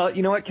 Well,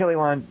 you know what, Kelly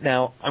Wand?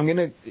 Now, I'm going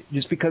to,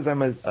 just because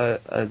I'm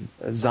a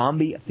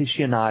zombie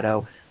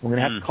aficionado, I'm going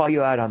to have to call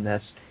you out on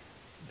this.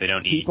 They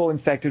don't eat. People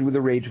infected with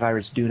the rage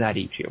virus do not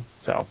eat you.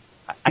 So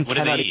I What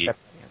cannot do they eat? accept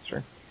that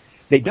answer.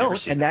 They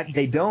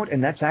don't,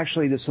 and that's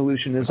actually the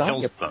solution to zombie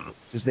kills them?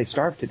 is they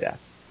starve to death.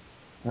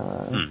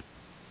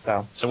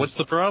 So what's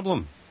the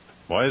problem?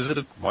 Why is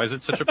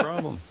it such a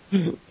problem?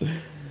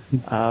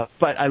 but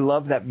I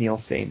love that meal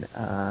scene,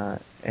 and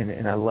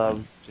I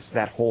love just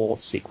that whole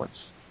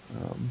sequence.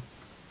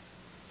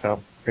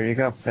 So there you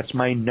go. That's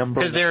my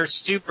number. Because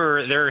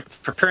they're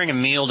preparing a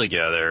meal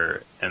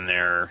together, and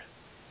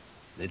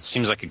it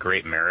seems like a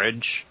great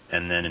marriage,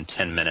 and then in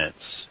 10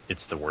 minutes,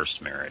 it's the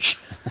worst marriage.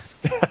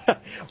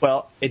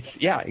 Well,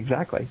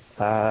 exactly.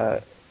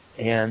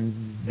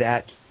 And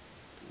that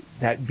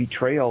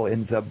betrayal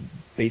ends up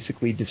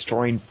basically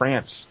destroying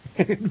France.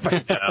 Take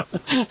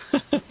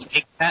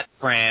that,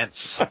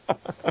 France.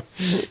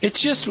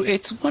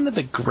 It's one of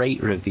the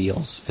great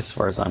reveals as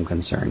far as I'm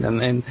concerned.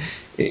 And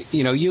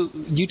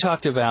you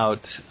talked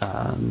about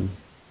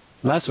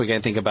last week,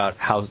 I think, about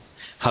how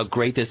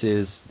great this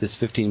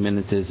 15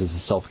 minutes is as a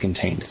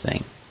self-contained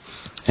thing.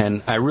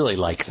 And I really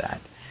like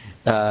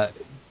that.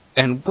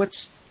 And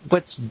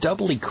what's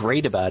doubly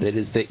great about it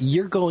is that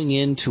you're going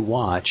in to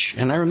watch,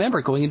 and I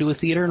remember going into a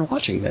theater and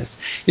watching this,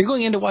 you're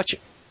going in to watch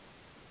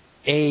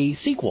a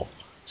sequel.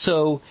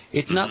 So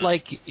it's not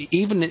like,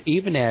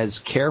 even as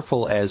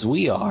careful as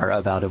we are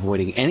about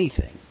avoiding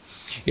anything,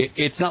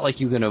 it's not like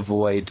you can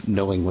avoid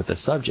knowing what the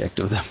subject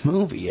of the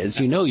movie is.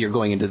 You know you're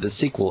going into the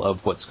sequel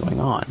of what's going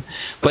on.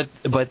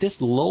 But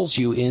this lulls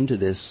you into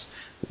this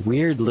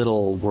weird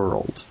little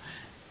world.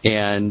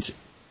 And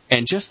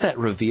just that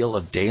reveal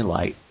of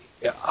daylight,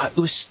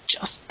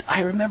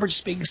 I remember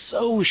just being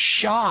so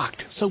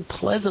shocked, so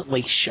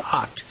pleasantly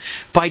shocked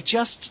by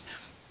just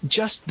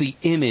the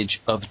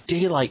image of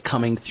daylight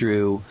coming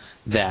through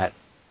the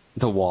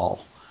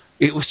wall.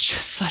 It was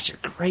just such a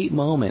great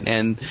moment,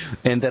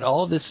 and that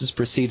all of this is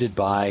preceded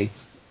by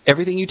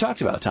everything you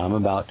talked about, Tom,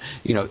 about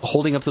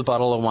holding up the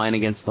bottle of wine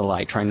against the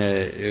light, trying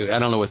to, I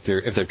don't know if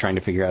they're trying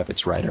to figure out if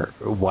it's red or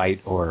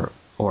white or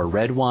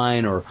red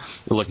wine, or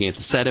looking at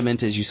the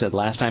sediment, as you said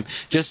last time.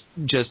 Just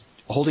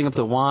holding up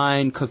the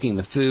wine, cooking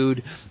the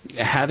food,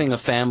 having a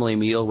family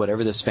meal,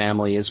 whatever this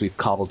family is we've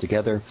cobbled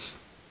together,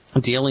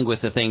 dealing with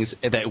the things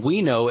that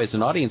we know as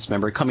an audience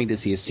member coming to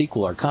see a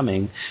sequel are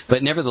coming,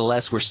 but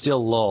nevertheless we're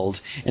still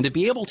lulled. And to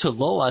be able to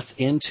lull us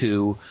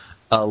into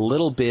a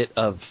little bit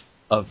of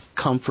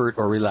comfort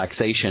or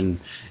relaxation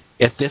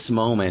at this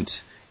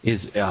moment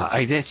is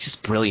it's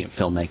just brilliant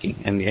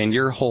filmmaking. And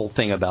your whole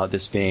thing about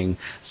this being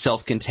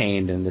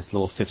self-contained in this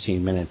little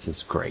 15 minutes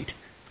is great.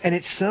 And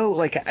it's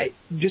so,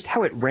 just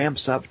how it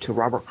ramps up to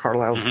Robert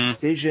Carlyle's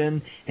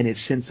decision and his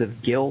sense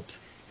of guilt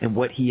and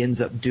what he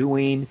ends up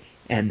doing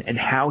and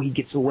how he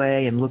gets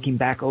away and looking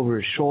back over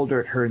his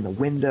shoulder at her in the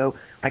window.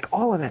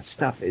 All of that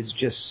stuff is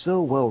just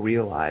so well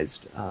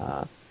realized.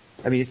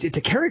 It's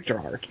a character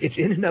arc. It's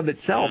in and of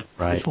itself,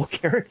 right. This whole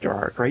character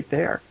arc right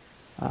there.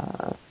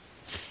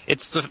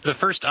 It's the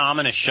first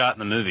ominous shot in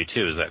the movie,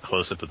 too, is that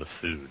close-up of the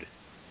food.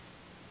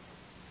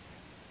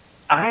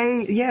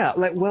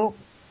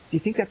 Do you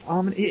think that's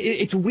ominous?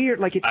 It's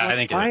weird. I think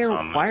it's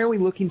ominous. Why are we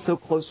looking so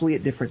closely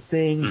at different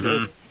things?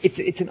 Mm-hmm.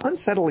 It's an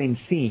unsettling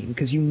scene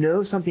because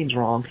something's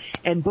wrong.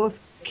 And both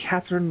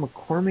Catherine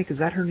McCormick, is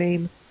that her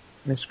name?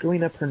 Am I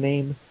screwing up her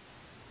name?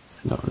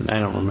 No, I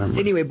don't remember.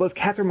 Anyway, both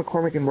Catherine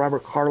McCormick and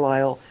Robert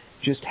Carlyle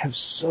just have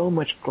so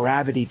much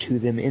gravity to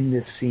them in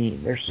this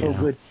scene. They're so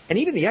good. And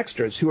even the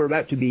extras who are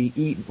about to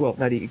be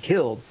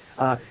killed,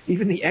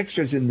 even the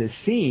extras in this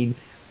scene,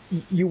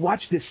 you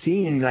watch this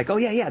scene and you're like, oh,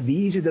 yeah,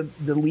 these are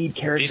the lead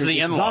characters. These are the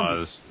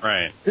in-laws,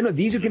 right. No,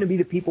 these are going to be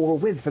the people we're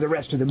with for the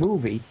rest of the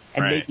movie,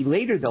 and maybe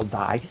later they'll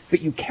die,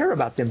 but you care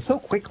about them so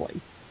quickly.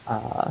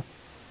 And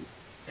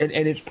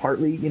it's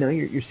partly,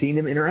 you're seeing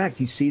them interact.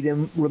 You see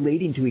them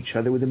relating to each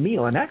other with a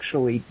meal. And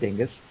actually,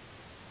 Dingus,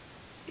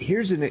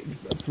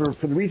 for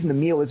the reason the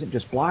meal isn't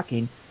just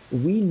blocking, the meal is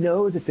we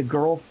know that the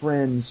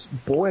girlfriend's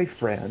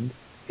boyfriend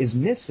is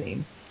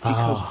missing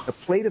because the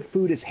plate of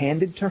food is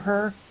handed to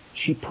her.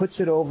 She puts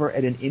it over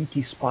at an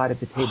empty spot at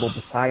the table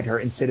beside her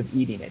instead of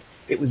eating it.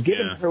 It was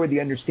given to her with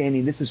the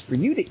understanding this is for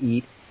you to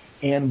eat,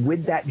 and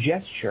with that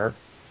gesture,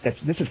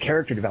 this is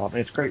character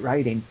development. It's great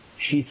writing.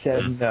 She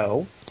says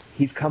no.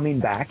 He's coming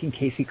back. In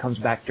case he comes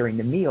back during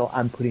the meal,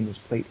 I'm putting his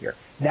plate here.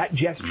 That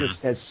gesture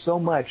says so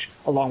much,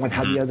 along with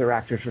how the other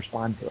actors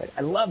respond to it.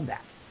 I love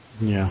that.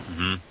 Yeah.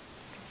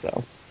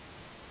 So.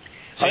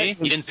 See, Right,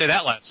 so you didn't say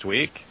that last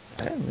week,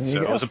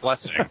 so it was a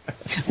blessing.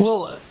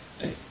 Well,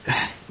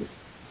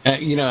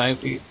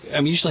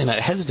 I'm usually not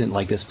hesitant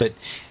like this, but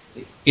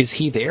is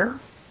he there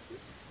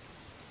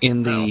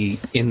in the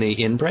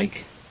in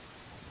break?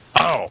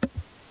 Oh,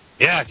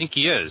 yeah, I think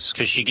he is,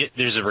 because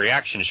there's a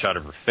reaction shot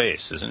of her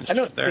face, isn't I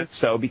don't there? think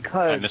so,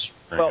 because,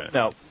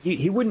 no,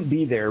 he wouldn't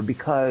be there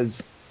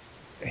because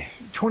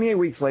 28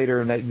 weeks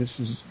later, and this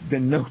has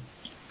been no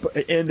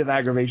end of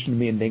aggravation to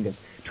me and Dingus,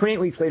 28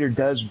 weeks later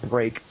does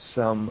break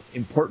some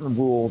important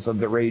rules of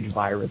the rage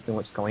virus and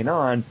what's going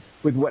on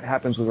with what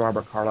happens with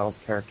Robert Carlyle's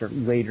character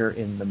later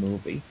in the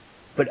movie.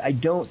 But I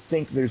don't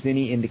think there's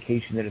any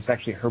indication that it's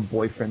actually her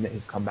boyfriend that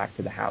has come back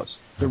to the house.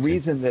 The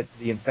reason that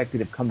the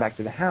infected have come back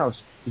to the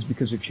house is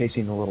because they're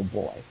chasing the little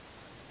boy.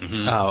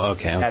 Mm-hmm. Oh,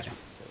 okay. That's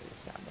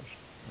established.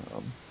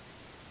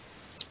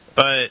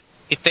 But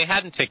if they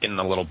hadn't taken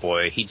the little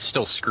boy, he'd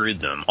still screwed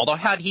them. Although,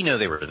 how'd he know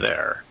they were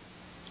there?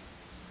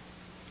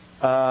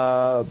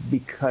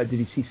 Because did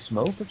he see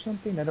smoke or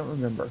something? I don't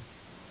remember.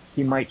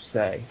 He might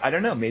say. I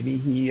don't know. Maybe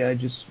he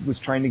just was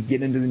trying to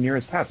get into the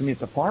nearest house. I mean,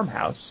 it's a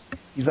farmhouse.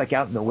 He's like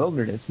out in the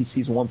wilderness. He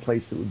sees one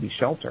place that would be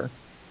shelter.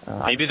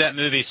 Maybe that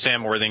movie's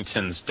Sam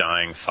Worthington's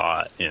dying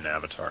thought in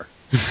Avatar.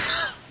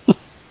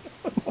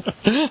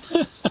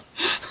 The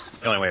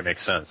only way it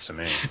makes sense to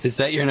me. Is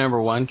that your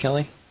number one,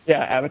 Kelly? Yeah,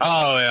 Avatar.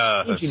 Oh,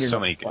 yeah. There's so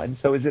many good.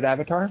 So is it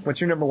Avatar?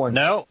 What's your number one?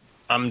 No,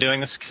 I'm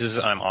doing this because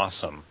I'm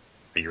awesome.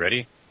 Are you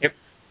ready? Yep.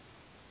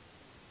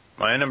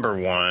 My number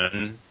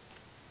one,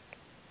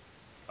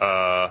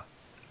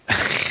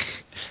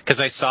 because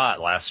I saw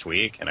it last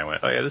week, and I went,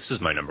 oh, yeah, this is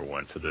my number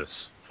one for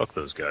this. Fuck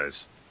those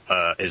guys.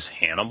 Is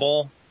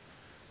Hannibal,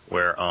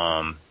 where,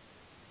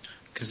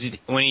 because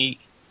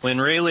when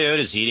Ray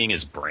Liotta's eating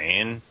his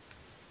brain,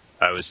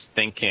 I was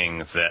thinking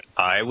that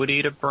I would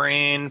eat a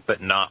brain,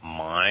 but not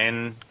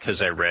mine,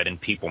 because I read in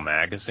People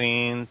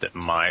magazine that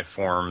my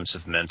forms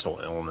of mental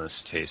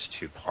illness taste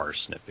too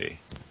parsnippy.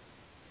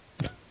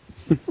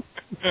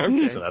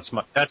 Okay.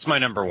 So that's my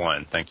number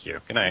one. Thank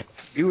you. Good night.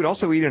 You would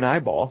also eat an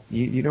eyeball.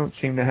 You don't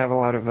seem to have a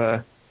lot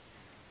of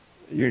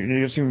you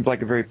don't seem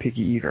like a very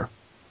picky eater.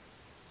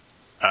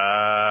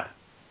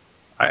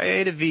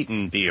 I'd have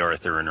eaten B.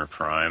 Arthur in her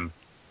prime.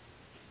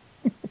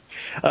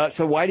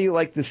 So why do you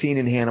like the scene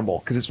in Hannibal?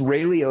 Because it's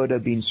Ray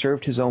Liotta being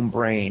served his own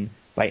brain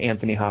by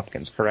Anthony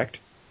Hopkins, correct?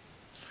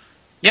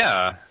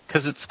 Yeah,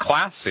 because it's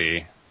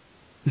classy.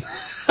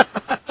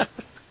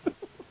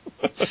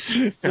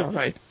 All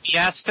right. He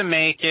has to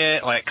make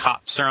it like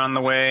cops are on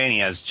the way, and he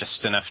has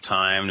just enough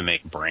time to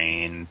make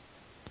brain.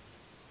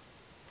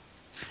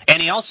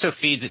 And he also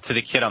feeds it to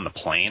the kid on the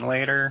plane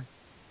later,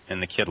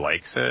 and the kid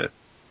likes it.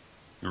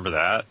 Remember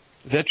that?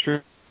 Is that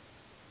true?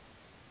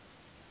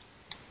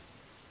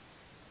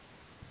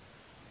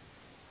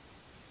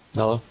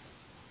 Hello?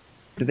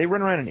 Did they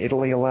run around in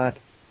Italy a lot?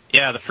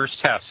 Yeah, the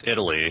first half's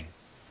Italy.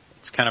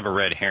 It's kind of a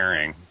red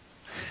herring.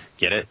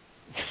 Get it?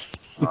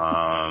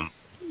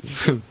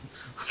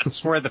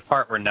 That's where the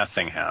part where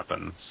nothing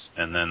happens,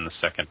 and then the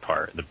second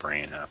part, the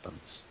brain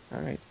happens.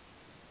 All right.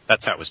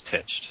 That's how it was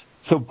pitched.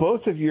 So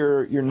both of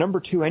your number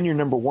two and your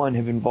number one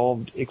have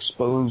involved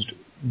exposed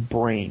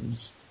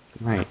brains.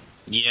 Right.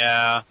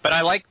 Yeah, but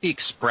I like the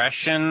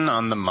expression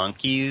on the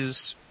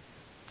monkeys'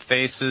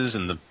 faces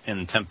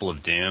in Temple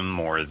of Doom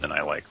more than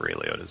I like Ray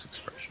Liotta's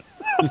expression.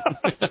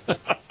 I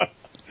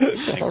think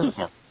it's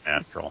more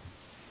natural.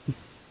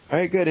 All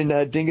right, good.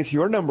 And Dingus,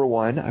 your number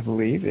one, I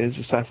believe, is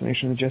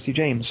Assassination of Jesse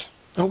James.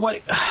 Oh,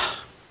 what?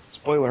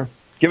 Spoiler.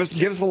 Give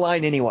us a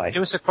line anyway.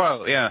 Give us a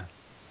quote, yeah.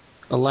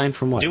 A line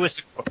from what? Do us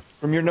a quote.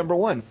 From your number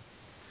one.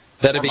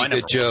 That'd be a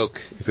good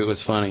joke if it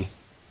was funny.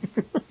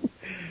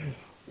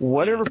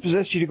 Whatever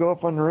possessed you to go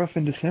up on the roof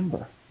in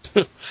December?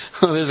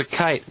 Oh, there's a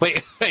kite.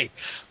 Wait. What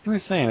am I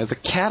saying? There's a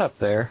cat up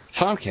there. A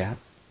tomcat.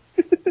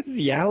 It's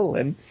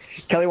yowling.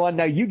 Kelly Wand,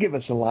 now you give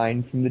us a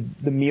line from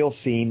the meal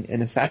scene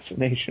in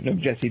Assassination of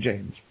Jesse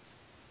James.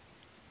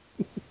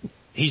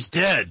 He's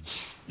dead.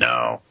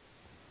 No.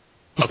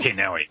 Okay,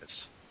 now he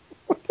is.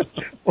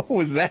 What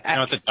was that? You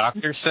know what the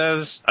doctor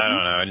says? I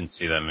don't know. I didn't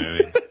see that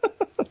movie.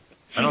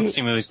 I don't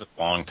see movies with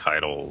long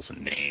titles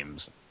and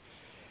names.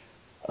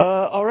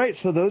 All right,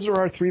 so those are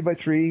our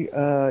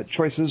 3x3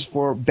 choices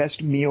for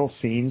best meal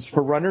scenes.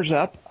 For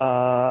runners-up,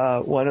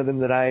 one of them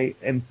that I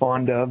am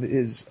fond of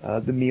is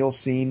the meal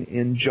scene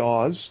in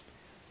Jaws.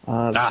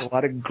 There's a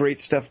lot of great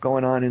stuff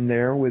going on in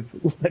there with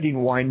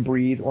letting wine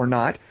breathe or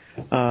not.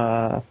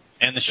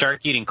 And the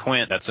shark eating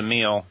Quint, that's a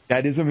meal.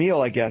 That is a meal,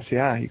 I guess,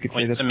 yeah. You could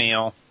Quint's say a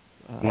meal.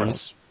 Of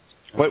course.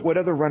 What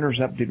other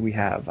runners-up did we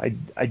have?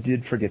 I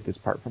did forget this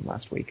part from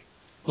last week.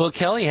 Well,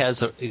 Kelly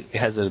has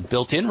a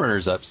built-in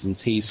runners-up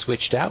since he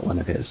switched out one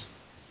of his.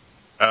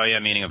 Oh, yeah,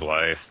 Meaning of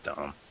Life.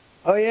 Dumb.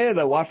 Oh, yeah,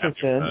 the wafer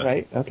thin,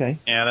 right? Okay.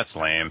 Yeah, that's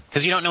lame.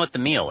 Because you don't know what the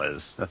meal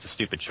is. That's a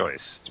stupid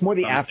choice. It's more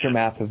the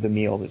aftermath of the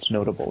meal that's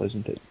notable,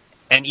 isn't it?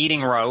 And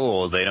eating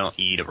Raoul, they don't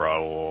eat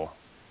Raoul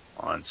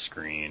on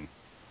screen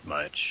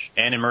much.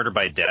 And in Murder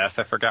by Death,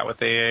 I forgot what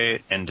they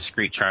ate. And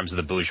Discreet Charms of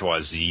the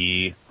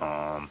Bourgeoisie,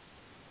 I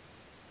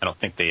don't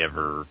think they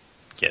ever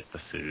get the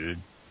food.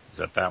 Is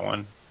that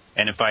one?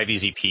 And in 5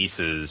 Easy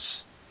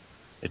Pieces,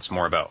 it's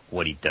more about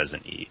what he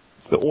doesn't eat.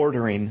 It's the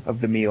ordering of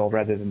the meal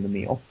rather than the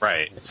meal.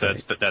 Right. So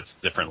that's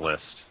a different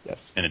list.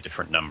 Yes. And a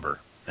different number.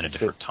 And a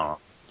different time.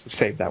 So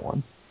save that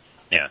one.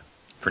 Yeah.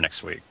 For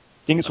next week.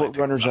 Dingus, what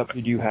runners-up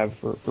did you have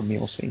for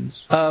meal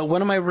scenes?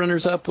 One of my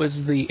runners-up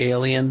was the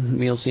alien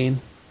meal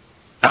scene.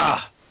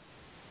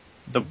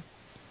 The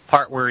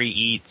part where he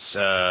eats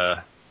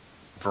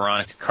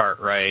Veronica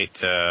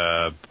Cartwright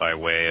by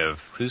way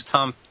of... Who's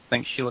Tom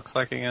thinks she looks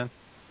like again?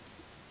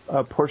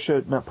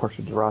 Portia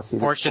de Rossi.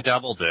 Portia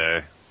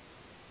Doubleday.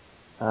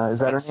 Is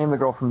that her name, the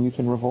girl from Youth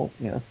in Revolt?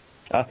 Yeah.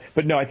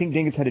 But no, I think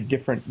Dingus had a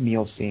different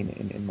meal scene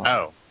in mind.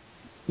 Oh.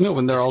 No,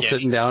 when they're all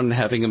sitting down and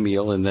having a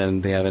meal, and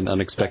then they have an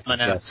unexpected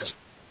guest.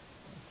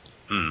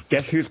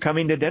 Guess who's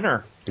coming to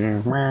dinner?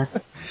 And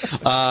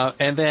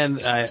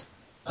then,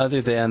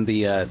 other than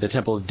the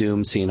Temple of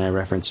Doom scene I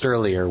referenced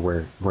earlier,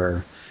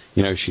 where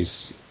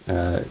she's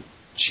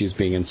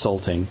being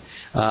insulting,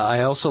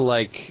 I also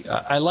like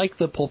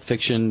the Pulp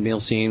Fiction meal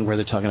scene where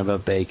they're talking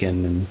about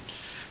bacon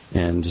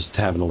and just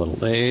having a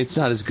little. It's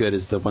not as good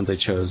as the ones I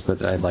chose,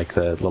 but I like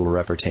the little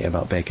repartee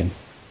about bacon.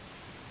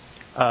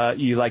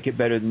 You like it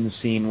better than the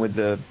scene with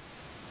the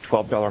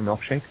 $12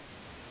 milkshake?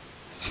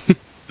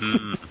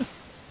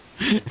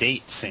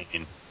 Date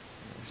scene.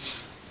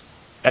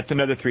 That's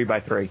another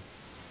 3x3.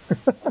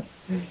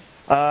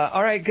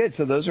 All right, good.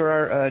 So those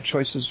are our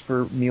choices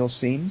for meal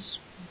scenes.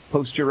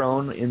 Post your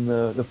own in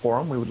the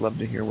forum. We would love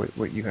to hear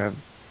what you have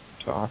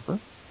to offer.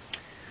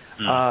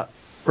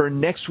 For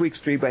next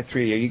week's 3x3,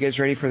 are you guys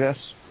ready for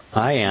this?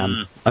 I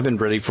am. I've been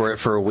ready for it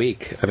for a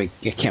week. I mean,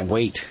 I can't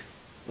wait.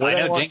 I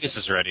know Dingus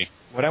is ready.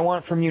 What I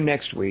want from you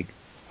next week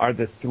are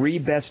the 3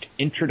 best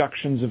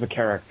introductions of a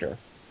character.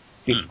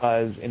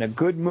 Because in a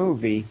good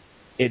movie,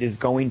 it is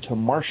going to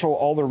marshal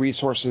all the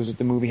resources that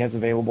the movie has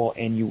available,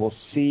 and you will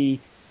see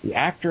the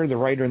actor, the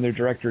writer, and the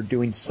director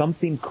doing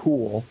something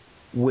cool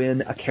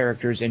when a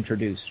character is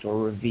introduced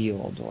or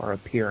revealed or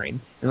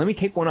appearing. And let me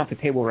take one off the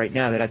table right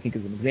now that I think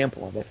is an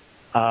example of it.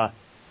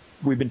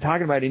 We've been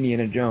talking about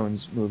Indiana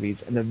Jones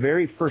movies, and the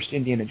very first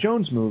Indiana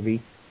Jones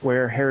movie,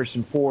 where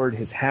Harrison Ford,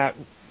 his hat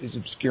is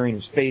obscuring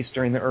his face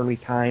during the early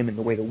time, and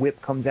the way the whip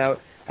comes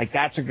out, like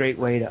that's a great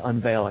way to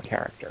unveil a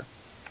character.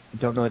 I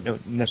don't know,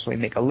 don't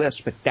necessarily make a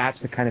list, but that's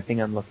the kind of thing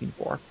I'm looking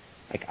for.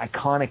 Like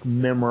iconic,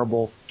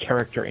 memorable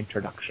character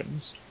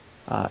introductions.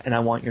 And I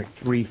want your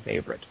 3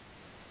 favorite.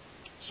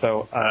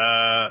 So,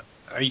 are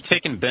you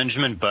taking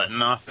Benjamin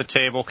Button off the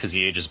table because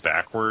he ages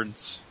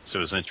backwards?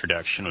 So his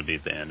introduction would be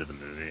at the end of the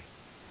movie.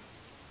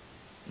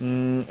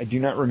 I do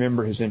not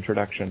remember his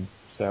introduction.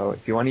 So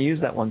if you want to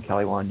use that one,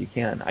 Kelly Wand, you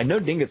can. I know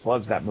Dingus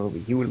loves that movie.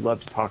 He would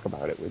love to talk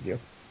about it with you.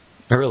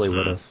 I really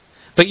would have.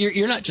 But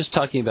you're not just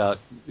talking about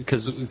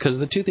because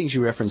the 2 things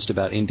you referenced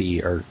about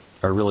Indy are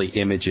really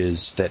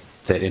images that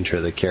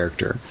enter the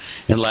character.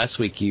 And last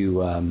week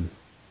you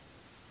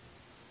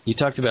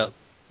talked about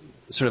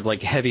sort of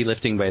like heavy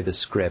lifting by the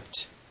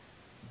script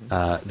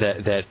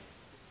that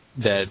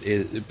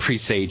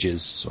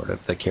presages sort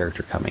of the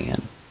character coming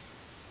in.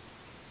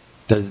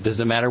 Does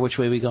it matter which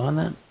way we go on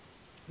that?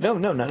 No,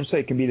 not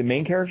necessarily. It can be the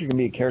main character. It can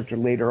be a character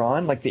later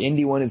on. Like the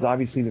Indy one is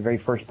obviously the very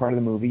first part of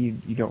the movie.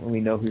 You don't really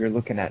know who you're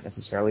looking at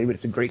necessarily, but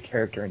it's a great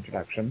character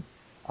introduction.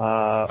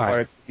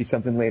 Or it could be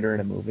something later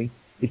in a movie.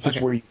 It's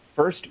just where you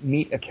first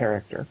meet a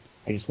character.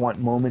 I just want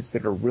moments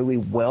that are really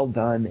well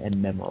done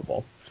and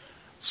memorable.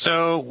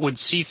 So would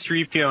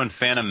C-3PO and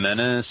Phantom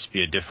Menace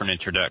be a different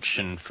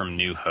introduction from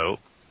New Hope,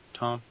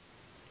 Tom?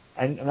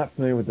 I'm not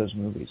familiar with those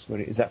movies.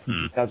 Is that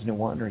from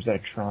 2001 or is that a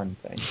Tron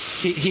thing?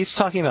 He's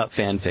talking about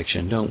fan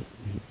fiction. Don't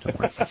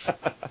worry.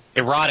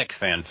 Erotic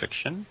fan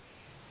fiction.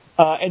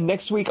 And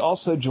next week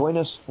also join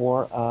us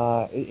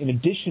for, in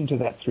addition to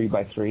that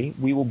 3x3,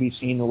 we will be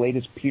seeing the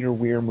latest Peter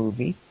Weir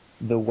movie,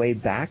 The Way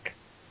Back.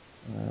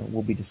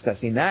 We'll be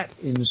discussing that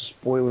in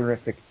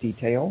spoilerific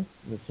detail,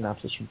 the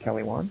synopsis from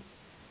Kelly Wand.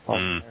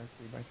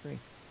 3x3.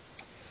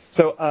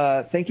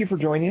 So, thank you for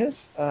joining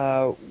us.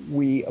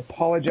 We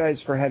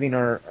apologize for having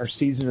our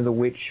Season of the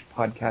Witch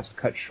podcast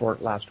cut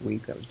short last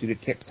week. That was due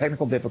to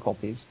technical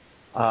difficulties.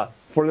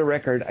 For the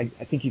record, I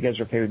think you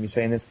guys are okay with me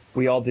saying this.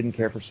 We all didn't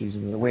care for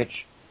Season of the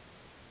Witch,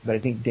 but I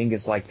think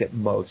Dingus liked it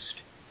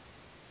most.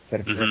 Is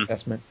that a fair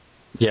assessment?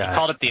 Yeah. He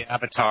called it the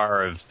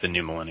Avatar of the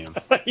New Millennium.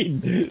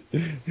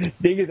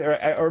 Dingus,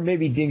 or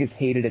maybe Dingus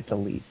hated it the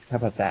least. How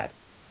about that?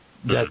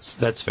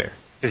 That's fair.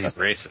 Because he's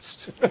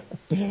racist.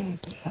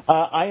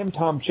 I am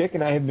Tom Chick,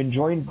 and I have been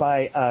joined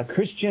by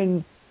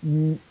Christian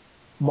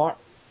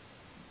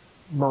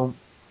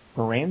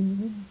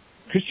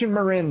Christian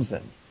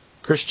Marinzen.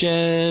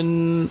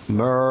 Christian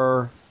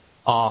Murofsky.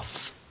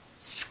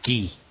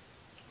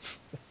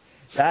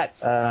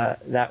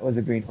 That was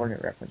a Green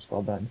Hornet reference.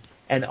 Well done.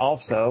 And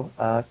also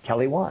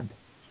Kelly Wand.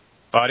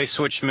 Body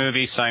switch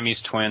movie,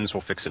 Siamese twins.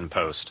 We'll fix it in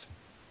post.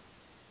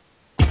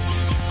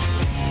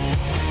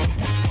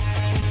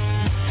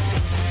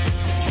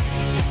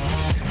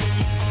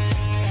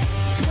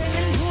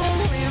 Swimming pool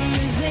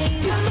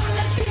limousine. Come on,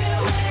 let's do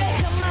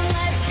it. Come on,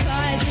 let's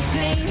cause the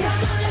scene.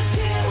 Come on, let's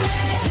do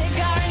it.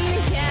 Cigar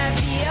and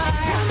caviar.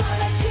 Come on,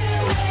 let's do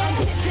it. I'm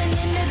pissing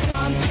in the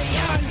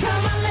junkyard.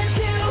 Come on, let's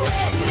do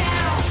it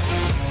now.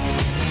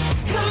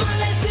 Come on,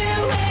 let's do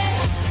it.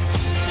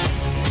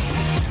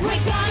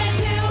 We're gonna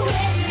do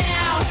it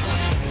now.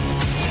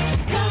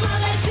 Come on,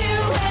 let's do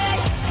it.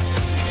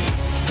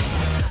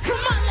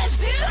 Come on, let's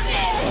do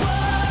this.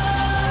 Whoa.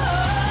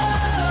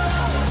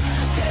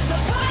 There's a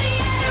party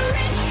at a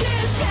rich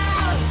dude's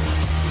house.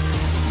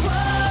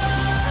 Whoa.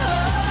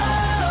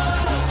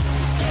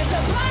 There's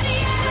a party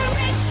at a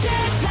rich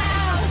dude's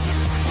house.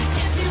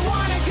 If you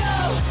wanna go,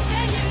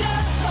 then you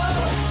know.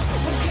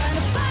 We're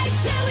gonna fight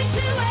till we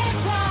do it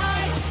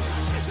right.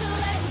 So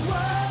let's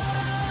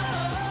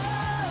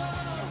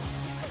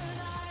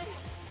tonight.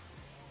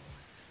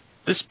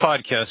 This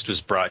podcast was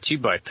brought to you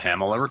by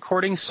Pamela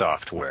Recording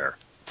Software.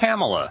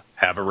 Pamela,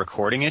 have a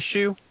recording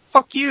issue?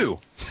 Fuck you.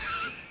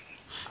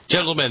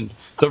 Gentlemen,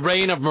 the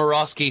reign of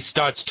Murawski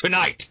starts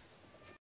tonight.